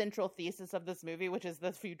the central thesis of this movie, which is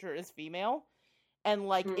the future is female. and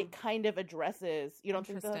like it kind of addresses. You don't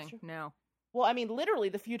think that's true? No. Well, I mean, literally,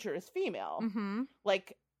 the future is female. Mm-hmm.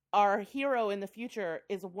 Like, our hero in the future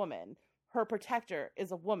is a woman. Her protector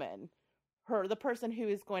is a woman. The person who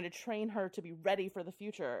is going to train her to be ready for the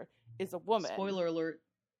future is a woman. Spoiler alert.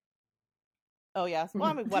 Oh, yes. Well,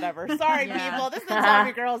 I mean, whatever. Sorry, people. This is the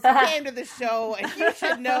Zombie Girls who came to the show, and you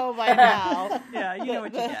should know by now. Yeah, you know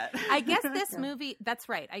what you get. I guess this movie, that's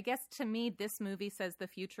right. I guess to me, this movie says the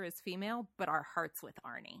future is female, but our heart's with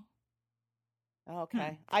Arnie.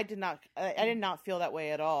 Okay. I did not feel that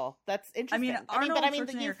way at all. That's interesting. Arnold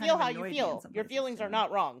you feel how you feel. Your feelings are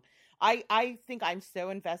not wrong. I think I'm so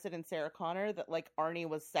invested in Sarah Connor that, like, Arnie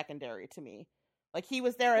was secondary to me. Like, he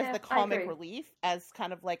was there as the comic relief, as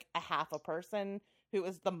kind of like a half a person who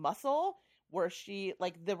was the muscle, where she,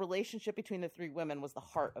 like, the relationship between the three women was the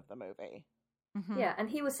heart of the movie. Mm-hmm. Yeah, and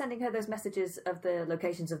he was sending her those messages of the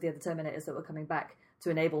locations of the other Terminators that were coming back to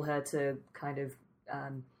enable her to kind of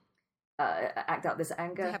act out this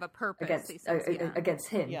anger. To have a purpose against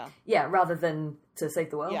him. Yeah. Yeah, rather than to save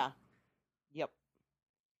the world. Yeah. Yep.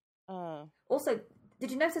 Also, did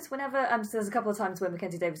you notice whenever so there's a couple of times where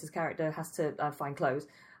Mackenzie Davis's character has to find clothes,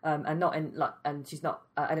 and not in and she's not.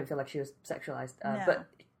 I don't feel like she was sexualized, No. but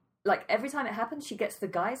like every time it happens, she gets the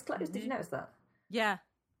guy's clothes. Mm-hmm. Did you notice that? Yeah.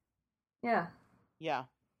 Yeah. Yeah.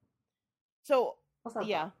 So what's that?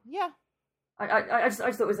 Yeah. About? Yeah. I just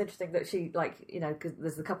thought it was interesting that she, like, you know, because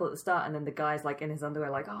there's the couple at the start, and then the guy's like in his underwear,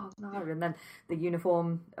 like, oh no, and then the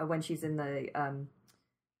uniform when she's in the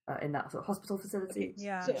in that sort of hospital facility. Okay,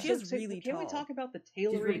 yeah, so, she is really Can tall. we talk about the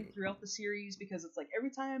tailoring throughout the series? Because it's like every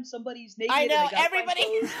time somebody's naked, I know, and they got everybody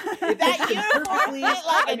clothes, that uniform fit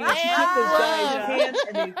like a I mean, she took those damn guys' pants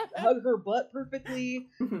and they hug her butt perfectly.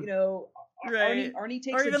 You know, Right. Arnie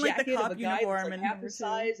takes Or even a like the jacket cop of a guy uniform that's like in half number his two.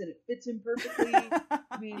 size and it fits him perfectly.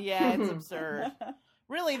 I mean, Yeah, it's absurd.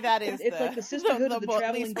 Really, that is It's like the sisterhood of the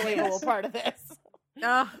traveling least believable pants. part of this.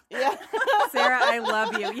 Oh, Yeah. Sarah, I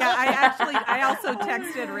love you. Yeah, I also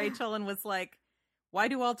texted Rachel and was like, why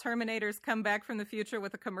do all Terminators come back from the future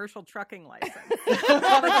with a commercial trucking license?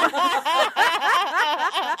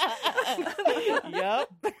 Yep.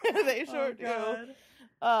 They sure do.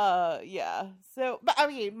 Yeah. So, but I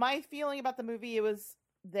mean, my feeling about the movie,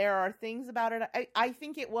 there are things about it. I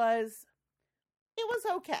think it was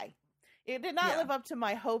okay. It did not live up to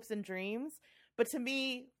my hopes and dreams, but to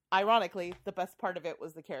me, ironically, the best part of it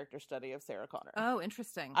was the character study of Sarah Connor. Oh,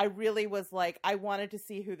 interesting. I really was like, I wanted to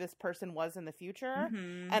see who this person was in the future,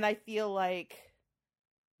 and I feel like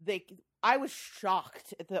I was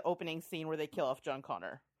shocked at the opening scene where they kill off John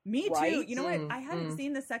Connor. Me too. Right? You know what? I hadn't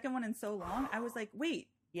seen the second one in so long. I was like, wait,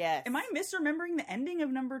 Yes. am I misremembering the ending of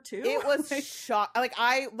number 2? It was shock. Like,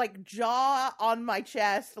 I, jaw on my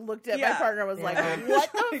chest, looked at my partner, was like, what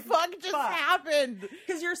the fuck just happened?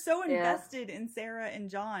 Because you're so invested in Sarah and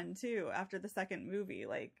John, too, after the second movie.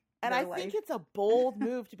 Like, and I think it's a bold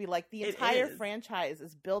move to be like, the entire is. franchise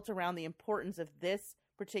is built around the importance of this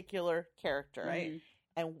particular character. Right.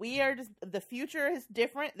 And we are just, the future is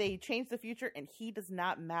different. They changed the future, and he does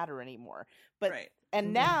not matter anymore. But,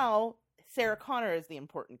 and now, Sarah Connor is the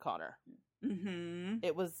important Connor.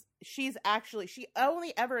 Mm-hmm. She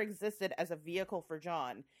only ever existed as a vehicle for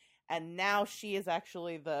John, and now she is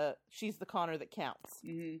actually she's the Connor that counts.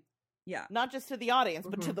 Mm-hmm. Yeah. Not just to the audience,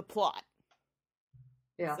 but to the plot.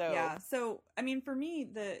 Yeah. So, I mean, for me,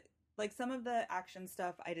 some of the action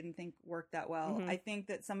stuff I didn't think worked that well. Mm-hmm. I think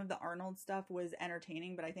that some of the Arnold stuff was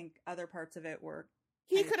entertaining, but I think other parts of it were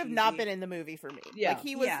He could have not been in the movie for me. Yeah. Like,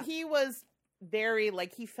 he was very,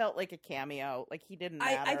 like, he felt like a cameo. Like, he didn't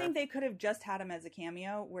matter. I think they could have just had him as a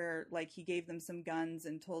cameo where, like, he gave them some guns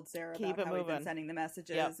and told Sarah Keep about how he'd been moving. sending the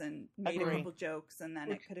messages and made a couple jokes, and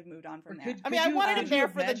then it could have moved on from there. I wanted him there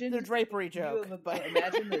for imagine- the drapery joke. But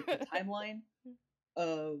imagine the timeline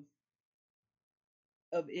of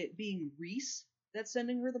it being Reese that's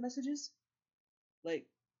sending her the messages. Like,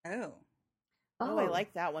 Oh, I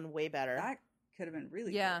like that one way better. that could have been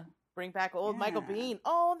really Yeah. cool. Bring back old Michael Yeah. Biehn.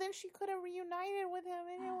 Oh, then she could have reunited with him,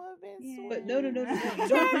 and it would have been Yeah. sweet. but no. You don't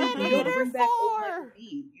Terminator bring back old 4. Michael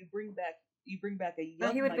Biehn. You bring back a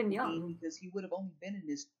young he would have Michael been young. Biehn because he would have only been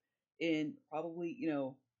in probably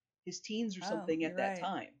his teens or Oh, something at you're that right.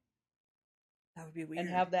 time, That would be weird. and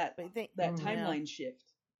have that But I think timeline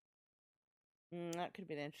shift. that could have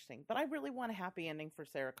been interesting. But I really want a happy ending for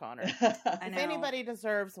Sarah Connor. I If know. anybody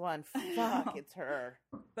deserves one, fuck, it's her.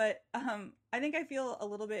 But I think I feel a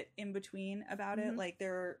little bit in between about it. Mhm. Like,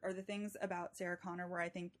 there are the things about Sarah Connor where I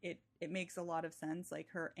think it makes a lot of sense. Like,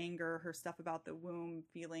 her anger, her stuff about the womb,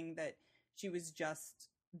 feeling that she was just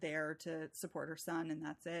there to support her son and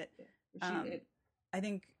that's it. I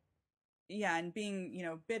think, and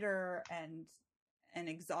being, bitter and and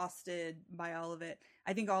exhausted by all of it.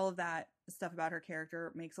 I think all of that stuff about her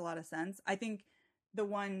character makes a lot of sense. I think the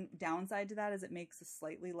one downside to that is it makes a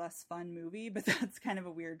slightly less fun movie, but that's kind of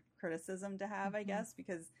a weird criticism to have, I guess,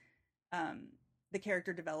 because the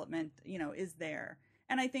character development, is there.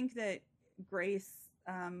 And I think that Grace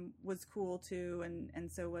was cool too,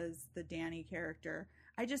 and so was the Danny character.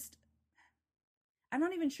 I'm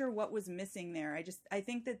not even sure what was missing there. I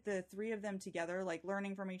think that the three of them together, like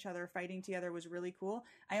learning from each other, fighting together, was really cool.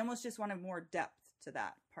 I almost just wanted more depth to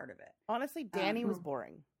that part of it. Honestly, Danny was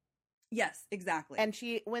boring. Yes, exactly. And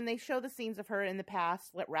when they show the scenes of her in the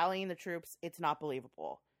past, rallying the troops, it's not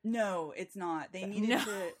believable. No, it's not. They needed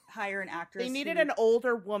to hire an actress. They needed an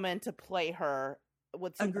older woman to play her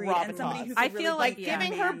with some and somebody who I could feel really, like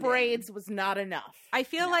giving her braids was not enough. I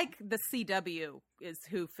feel like the CW is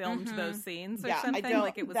who filmed those scenes or something.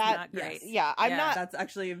 Like it was not great. Yeah, I'm not. That's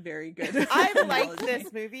actually a very good. I like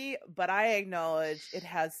this movie, but I acknowledge it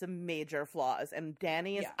has some major flaws. And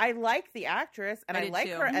Danny is. I like the actress, and I like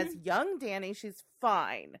her as young Danny. She's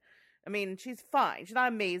fine. I mean, she's fine. She's not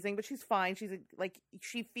amazing, but she's fine. She's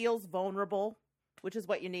she feels vulnerable, which is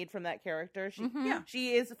what you need from that character.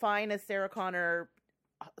 She is fine as Sarah Connor,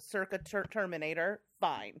 circa Terminator,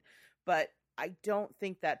 fine. But I don't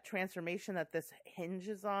think that transformation that this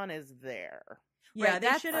hinges on is there. Yeah, they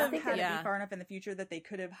should have had it be far enough in the future that they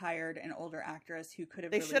could have hired an older actress who could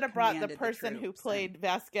have. They should have brought the person who played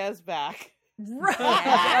Vasquez back. Right. Oh my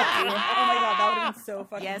god, that would have been so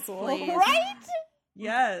fucking cool. Please. Right?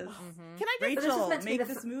 Yes. Can I just Rachel make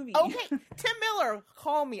this movie? Okay, Tim Miller,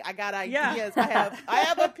 call me. I got ideas. I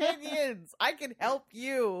have opinions. I can help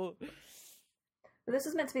you. But this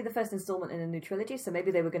was meant to be the first installment in a new trilogy, so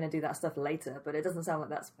maybe they were going to do that stuff later. But it doesn't sound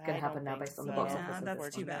like that's going to happen now, based on the box office.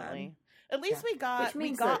 That's too bad. At least we got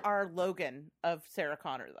our Logan of Sarah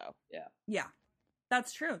Connor, though. Yeah,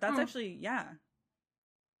 that's true. That's actually It's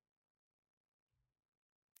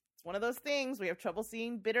one of those things. We have trouble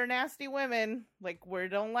seeing bitter, nasty women. Like, we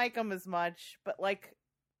don't like them as much, but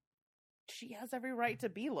she has every right to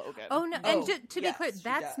be Logan. Oh no! And to be clear,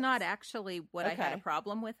 that's not actually what I had a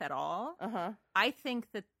problem with at all. I think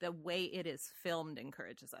that the way it is filmed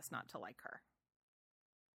encourages us not to like her.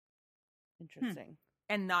 Interesting.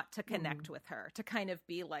 And not to connect with her, to kind of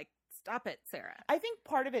be like, stop it, Sarah. I think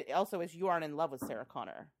part of it also is you aren't in love with Sarah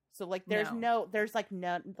Connor. So I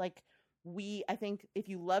think if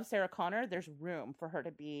you love Sarah Connor, there's room for her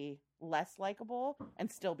to be less likable and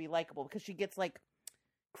still be likable, because she gets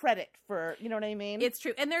credit for, you know what I mean? It's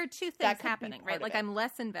true. And there are two things happening, right? Like, I'm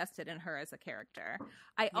less invested in her as a character.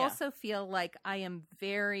 I also feel like I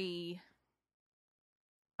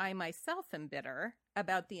myself am bitter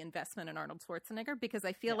about the investment in Arnold Schwarzenegger, because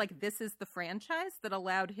I feel like this is the franchise that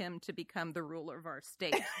allowed him to become the ruler of our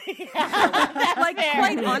state.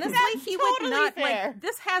 Quite honestly, he would not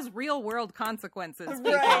this has real world consequences,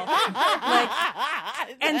 people.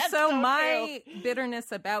 My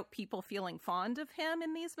bitterness about people feeling fond of him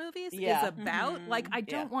in these movies is about I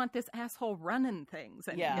don't want this asshole running things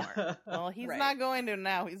anymore. Yeah. Well, he's not going to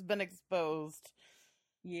now. He's been exposed.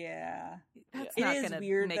 Yeah. That's it not is gonna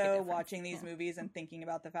weird make a though, difference. watching these movies and thinking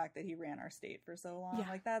about the fact that he ran our state for so long. Yeah.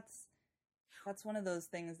 That's one of those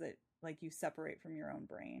things that you separate from your own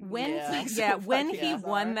brain. When he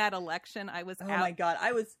won that election, I was out. Oh my god,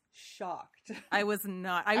 I was shocked. I was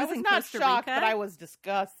not. I was in not Costa shocked, Rica. but I was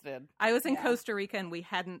disgusted. I was in Costa Rica, and we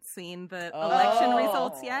hadn't seen the election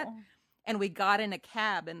results yet. And we got in a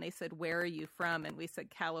cab, and they said, "Where are you from?" And we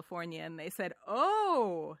said, "California." And they said,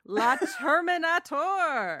 "Oh, La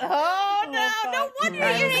Terminator." Oh no! No wonder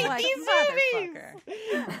you hate these movies.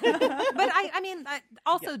 But I mean,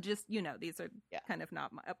 just these are kind of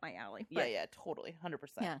not up my alley. But, totally,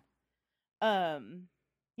 100%.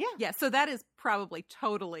 Yeah. So that is probably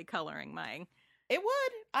totally coloring my. It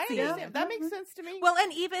would. I understand. That makes sense to me. Well,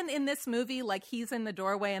 and even in this movie, he's in the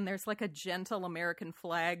doorway and there's a gentle American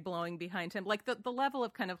flag blowing behind him. The level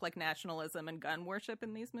of kind of nationalism and gun worship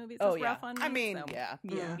in these movies is rough on me. I mean, so.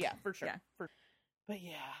 yeah, for sure. Yeah. But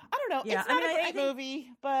I don't know. It's not a great movie,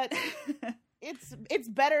 but it's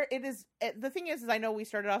better. It is. The thing is I know we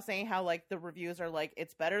started off saying how the reviews are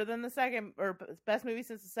it's better than the second, or best movie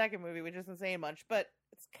since the second movie, which isn't saying much, but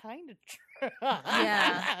it's kind of true.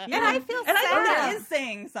 Yeah. And I feel sad. I think that is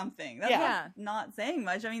saying something. That's not saying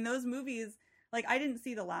much. I mean, those movies, I didn't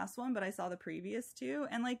see the last one, but I saw the previous two,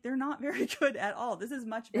 and they're not very good at all. This is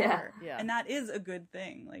much better. Yeah. And that is a good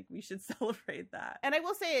thing. We should celebrate that. And I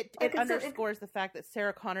will say it underscores the fact that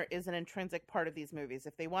Sarah Connor is an intrinsic part of these movies.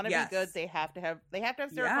 If they want to be good, they have to have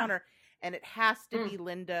Sarah Connor, and it has to be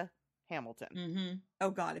Linda Hamilton. Mm-hmm. Oh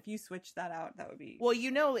god, if you switch that out, that would be. Well,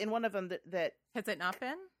 in one of them that has it not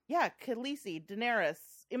been? Yeah, Khaleesi, Daenerys,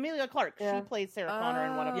 Emilia Clarke. Yeah. She plays Sarah Connor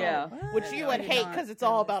in one of them. Yeah. Which What? you I would did hate not because it's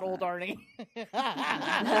all realize about old that. Arnie.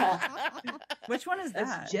 Which one is that?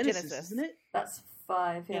 That's Genesis, Genesis. isn't it? That's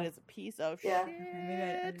 5. Yeah. It is a piece of Yeah. shit. Okay, maybe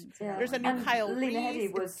I didn't see Yeah. that There's a one. new And Kyle Lena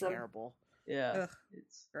Reese. Headey was, It's terrible. Yeah. Ugh.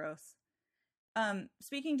 It's Gross.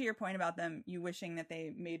 Speaking to your point about them, you wishing that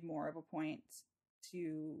they made more of a point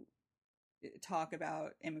to talk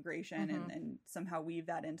about immigration and somehow weave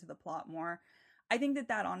that into the plot more. I think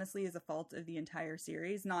that honestly is a fault of the entire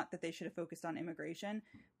series. Not that they should have focused on immigration,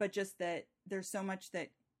 but just that there's so much that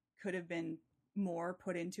could have been more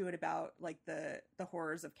put into it about like the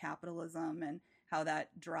horrors of capitalism and how that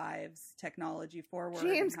drives technology forward.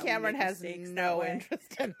 James and how we Cameron make has mistakes that no way.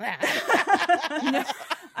 interest in that.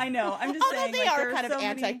 I know. I'm just Although saying, they like, are there kind of so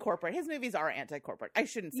many- anti-corporate. His movies are anti-corporate. I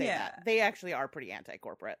shouldn't say Yeah. that. They actually are pretty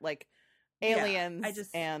anti-corporate. Like Yeah, Aliens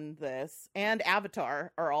and this and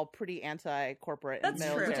Avatar are all pretty anti-corporate and That's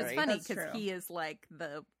true. military. Which is funny That's because true. he is like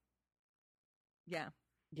the Yeah,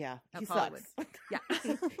 of he Hollywood. sucks.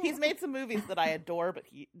 Yeah. He's made some movies that I adore, but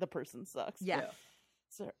the person sucks. Yeah.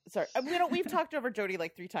 Sorry. We've talked over Jody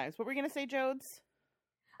like 3 times. What were we gonna say, Jodes?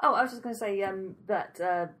 Oh, I was just going to say that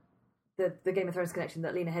the Game of Thrones connection,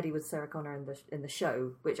 that Lena Headey was Sarah Connor in the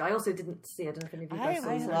show, which I also didn't see. I don't know if any of you guys saw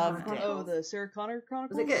I Sarah loved Connor it. Oh, Chronicles. the Sarah Connor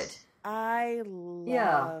Chronicles? Was it good? I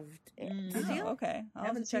loved it. Did you? Oh, okay. I'll have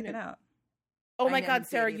Haven't to check seen it it. out. Oh I my didn't God, see it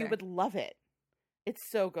Sarah, you either. would love it. It's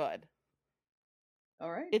so good. All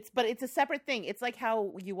right. But it's a separate thing. It's like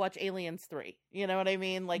how you watch Aliens 3. You know what I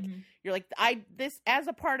mean? Like Mhm. you're like this as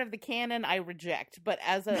a part of the canon I reject, but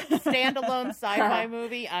as a standalone sci-fi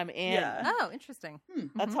movie, I'm in. Yeah. Oh, interesting.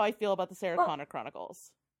 That's how I feel about the Sarah Well- Connor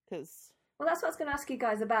Chronicles. Cuz Well, that's what I was going to ask you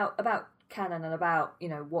guys about canon and about, you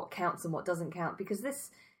know, what counts and what doesn't count, because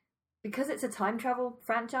it's a time travel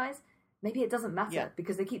franchise, maybe it doesn't matter, Yeah.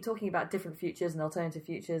 because they keep talking about different futures and alternative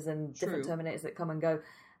futures and different True. Terminators that come and go,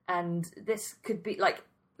 and this could be like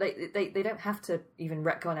they don't have to even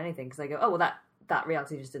retcon anything, because they go, oh, well, that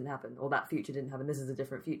reality just didn't happen, or that future didn't happen, this is a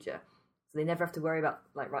different future, so they never have to worry about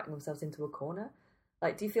like writing themselves into a corner.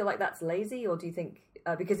 Like, do you feel like that's lazy, or do you think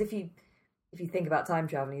because if you think about time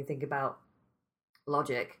travel and you think about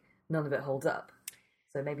logic, none of it holds up,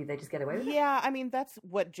 so maybe they just get away with it? yeah, I mean that's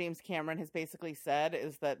what James Cameron has basically said,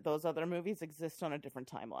 is that those other movies exist on a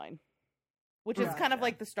different timeline. Which is kind of Gotcha.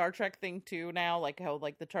 like the Star Trek thing too now, like how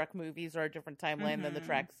like the Trek movies are a different timeline than the Mhm.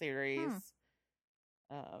 Trek series.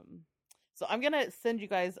 So I'm gonna send you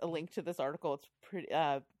guys a link to this article. It's pretty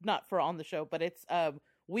not for on the show, but it's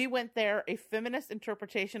We Went There, a feminist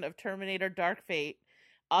interpretation of Terminator Dark Fate,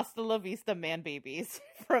 Hasta la Vista Man Babies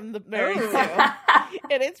from the Mary Sue.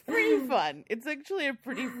 And it's pretty fun. It's actually a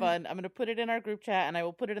pretty fun. I'm going to put it in our group chat, and I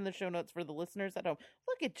will put it in the show notes for the listeners at home.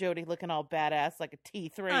 Look at Jody looking all badass like a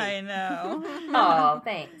T3. I know. Oh,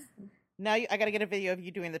 thanks. Now I got to get a video of you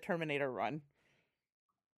doing the Terminator run.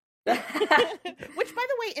 Which, by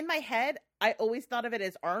the way, in my head, I always thought of it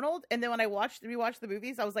as Arnold, and then when I rewatched the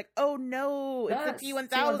movies, I was like, "Oh no, it's That's the T-1000."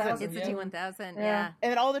 T-1000. It's a Yeah. T-1000, Yeah. yeah.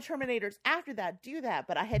 And then all the Terminators after that do that,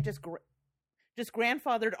 but I had just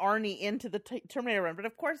grandfathered Arnie into the Terminator run. But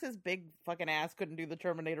of course, his big fucking ass couldn't do the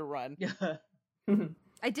Terminator run. Yeah.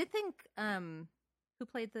 I did think, who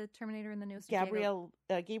played the Terminator in the newest Diego?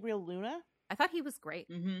 Gabriel Luna. I thought he was great.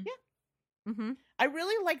 Mm-hmm. Mm-hmm. I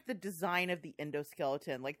really like the design of the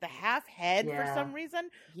endoskeleton, like the half head for Yeah. some reason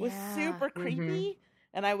was Yeah. super creepy.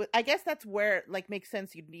 And I guess that's where it, like, makes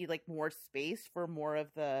sense. You'd need like more space for more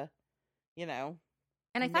of the, you know,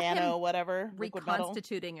 And I thought nano him whatever liquid metal.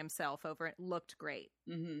 reconstituting himself over it looked great.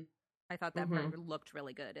 Mm-hmm. I thought that part looked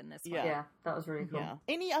really good in this one. Yeah, that was really cool. Yeah.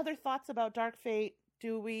 Any other thoughts about Dark Fate?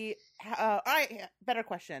 Do we? All right. Better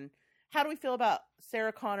question. How do we feel about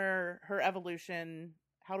Sarah Connor? Her evolution.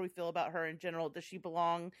 How do we feel about her in general? Does she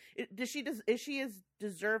belong? Is she as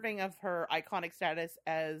deserving of her iconic status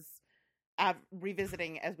as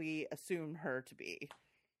revisiting as we assume her to be?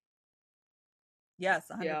 Yes,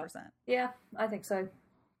 100%. Yeah, I think so.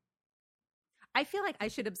 I feel like I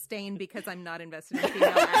should abstain because I'm not invested in female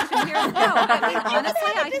action heroes. No, I mean,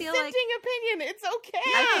 honestly, I feel like dissenting opinion. It's okay.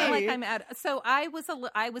 I feel like I'm out. So I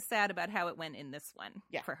was sad about how it went in this one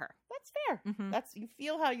for her. That's fair. Mhm. That's you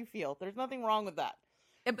feel how you feel. There's nothing wrong with that.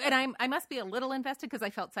 And I must be a little invested because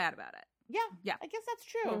I felt sad about it. Yeah, Yeah. I guess that's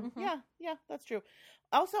true. Mhm. Yeah, that's true.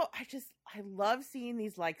 Also, I love seeing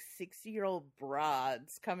these like 60-year-old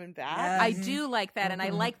broads coming back. Yes. I do like that, and I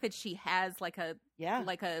like that she has like a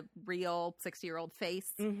real 60-year-old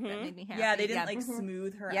face. That made me happy. Yeah, they didn't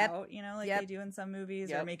smooth her out, you know, like Yep. they do in some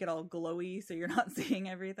movies, or make it all glowy so you're not seeing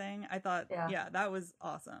everything. I thought, that was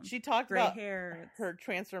awesome. She talked Gray about hair, her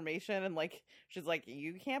transformation, and like she's like,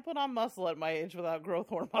 you can't put on muscle at my age without growth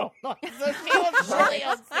hormone. So she was really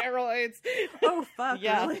on steroids. Oh fuck!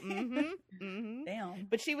 Yeah. Really? Damn.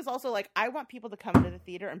 But she was also like, I want people to come into the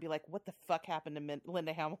theater and be like, what the fuck happened to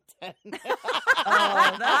Linda Hamilton?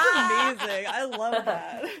 Oh, that's amazing. I love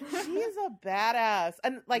that. She's a badass.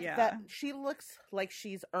 And like that, she looks like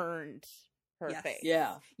she's earned her face.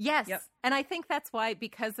 Yeah. Yes. Yep. And I think that's why,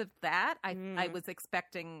 because of that, I was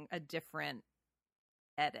expecting a different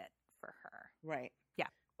edit for her. Right. Yeah.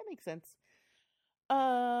 That makes sense.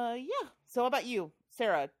 Yeah. So how about you,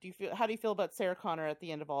 Sarah? How do you feel about Sarah Connor at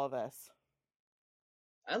the end of all of this?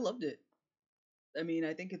 I loved it. I mean,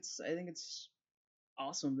 I think it's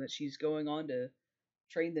awesome that she's going on to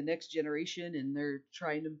train the next generation, and they're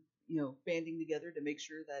trying to, banding together to make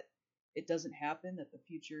sure that it doesn't happen, that the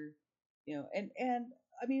future, and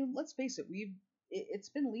I mean, let's face it, it's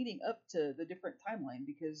been leading up to the different timeline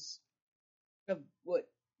because of what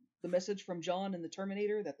the message from John in the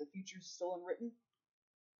Terminator that the future's still unwritten.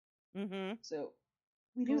 Mm-hmm. So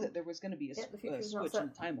we knew that there was going to be a switch in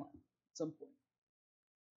the timeline at some point.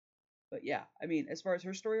 But yeah, I mean, as far as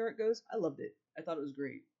her story arc goes, I loved it. I thought it was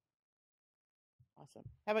great. Awesome.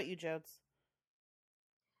 How about you, Jodes?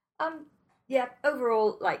 Yeah,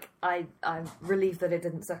 overall, like I'm relieved that it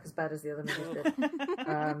didn't suck as bad as the other movies did.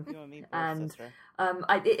 You and me both, sister.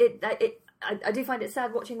 I do find it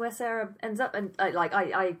sad watching where Sarah ends up, and I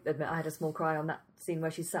admit I had a small cry on that scene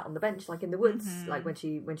where she's sat on the bench, like in the woods, like when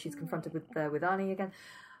she's confronted with Arnie again.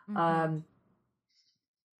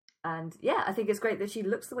 And yeah, I think it's great that she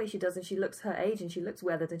looks the way she does, and she looks her age, and she looks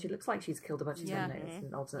weathered, and she looks like she's killed a bunch of Terminators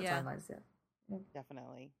in alternate timelines. Yeah,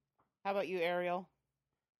 Definitely. How about you, Ariel?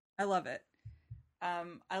 I love it.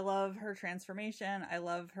 I love her transformation. I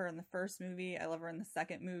love her in the first movie. I love her in the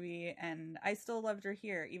second movie, and I still loved her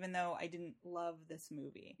here, even though I didn't love this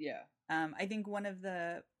movie. Yeah. I think one of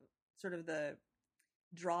the sort of the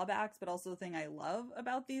drawbacks, but also the thing I love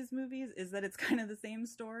about these movies is that it's kind of the same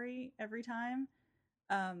story every time.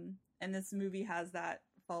 And this movie has that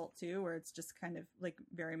fault too, where it's just kind of like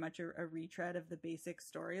very much a retread of the basic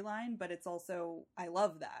storyline, but it's also, I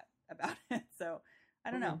love that about it. So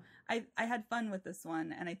I don't know. I had fun with this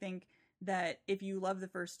one, and I think that if you love the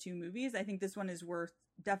first two movies, I think this one is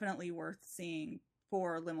definitely worth seeing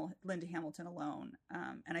for Linda Hamilton alone.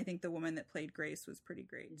 And I think the woman that played Grace was pretty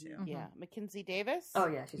great too. Yeah, Mackenzie Davis. Oh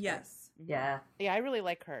yeah, she's great. Yeah, I really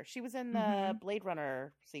like her. She was in the Blade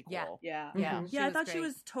Runner sequel. Yeah. I thought she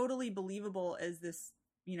was totally believable as this,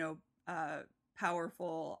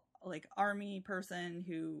 powerful like army person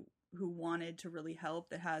who wanted to really help,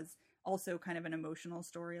 that has also kind of an emotional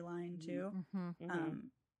storyline too.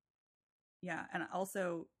 Yeah, and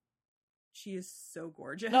also she is so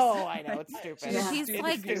gorgeous. Oh, I know, it's stupid.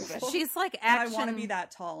 She's like action. I want to be that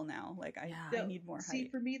tall now. Like I need more height. See,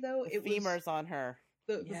 for me though, it femurs on her.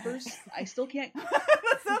 The first, I still can't.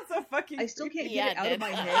 That sounds so fucking. I still can't get it out of my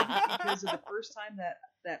head because of the first time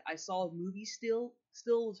that I saw a movie. Still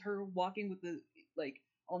was her walking with the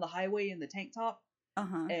on the highway in the tank top.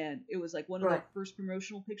 And it was like one of the first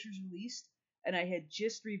promotional pictures released, and I had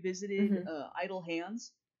just revisited Idle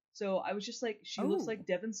Hands, so I was just like, she looks like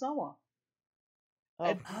Devon Sawa.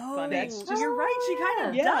 Funny. That's just, you're right, she kind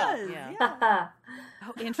of does. Yeah.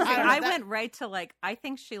 Oh, interesting. I went right to I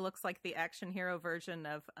think she looks like the action hero version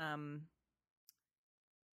of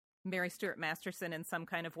Mary Stuart Masterson in Some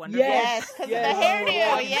Kind of Wonder. Yes, because of the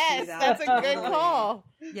hairdo. Yes, that's a good call.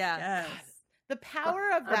 Yeah. Yes. The power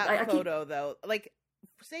of that photo, though,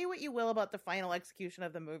 say what you will about the final execution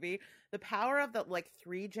of the movie, the power of the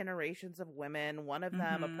 3 generations of women, one of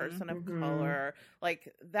them a person of color,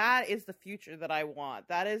 that is the future that I want.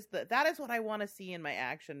 That is what I want to see in my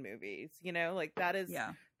action movies. That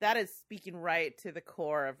is speaking right to the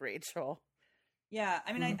core of Rachel. Yeah,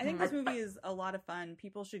 I mean, I think this movie is a lot of fun.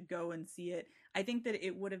 People should go and see it. I think that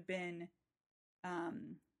it would have been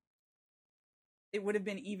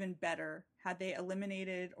even better had they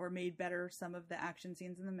eliminated or made better some of the action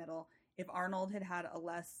scenes in the middle, if Arnold had a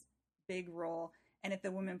less big role, and if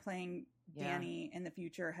the woman playing Danny in the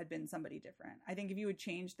future had been somebody different. I think if you would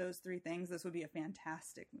change those 3 things, this would be a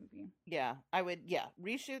fantastic movie. Yeah, I would,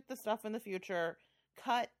 reshoot the stuff in the future,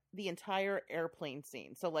 cut the entire airplane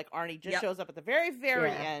scene. So, Arnie just shows up at the very, very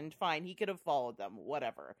end, fine, he could have followed them,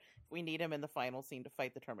 whatever. If we need him in the final scene to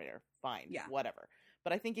fight the Terminator, fine, whatever.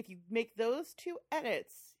 But I think if you make those 2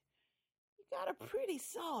 edits, you got a pretty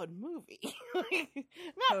solid movie.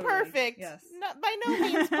 Not perfect. Yes. Not by no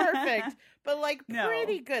means perfect, but like No.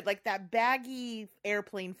 pretty good. Like that baggy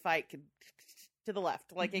airplane fight could to the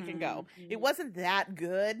left, like it can go. It wasn't that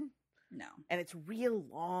good, No. and it's real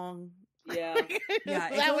long. Yeah. Yeah,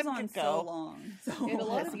 it That goes one on could so go. long. So And a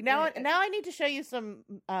lot Yeah, of- see, now I need to show you some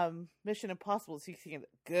Mission Impossible so you can see the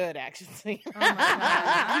good action scene. Oh my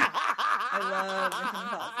God. I love Mission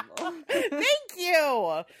Impossible. Thank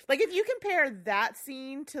you. Like if you compare that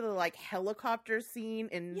scene to the like helicopter scene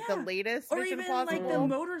in the Yeah. latest Or Mission even Impossible. like the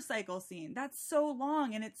motorcycle scene. That's so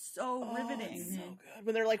long and it's so Oh, riveting. it's so good.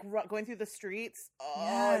 When they're like going through the streets. Oh,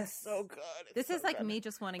 Yes. it's so good. It's This so is like good. me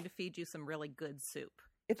just wanting to feed you some really good soup.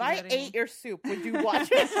 If Do you know I what I mean? ate your soup, would you watch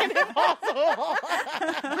Mission Impossible?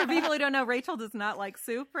 For people who don't know, Rachel does not like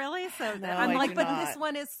soup, really. So No, I'm I like, do but not. this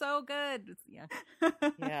one is so good. Yeah.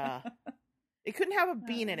 Yeah. It couldn't have a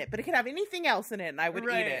bean in it, but it could have anything else in it, and I would eat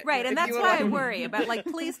Right. it. Right, and If that's you would why I like- worry about, like,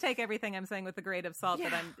 please take everything I'm saying with a grain of salt. Yeah,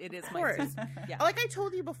 that it is of my course. soup. Yeah. Like I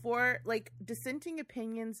told you before, like dissenting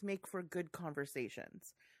opinions make for good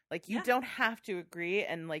conversations. Like you Yeah. don't have to agree,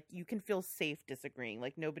 and like you can feel safe disagreeing.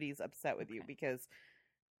 Like nobody's upset with you because,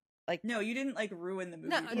 like, No, you didn't like ruin the movie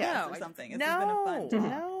No, for no, us or I- something. It's just been a no, fun talk.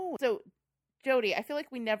 no. So, Jody, I feel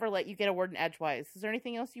like we never let you get a word in edgewise. Is there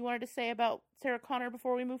anything else you wanted to say about Sarah Connor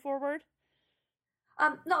before we move forward?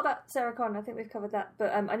 Not about Sarah Connor. I think we've covered that.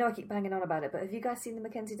 But I know I keep banging on about it. But have you guys seen the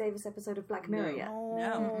Mackenzie Davis episode of Black Mirror yet?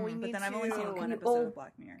 No, we but need then I've only seen to. one you episode all- of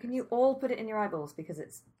Black Mirror. Can you all put it in your eyeballs because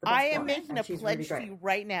it's the best I am one, making and a she's pledge really to great. you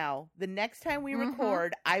right now. The next time we Mhm.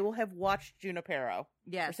 record, I will have watched Junipero. Or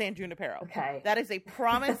Yes. San Junipero. Okay. That is a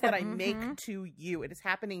promise that I Mhm. make to you. It is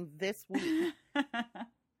happening this week.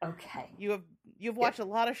 Okay. You've watched a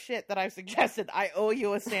lot of shit that I've suggested. I owe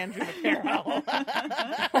you a San Junipero.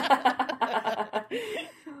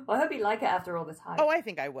 Well, I hope you like it after all this hype. Oh, I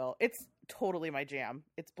think I will. It's totally my jam.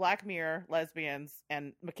 It's Black Mirror, lesbians,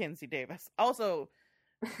 and Mackenzie Davis. Also,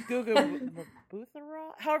 Gugu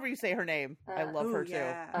Mbatha-Raw? However you say her name. I love Ooh, her too.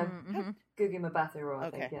 yeah. Mhm. Gugu Mbatha-Raw, I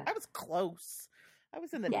Okay. think, yeah. I was close. I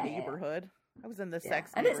was in the Yeah, yeah, yeah. neighborhood. I was in the Yeah.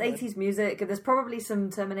 sex And it's neighborhood. 80s music, and there's probably some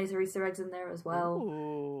Terminator Easter eggs in there as well.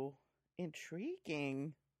 Ooh,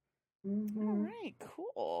 intriguing. Mhm. All right,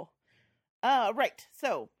 cool. Right.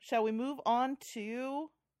 So, shall we move on to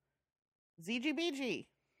ZGBG?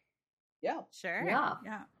 Yeah. Sure. Yeah.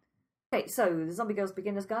 Yeah. Okay, so the Zombie Girls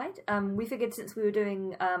Beginner's Guide. We figured since we were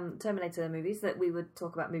doing Terminator movies that we would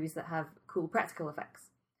talk about movies that have cool practical effects.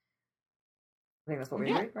 I think that's what we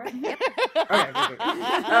Yeah. agreed, right? Okay, okay.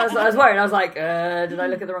 I was worried. I was like, did I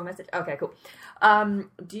look at the wrong message? Okay, cool.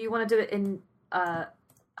 Do you want to do it in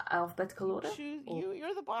alphabetical order? Choose, Or-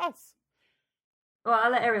 you're the boss. Well,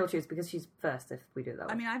 I'll let Ariel choose because she's first if we do it that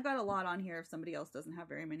way. I mean, I've got a lot on here. If somebody else doesn't have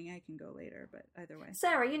very many, I can go later. But either way,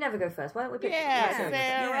 Sarah, you never go first. Why don't we pick Yeah, Sarah?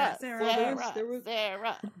 Sarah, Sarah. There was-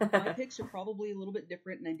 Sarah. My picks are probably a little bit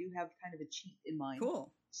different, and I do have kind of a cheat in mind.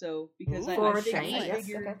 cool. So because Ooh. I, For I, a fig- change, I yes,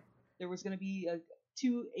 figured okay. there was going to be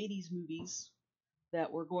 2 80s movies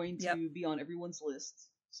that were going to Yep. be on everyone's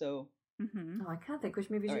list. So Mm-hmm. Oh, I can't think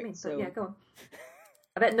which movies you Alright, mean. so- But yeah, go on.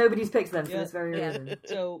 I bet nobody's picked them for Yeah. this very Yeah. reason.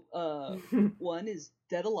 so one is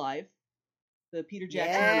Dead Alive, the Peter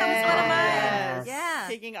Jackson Yeah, that was one of mine. Yes. Yeah.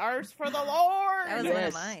 Taking ours for the Lord. That was one of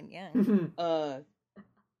Yes. mine. Yeah.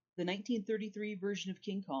 the 1933 version of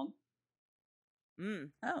King Kong,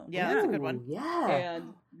 Mm. Oh, Yeah, that's a good Ooh, one. Yeah.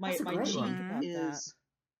 and my That's a my great cheat one. About is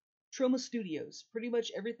Troma Studios. Pretty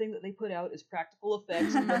much everything that they put out is practical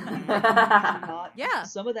effects. Mhm. Usually not. Yeah.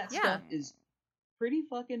 Some of that Yeah. stuff is pretty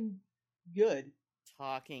fucking good.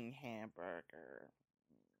 Talking hamburger.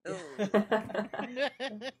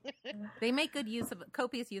 They make good use of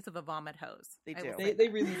copious use of a vomit hose. They I do. will say They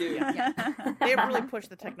that. really do. Yeah. They have really pushed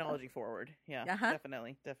the technology forward. Yeah, Uh-huh.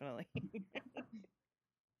 definitely.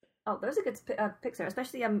 Oh, those are good picks there,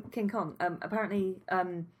 especially King Kong. Apparently,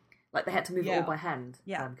 like they had to move it all Yeah. by hand,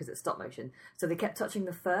 Yeah. because it's stop motion. So they kept touching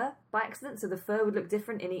the fur by accident, so the fur would look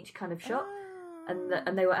different in each kind of shot.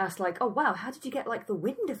 And they were asked like, "Oh wow, how did you get like the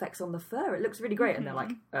wind effects on the fur? It looks really great." And they're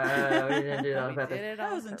like, "Oh, we didn't do that on We purpose." did it That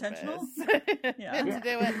on was intentional. purpose. Yeah. Meant to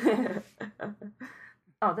do it.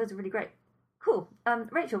 Oh, those are really great. Cool.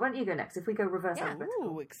 Rachel, why don't you go next? If we go reverse Yeah. alphabetical.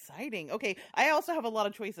 Ooh, exciting. Okay, I also have a lot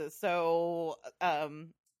of choices. So,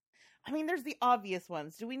 I mean, there's the obvious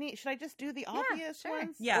ones. Should I just do the obvious sure.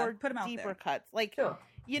 ones? Yeah, or put 'em out deeper there. cuts. Like, Sure.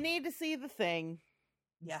 you need to see the thing.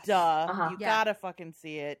 Yes. Duh. Uh-huh. You Yeah. gotta fucking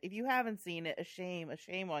see it. If you haven't seen it, a shame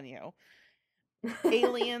on you.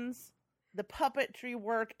 Aliens, the puppetry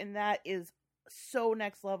work, and that is so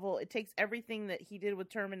next level. It takes everything that he did with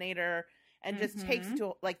Terminator and just takes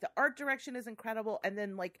to, like, the art direction is incredible, and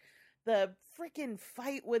then, like, the freaking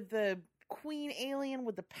fight with the queen alien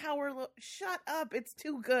with the power shut up, it's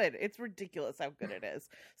too good. It's ridiculous how good it is.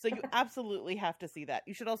 So you absolutely have to see that.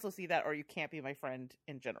 You should also see that, or you can't be my friend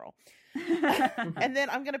in general. And then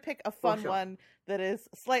I'm gonna pick a fun one that is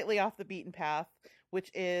slightly off the beaten path, which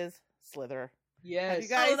is Slither. Yes. You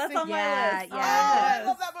guys that's on my list. Oh, Yeah. I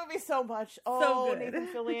love that movie so much. So Oh, good. Nathan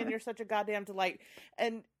Fillion, you're such a goddamn delight.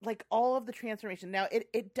 And, like, all of the transformation. Now,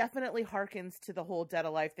 it definitely harkens to the whole Dead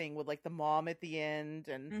Alive thing with, like, the mom at the end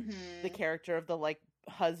and the character of the, like,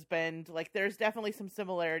 husband. Like, there's definitely some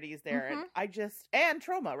similarities there. And and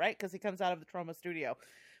Trauma, right? Because he comes out of the Trauma studio.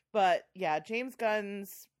 But, yeah, James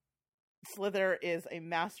Gunn's Slither is a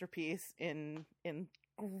masterpiece in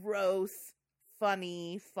gross,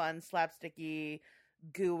 funny, fun, slapsticky,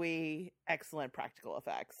 gooey, excellent practical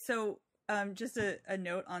effects. So, just a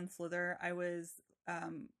note on Slither. I was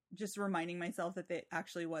just reminding myself that it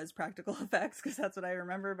actually was practical effects, because that's what I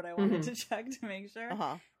remember, but I wanted to check to make sure.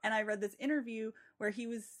 And I read this interview where he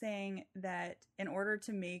was saying that in order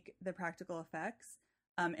to make the practical effects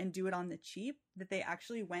and do it on the cheap, that they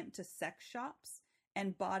actually went to sex shops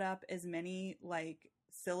and bought up as many, like,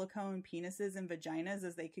 silicone penises and vaginas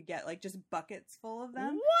as they could get, like, just buckets full of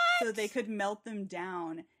them. What? So they could melt them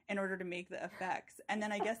down in order to make the effects. And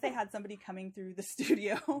then I guess they had somebody coming through the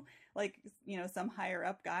studio, like, you know, some higher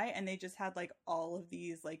up guy, and they just had, like, all of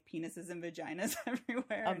these, like, penises and vaginas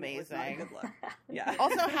everywhere. Amazing. It was not a good look. Yeah.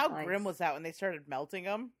 Also, how Nice. grim was that when they started melting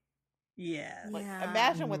them? Yeah. Like, Yeah.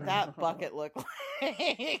 imagine what that bucket looked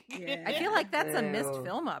like. Yeah. I feel like that's a missed Ew.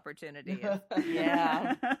 film opportunity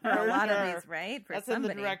Yeah. for a lot sure. of these, right? For That's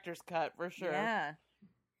somebody. in the director's cut, for sure. Yeah.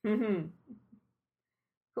 Cool.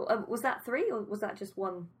 Was that 3 or was that just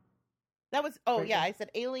one? That was, oh, Very yeah, good. I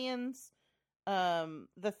said Aliens,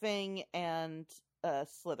 The Thing, and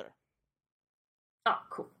Slither. Oh,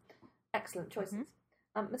 cool. Excellent choices.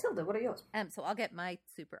 Matilda, what are yours? So I'll get my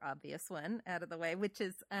super obvious one out of the way, which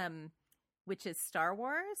is Star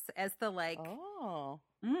Wars, as the, like, Oh.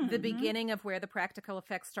 the beginning of where the practical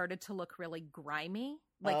effects started to look really grimy,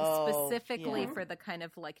 like Oh, specifically yeah. for the kind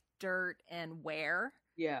of, like, dirt and wear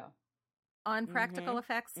Yeah. on practical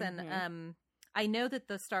effects. And I know that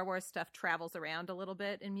the Star Wars stuff travels around a little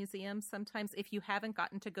bit in museums sometimes. If you haven't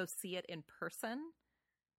gotten to go see it in person,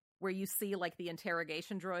 where you see, like, the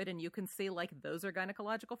interrogation droid and you can see, like, those are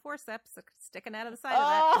gynecological forceps sticking out of the side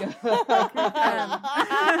of that.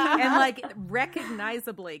 And, like,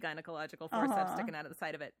 recognizably gynecological forceps sticking out of the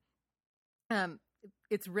side of it.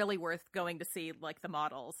 It's really worth going to see, like, the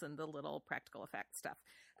models and the little practical effects stuff.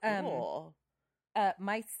 Cool.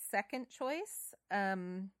 My second choice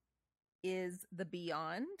is The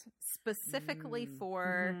Beyond, specifically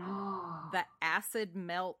for the acid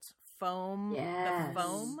melt foam, Yes. the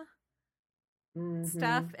foam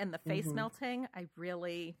stuff and the face melting. I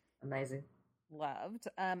really Amazing. loved.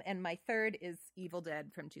 And my third is Evil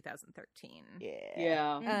Dead from 2013.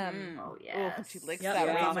 Yeah. Oh, Oh, yes. she licks Yep, that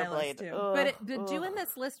yeah. razor On my list, blade. too. Ugh, But doing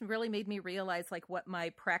this list really made me realize, like, what my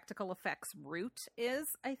practical effects route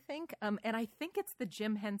is, I think. And I think it's the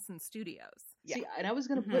Jim Henson Studios. Yeah. See, and I was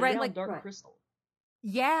going to put Right, down like- Dark Right. Crystal.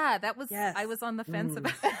 Yeah, that was, Yes. I was on the fence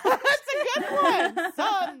about That's a good one.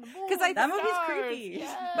 Sun, moon, That movie's stars. creepy.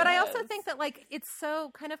 Yes. But I also think that, like, it's so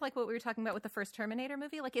kind of like what we were talking about with the first Terminator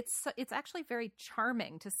movie. Like, it's actually very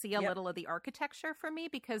charming to see a little of the architecture for me,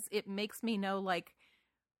 because it makes me know, like,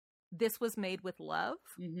 this was made with love.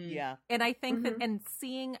 Yeah. And I think that, and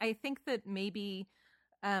seeing, I think that maybe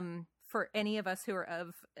for any of us who are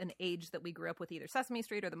of an age that we grew up with either Sesame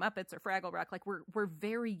Street or the Muppets or Fraggle Rock, like, we're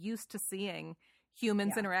very used to seeing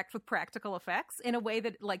humans interact with practical effects in a way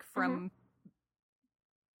that, like, from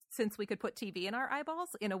since we could put TV in our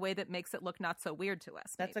eyeballs, in a way that makes it look not so weird to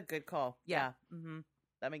us. That's a good call. Yeah. Mm-hmm.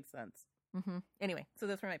 That makes sense. Anyway, so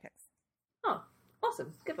those were my picks. Oh,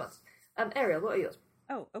 awesome. Good ones. Ariel, what are yours?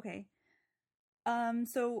 Oh, okay.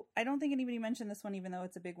 So I don't think anybody mentioned this one, even though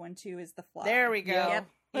it's a big one too, is The Fly. There we go. Yep.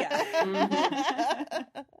 Yeah.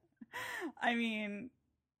 I mean,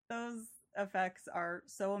 those effects are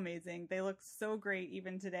so amazing. They look so great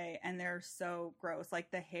even today, and they're so gross. Like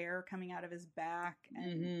the hair coming out of his back,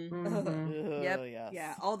 and Ugh, Yep. yes.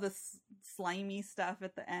 yeah, all the slimy stuff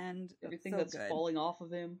at the end. Everything So that's good. falling off of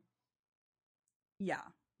him. Yeah.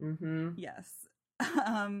 Mm-hmm. Yes.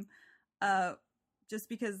 Just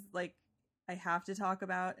because, like, I have to talk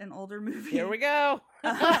about an older movie. Here we go.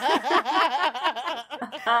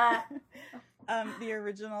 The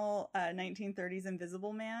original 1930s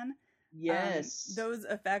Invisible Man. Yes. Those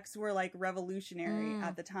effects were, like, revolutionary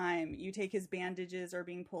at the time. You take his bandages are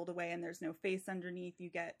being pulled away and there's no face underneath. You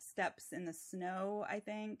get steps in the snow, I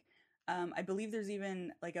think. I believe there's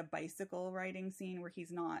even like a bicycle riding scene where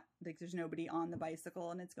he's not like there's nobody on the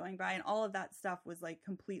bicycle and it's going by, and all of that stuff was like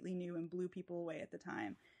completely new and blew people away at the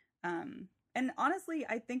time. And honestly,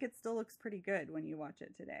 I think it still looks pretty good when you watch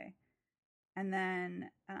it today. And then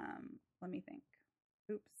let me think.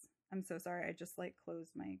 Oops, I'm so sorry. I just like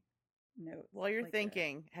closed my notes. While you're like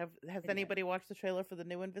thinking, has anybody watched the trailer for the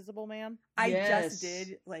new Invisible Man? I Yes. just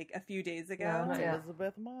did like a few days ago. Yeah, It's yeah.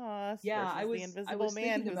 Elizabeth Moss. Yeah, versus I was the Invisible I was Man,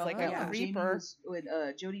 thinking who's about like that a when Jamie creeper. when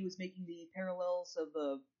Jodie was making the parallels of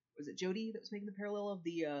was it Jodie that was making the parallel of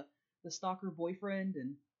the stalker boyfriend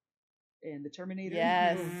and the Terminator?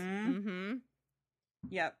 Yes. Mhm. Mm-hmm.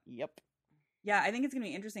 Yep. Yep. Yeah, I think it's gonna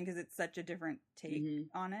be interesting because it's such a different take Mhm.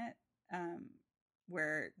 on it,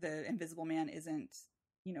 where the Invisible Man isn't,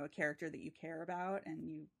 you know, a character that you care about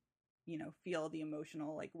and you know, feel the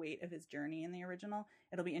emotional like weight of his journey in the original.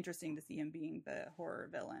 It'll be interesting to see him being the horror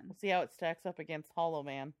villain. We'll see how it stacks up against Hollow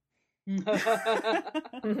Man.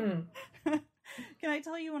 Can I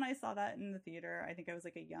tell you when I saw that in the theater? I think I was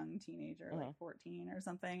like a young teenager, like 14 or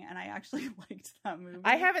something, and I actually liked that movie.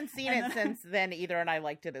 I haven't seen And it then- since then either, and I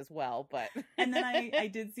liked it as well. But And then I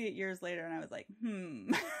did see it years later, and I was like,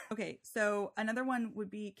 Okay, so another one would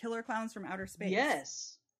be Killer Clowns from Outer Space.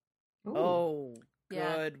 Yes. Ooh. oh,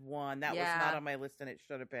 Yeah. good one. That was Yeah. not on my list, and it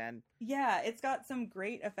should have been. Yeah, it's got some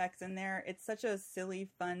great effects in there. It's such a silly,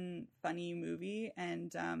 funny movie,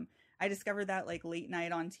 and I discovered that like late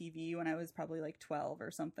night on TV when I was probably like 12 or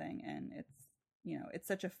something, and it's, you know, it's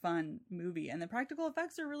such a fun movie, and the practical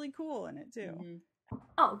effects are really cool in it too. Mhm.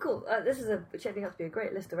 Oh, cool. This is shaping up to be a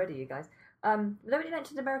great list already, you guys. Nobody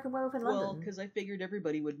mentioned American Werewolf in Well, London. because I figured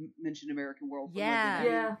everybody would mention American Werewolf. Yeah. London. I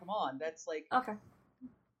mean, Yeah. Come on, that's like Okay.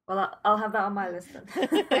 Well, I'll have that on my list then.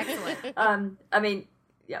 Excellent. I mean,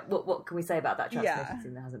 yeah. What can we say about that transformation Yeah.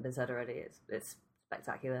 scene that hasn't been said already? It's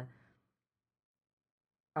spectacular.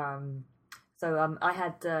 I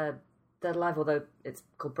had Dead Alive, although it's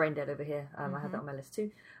called Brain Dead over here. I had that on my list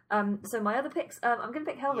too. So my other picks, I'm going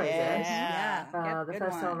to pick Hellraiser. Yeah. The good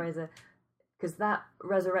first one. Hellraiser, because that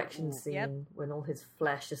resurrection Ooh, scene yep. when all his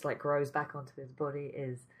flesh just like grows back onto his body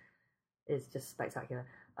is just spectacular.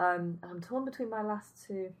 I'm torn between my last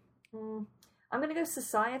two. I'm going to go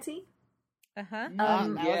Society. Uh-huh. that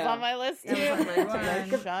was yeah. on my list too. Yeah, it was on my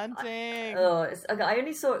list too. Shunting. Okay, I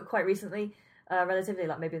only saw it quite recently, relatively,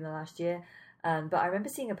 like maybe in the last year. But I remember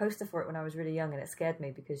seeing a poster for it when I was really young, and it scared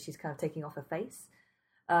me because she's kind of taking off her face.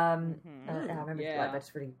 And I remember Yeah. like, that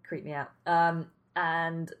just really creeped me out.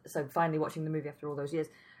 And so finally watching the movie after all those years,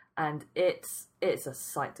 and it's a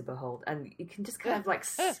sight to behold, and you can just kind of like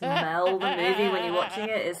smell the movie when you're watching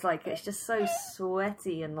it. It's like it's just so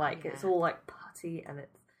sweaty and like it's all like putty, and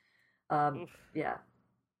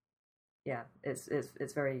it's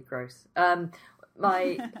it's very gross.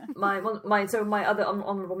 My other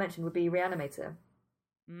honorable mention would be Reanimator.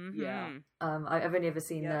 Mm-hmm. Yeah. I've only ever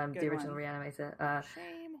seen Yeah, the good original one. Reanimator.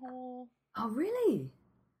 Shame hole. Oh really?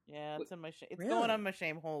 Yeah, it's in my it's Really? going on my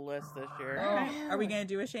shame hole list this year. All right. Are we going to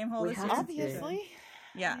do a shame hole We this have year? to. Obviously.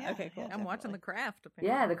 Yeah, Yeah, okay, cool. yeah. I'm watching The Craft.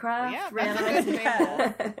 Yeah, The Craft. yeah, that's a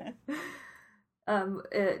good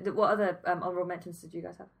Reanimator. What other honorable mentions did you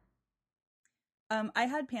guys have? I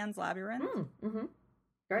had Pan's Labyrinth. Mm-hmm.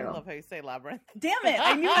 I Great love one. how you say labyrinth. Damn it!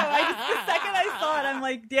 I knew that. The second I saw it, I'm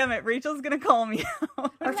like, damn it, Rachel's gonna call me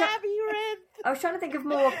out. Labyrinth. I was trying to think of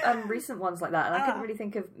more recent ones like that, and I couldn't really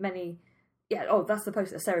think of many. Yeah. Oh, that's the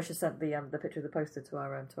poster. Sarah just sent the picture of the poster to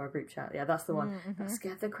our group chat. Yeah, that's the one. That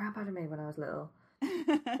scared the crap out of me when I was little.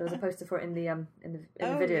 There was a poster for it in the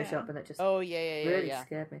Oh, video yeah. shop, and it just Oh yeah. really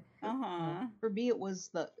scared me. Uh-huh. For me, it was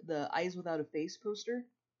the Eyes Without a Face poster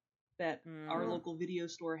that our local video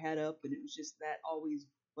store had up, and it was just that always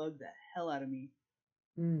bugged the hell out of me.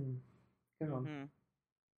 Good one. Mhm.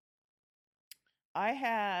 I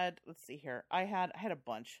had. Let's see here. I had a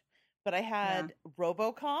bunch, but I had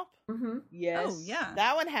RoboCop. Mm-hmm. Yes. Oh, yeah.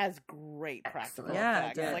 That one has great practical Excellent. Yeah,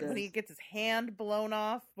 effects. it Like when does. he gets his hand blown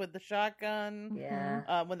off with the shotgun.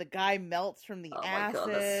 Yeah. When the guy melts from the Oh my acid, God,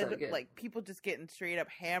 that's so good. like people just getting straight up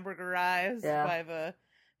hamburgerized Yeah. by the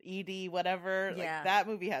ED, whatever. Yeah. Like that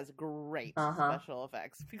movie has great Uh-huh. special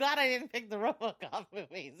effects. I'm glad I didn't pick the RoboCop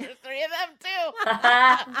movies. There's 3 of them too.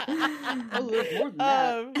 Oh, there's more than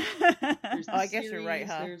that. There's the I guess you're right, series,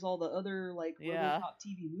 huh? There's all the other like Yeah. RoboCop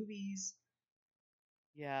TV movies.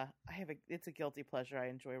 Yeah, it's a guilty pleasure. I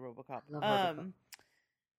enjoy RoboCop. Love RoboCop.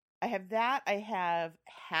 I have that. I have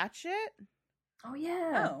Hatchet. Oh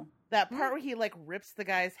yeah. Oh, That part where he like rips the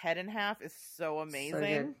guy's head in half is so amazing.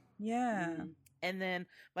 good. yeah. Mhm. And then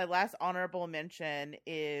my last honorable mention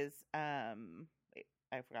is wait,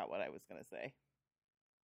 I forgot what I was gonna say.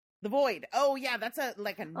 The Void. Oh yeah, that's a new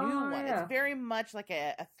one. yeah. It's very much like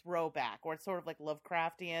a throwback, or it's sort of like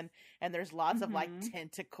Lovecraftian, and there's lots of like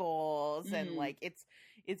tentacles and like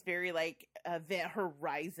it's very like Event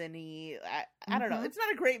Horizon-y. I don't know. It's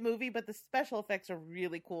not a great movie, but the special effects are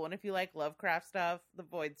really cool. And if you like Lovecraft stuff, The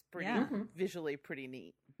Void's pretty visually pretty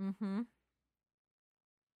neat. Mm-hmm.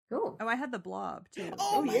 Cool. Oh, I had The Blob too.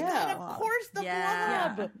 Oh my god! Of course, the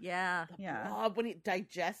Blob. Yeah. The Blob when he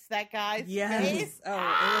digests that guy's Yes. face. Oh,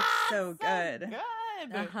 it looks so good.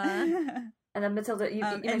 Good. Uh-huh. And then Matilda, you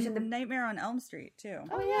mentioned and Nightmare on Elm Street too.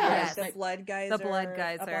 Oh yeah. Yes. The blood geyser. The blood up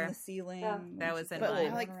geyser. on the ceiling. Yeah. That was in But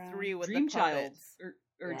mine. like 3 with Dream the Child puppets.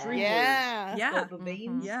 or Yeah. Dream Yeah. Yeah. the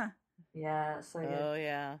veins. Yeah. Yeah, so good. Oh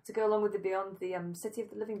yeah. To go along with the Beyond, the City of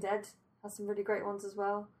the Living Dead has some really great ones as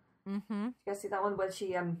well. Mm-hmm. You guys see that one where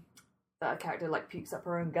she that character like pukes up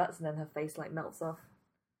her own guts and then her face like melts off?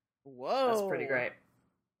 Whoa. That's pretty great.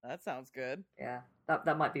 That sounds good. Yeah,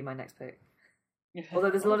 that might be my next pick.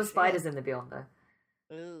 Although there's a lot of spiders in the Beyond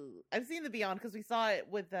though. Ooh. I've seen the Beyond because we saw it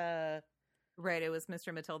with Right, it was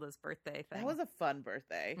Mr. Matilda's birthday thing. that was a fun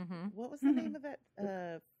birthday. Mm-hmm. What was the name of that?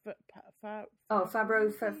 Fabro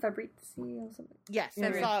Fabrizi or something. Yes, Yeah,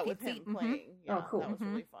 I yeah. saw it with Feet. him Mhm. playing. Yeah, Oh, cool. That was Mhm.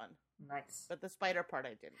 really fun. Nice. But the spider part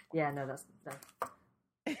I didn't. Yeah, no, that's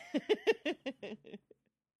no.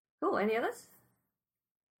 Cool. Any others?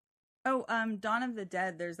 Oh, Dawn of the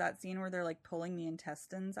Dead. There's that scene where they're like pulling the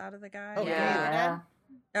intestines out of the guy. Oh, Yeah.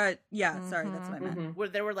 Yeah. Sorry, that's what I meant. Mhm. Where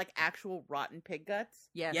there were like actual rotten pig guts.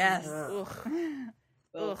 Yes. Yes. Ugh. Ugh.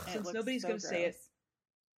 Well, Ugh, it since looks nobody's so going to say it, gross.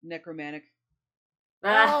 necromantic.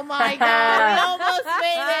 Oh my god, we almost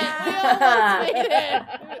made it! We almost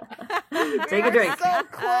made it! Take a We drink. were so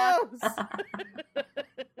close!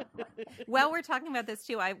 While we're talking about this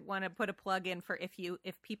too, I want to put a plug in for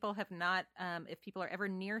if people have not, if people are ever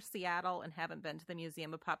near Seattle and haven't been to the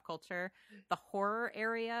Museum of Pop Culture, the horror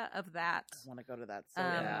area of that I want to go to that so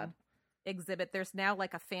bad. exhibit. There's now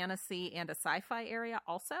like a fantasy and a sci-fi area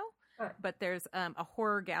also. Right. But there's a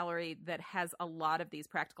horror gallery that has a lot of these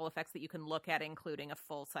practical effects that you can look at, including a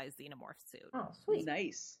full-size xenomorph suit Oh, sweet.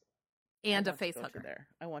 Nice. and I a want to face go to hugger. there.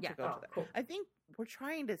 I want Yeah. to go Oh, to there. cool. I think we're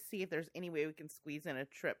trying to see if there's any way we can squeeze in a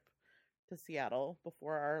trip to Seattle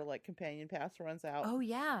before our like companion pass runs out. Oh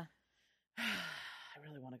yeah, I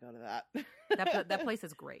really want to go to that. that place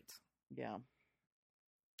is great. Yeah.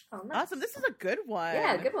 Oh, nice. Awesome. This is a good one.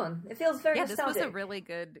 Yeah, good one. It feels very Yeah, this nostalgic. was a really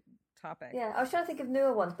good topic. Yeah, I was trying to think of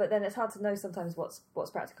newer ones, but then it's hard to know sometimes what's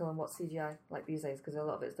practical and what's CGI like these days because a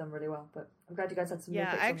lot of it's done really well. But I'm glad you guys had some. Yeah,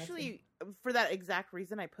 new picks on this actually, for that exact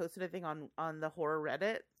reason, I posted a thing on the horror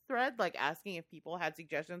Reddit thread, like asking if people had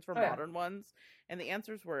suggestions for Oh, yeah. modern ones, and the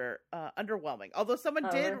answers were underwhelming. Although someone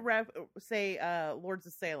Oh, did really? say Lords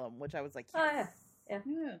of Salem, which I was like, Oh, yeah. Yeah.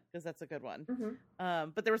 Yeah. because that's a good one.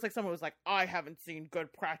 Mhm. But there was like someone who was like, I haven't seen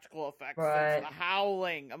good practical effects Right. since The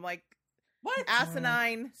Howling. I'm like, What?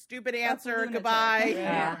 asinine, stupid That's a answer, lunatic. goodbye.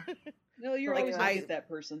 Yeah. No, you're Like, always going I- to get that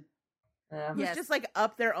person. Yeah. Who's Yes. just like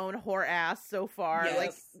up their own whore ass so far. Yes.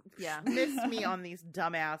 Like, Yeah. miss me on these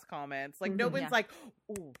dumbass comments. Like, Mhm. nobody's Yeah. like,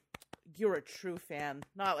 ooh, you're a true fan,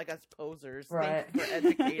 not like us posers. Right. Thank you for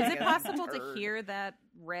educating Is it us, possible to nerd. hear that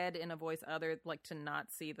read in a voice other, like to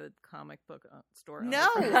not see the comic book store? No,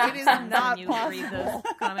 owner it is when not you possible. read those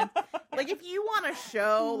comments? Like, if you want to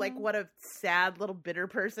show like what a sad little bitter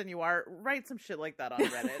person you are, write some shit like that on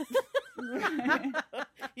Reddit.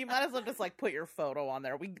 You might as well just like put your photo on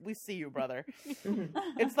there. We see you, brother.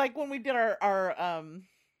 It's like when we did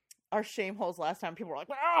our shame holes last time. People were like,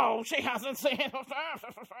 "Oh, she hasn't seen it."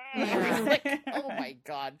 I was like, "Oh my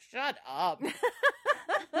god, shut up!"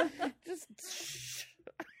 Just shh.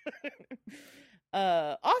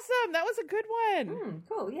 Awesome. That was a good one.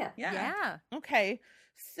 Cool. Yeah. Yeah. Okay.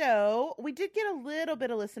 So we did get a little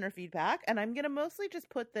bit of listener feedback, and I'm going to mostly just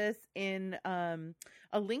put this in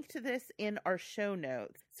a link to this in our show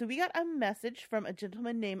notes. So we got a message from a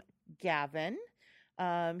gentleman named Gavin.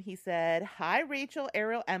 He said, "Hi, Rachel,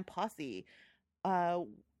 Ariel, and Posse.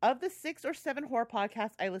 Of the 6 or 7 horror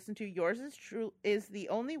podcasts I listen to, yours is the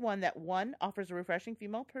only one that 1 offers a refreshing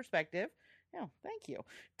female perspective. Oh, thank you.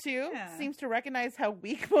 2 Yeah. seems to recognize how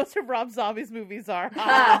weak most of Rob Zombie's movies are.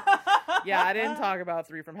 Yeah, I didn't talk about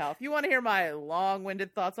 3 from Hell. If you want to hear my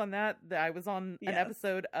long-winded thoughts on that, I was on an Yes.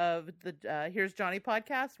 episode of the Here's Johnny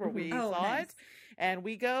podcast where we Oh, saw nice. it, and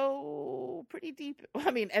we go pretty deep. I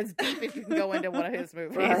mean, as deep as you can go into one of his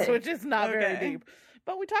movies, Right. which is not very Okay. deep.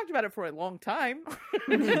 But we talked about it for a long time.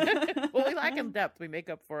 Well, we lack in depth. We make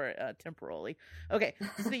up for it temporally. Okay.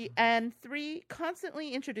 And 3 constantly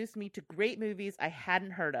introduced me to great movies I hadn't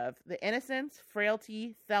heard of. The Innocents,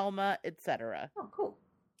 Frailty, Thelma, etc. Oh, cool.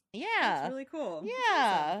 Yeah. That's really cool.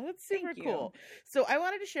 Yeah, Awesome. that's super Thank you. cool. So I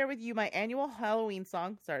wanted to share with you my annual Halloween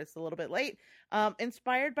song. Sorry, it's a little bit late.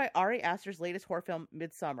 Inspired by Ari Aster's latest horror film,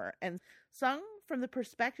 Midsummer, and sung from the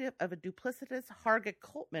perspective of a duplicitous Harga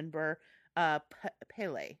cult member,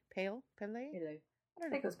 Pele. Hello. I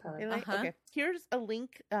think it was Pele. Pele? Okay. Here's a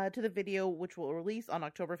link to the video, which will release on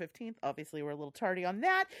October 15th. Obviously, we're a little tardy on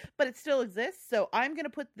that, but it still exists. So I'm going to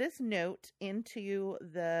put this note into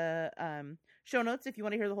the show notes if you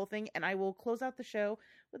want to hear the whole thing, and I will close out the show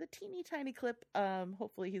with a teeny tiny clip.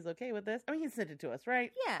 Hopefully he's okay with this. I mean, he sent it to us,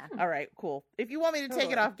 right? Yeah. All right, cool. If you want me to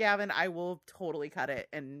take it Totally. off, Gavin, I will totally cut it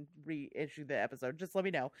and reissue the episode. Just let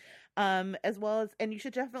me know. As well as, and you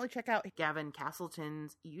should definitely check out Gavin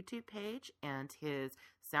Castleton's YouTube page and his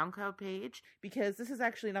SoundCloud page, because this is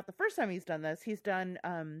actually not the first time he's done this. He's done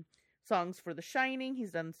songs for The Shining.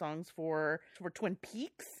 He's done songs for Twin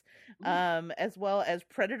Peaks, as well as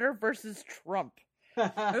Predator versus Trump.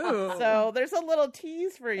 Ooh. So there's a little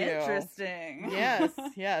tease for you. Interesting.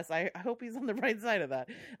 Yes. I hope he's on the right side of that.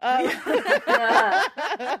 I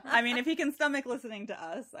mean, if he can stomach listening to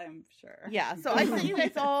us, I'm sure. Yeah. So I sent you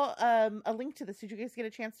guys all a link to this. Did you guys get a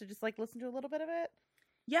chance to just like listen to a little bit of it?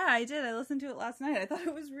 Yeah, I did. I listened to it last night. I thought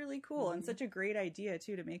it was really cool and such a great idea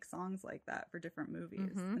too to make songs like that for different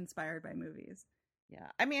movies, inspired by movies. Yeah.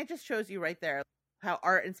 I mean, it just shows you right there how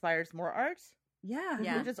art inspires more art.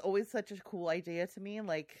 Yeah. Which is always such a cool idea to me.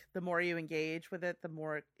 Like, the more you engage with it, the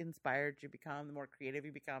more inspired you become, the more creative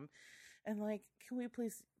you become. And, like, can we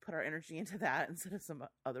please put our energy into that instead of some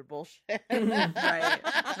other bullshit? Right.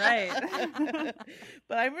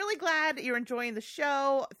 But I'm really glad you're enjoying the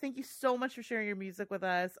show. Thank you so much for sharing your music with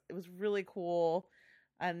us. It was really cool.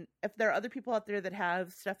 And if there are other people out there that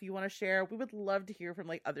have stuff you want to share, we would love to hear from,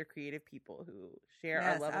 like, other creative people who share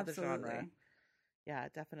our love of the genre. Yeah,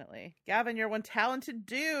 definitely. Gavin, you're one talented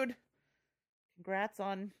dude. Congrats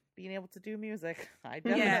on being able to do music. I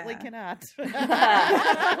definitely cannot.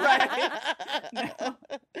 No.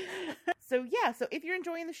 So if you're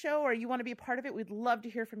enjoying the show or you want to be a part of it, we'd love to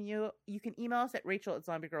hear from you. You can email us at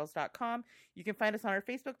rachel@zombiegrrlz.com. You can find us on our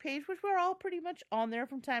Facebook page, which we're all pretty much on there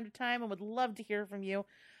from time to time, and would love to hear from you.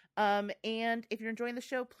 And if you're enjoying the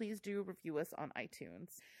show, please do review us on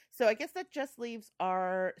iTunes. So I guess that just leaves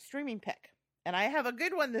our streaming pick. And I have a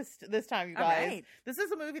good one this time, you guys. Right. This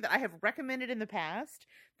is a movie that I have recommended in the past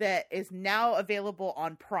that is now available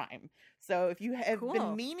on Prime. So if you have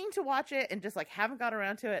been meaning to watch it and just like haven't got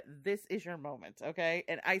around to it, this is your moment, okay?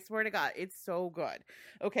 And I swear to God, it's so good.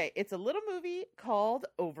 Okay, it's a little movie called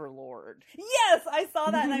Overlord. Yes, I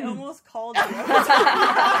saw that and I almost called you. But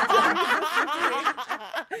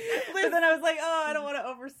then I was like, oh, I don't want to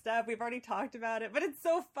overstep. We've already talked about it, but it's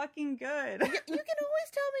so fucking good. You can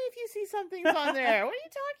always tell me if you see something's on there. What are you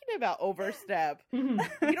talking about, overstep? You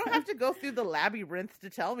don't have to go through the labyrinth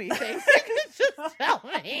to tell me things. You can just tell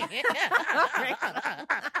me.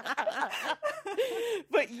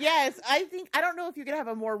 But yes, I don't know if you could have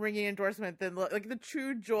a more ringing endorsement than like the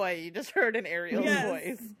true joy you just heard in Ariel's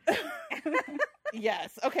voice.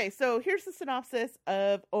 Yes. Okay, so here's the synopsis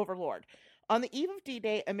of Overlord. On the eve of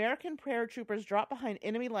D-Day, American paratroopers drop behind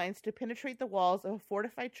enemy lines to penetrate the walls of a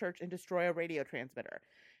fortified church and destroy a radio transmitter.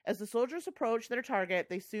 As the soldiers approach their target,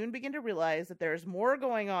 they soon begin to realize that there is more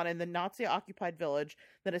going on in the Nazi-occupied village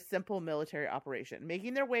than a simple military operation.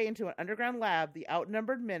 Making their way into an underground lab, the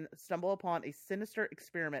outnumbered men stumble upon a sinister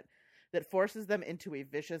experiment that forces them into a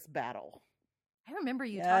vicious battle. I remember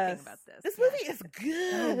you talking about this. This movie is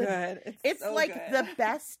good. So good. It's so like good. the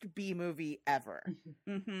best B movie ever.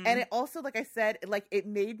 Mm-hmm. And it also, like I said, like it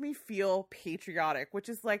made me feel patriotic, which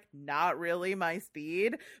is like not really my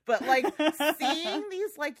speed, but like seeing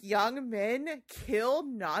these like young men kill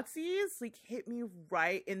Nazis like hit me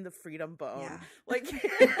right in the freedom bone. Yeah. Like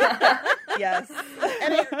Yes.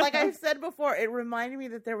 And it, like I've said before, it reminded me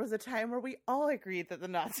that there was a time where we all agreed that the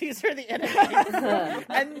Nazis are the enemy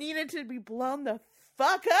and needed to be blown the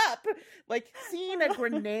fuck up. Like seeing a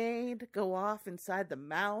grenade go off inside the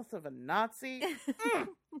mouth of a Nazi.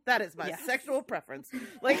 That is my sexual preference.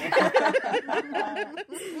 Like,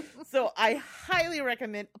 so I highly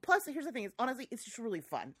recommend. Plus, here's the thing: is honestly, it's just really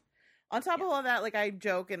fun. On top of all that, like I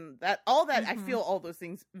joke and that all that I feel all those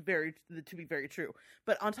things to be very true.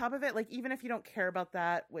 But on top of it, like even if you don't care about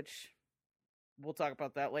that, which we'll talk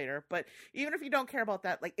about that later, but even if you don't care about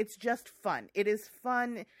that, like it's just fun. It is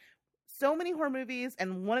fun. So many horror movies,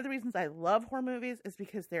 and one of the reasons I love horror movies is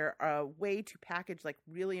because they're a way to package like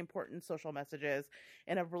really important social messages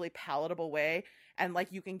in a really palatable way, and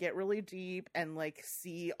like you can get really deep and like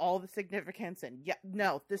see all the significance. And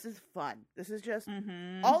this is fun. This is just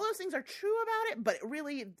all those things are true about it, but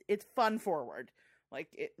really it's fun forward.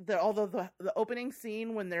 Like, although the opening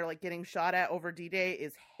scene when they're like getting shot at over D-Day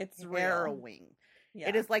is It's harrowing. Yeah.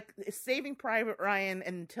 It is like Saving Private Ryan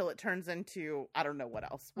until it turns into I don't know what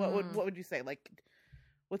else. What would you say? Like,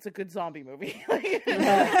 what's a good zombie movie? Like,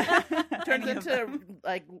 turns into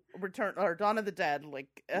like Return or Dawn of the Dead.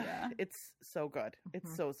 Like, it's so good.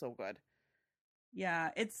 It's so good.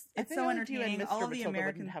 Yeah, it's so entertaining. All of the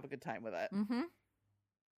Americans have a good time with it. Mm-hmm.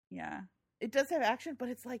 Yeah, it does have action, but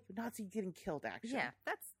it's like Nazi getting killed action. Yeah,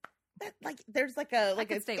 that like there's like a I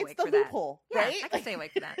could stay it's awake the for that. loophole, Yeah, right? I can stay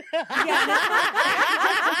awake for that.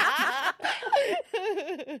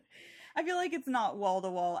 I feel like it's not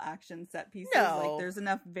wall-to-wall action set pieces. No. Like, there's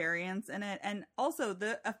enough variance in it. And also,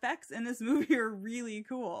 the effects in this movie are really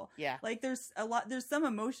cool. Yeah. Like, there's some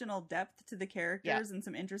emotional depth to the characters and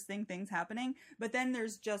some interesting things happening. But then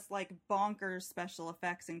there's just, like, bonkers special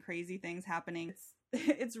effects and crazy things happening.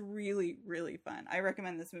 It's really, really fun. I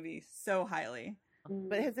recommend this movie so highly.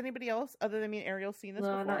 But has anybody else, other than me and Ariel, seen this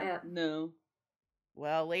No, before? not yet. No.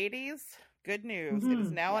 Well, ladies, good news. It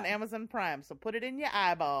is now on Amazon Prime, so put it in your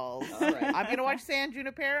eyeballs. All right. I'm going to watch San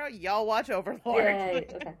Junipero. Y'all watch Overlord. Yay,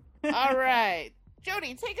 okay. All right.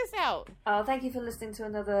 Jody, take us out. Thank you for listening to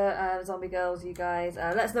another Zombie Girls, you guys.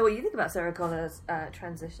 Let us know what you think about Sarah Connor's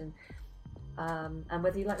transition. And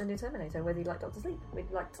whether you like the new Terminator, and whether you like Dr. Sleep. We'd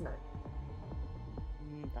like to know.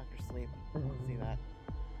 Dr. Sleep. I want to see that.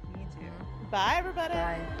 Me too. Bye, everybody.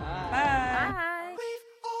 Bye. Bye. Bye. We've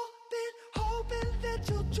all been hoping that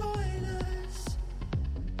you'll join us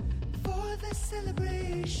for the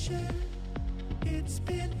celebration. It's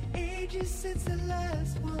been ages since the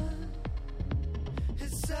last one.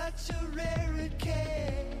 It's such a rare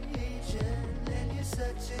occasion, and you're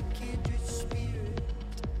such a kindred spirit.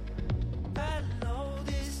 I know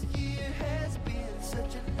this year has been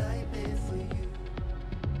such a nightmare for you.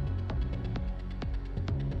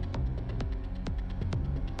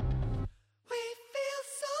 We feel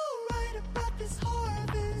so right about this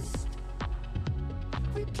harvest.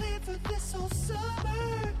 We planned for this whole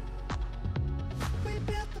summer. We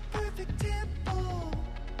built the perfect temple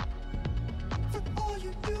for all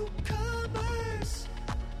you newcomers.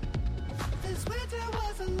 This winter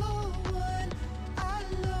was a long one. I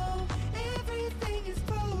know everything is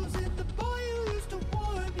frozen. The boy who used to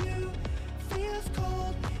warm you feels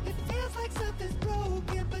cold. It feels like something's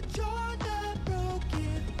broken, but you're not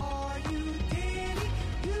broken. Are you Danny?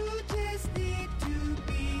 You just need to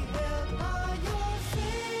be held by your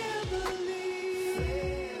family.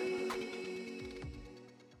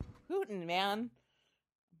 Putin, man.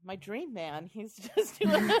 My dream man. He's just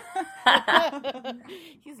doing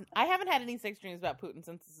I haven't had any sex dreams about Putin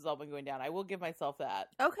since this has all been going down. I will give myself that.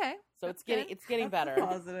 Okay. So That's it's getting That's better.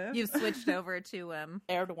 positive. You've switched over to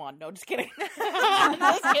Erdogan. No, just kidding.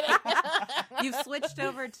 Just kidding. you've switched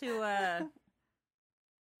over to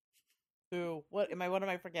Who? What am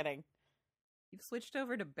I forgetting? you've switched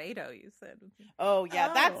over to Beto, you said. Oh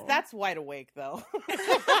yeah, Oh. that's wide awake though.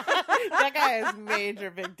 That guy has major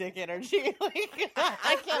big dick energy. Like,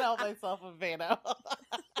 I can't help myself with Vano.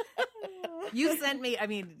 You sent me, I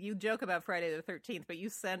mean, you joke about Friday the 13th, but you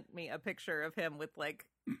sent me a picture of him with like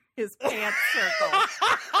his pants circle.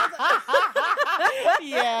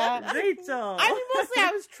 Yeah. Rachel. I mean, mostly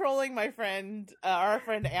I was trolling my friend, our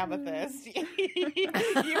friend Amethyst.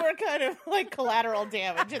 You were kind of like collateral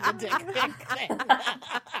damage in the dick pic.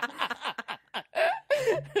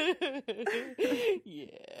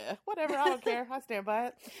 Yeah, whatever. I don't care. I stand by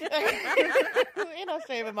it. Ain't no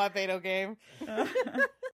shame in my Beto game.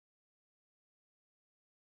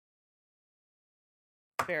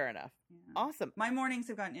 Fair enough. Yeah. Awesome. My mornings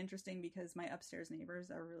have gotten interesting because my upstairs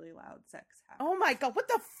neighbors are really loud sex happens. Oh my god, what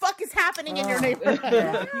the fuck is happening in your neighborhood?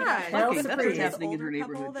 Yeah. God. Well, Okay, that's surprise. what's happening in her Older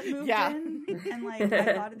couple neighborhood. that moved Yeah. in, and like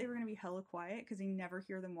I thought they were gonna be hella quiet because you never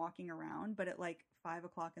hear them walking around, but at like 5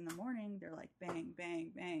 o'clock in the morning, they're like bang,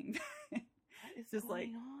 bang, bang, What is Just, like,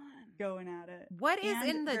 going on? going at it. What is And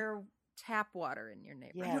in the their, tap water in your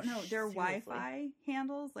neighborhood? Yeah. I don't know, their seriously. Wi-Fi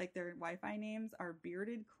handles, like their Wi-Fi names are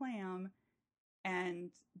Bearded Clam and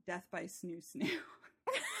Death by Snoo Snoo.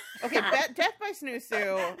 Okay, Death by Snoo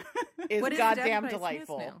is What is goddamn Death by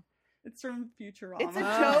delightful. Snoo Snoo? It's from Futurama. It's a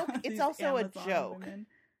joke. It's These also a Amazon joke. women.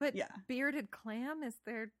 But Yeah. bearded clam is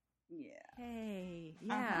there? Yeah. Hey,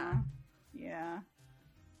 yeah. Uh-huh. Yeah.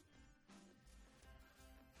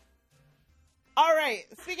 All right,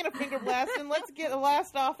 speaking of finger blasting, let's get a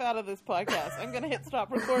last off out of this podcast. I'm going to hit stop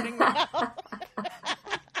recording now.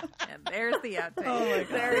 And there's the outtake. Oh my God.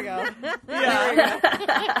 There we go.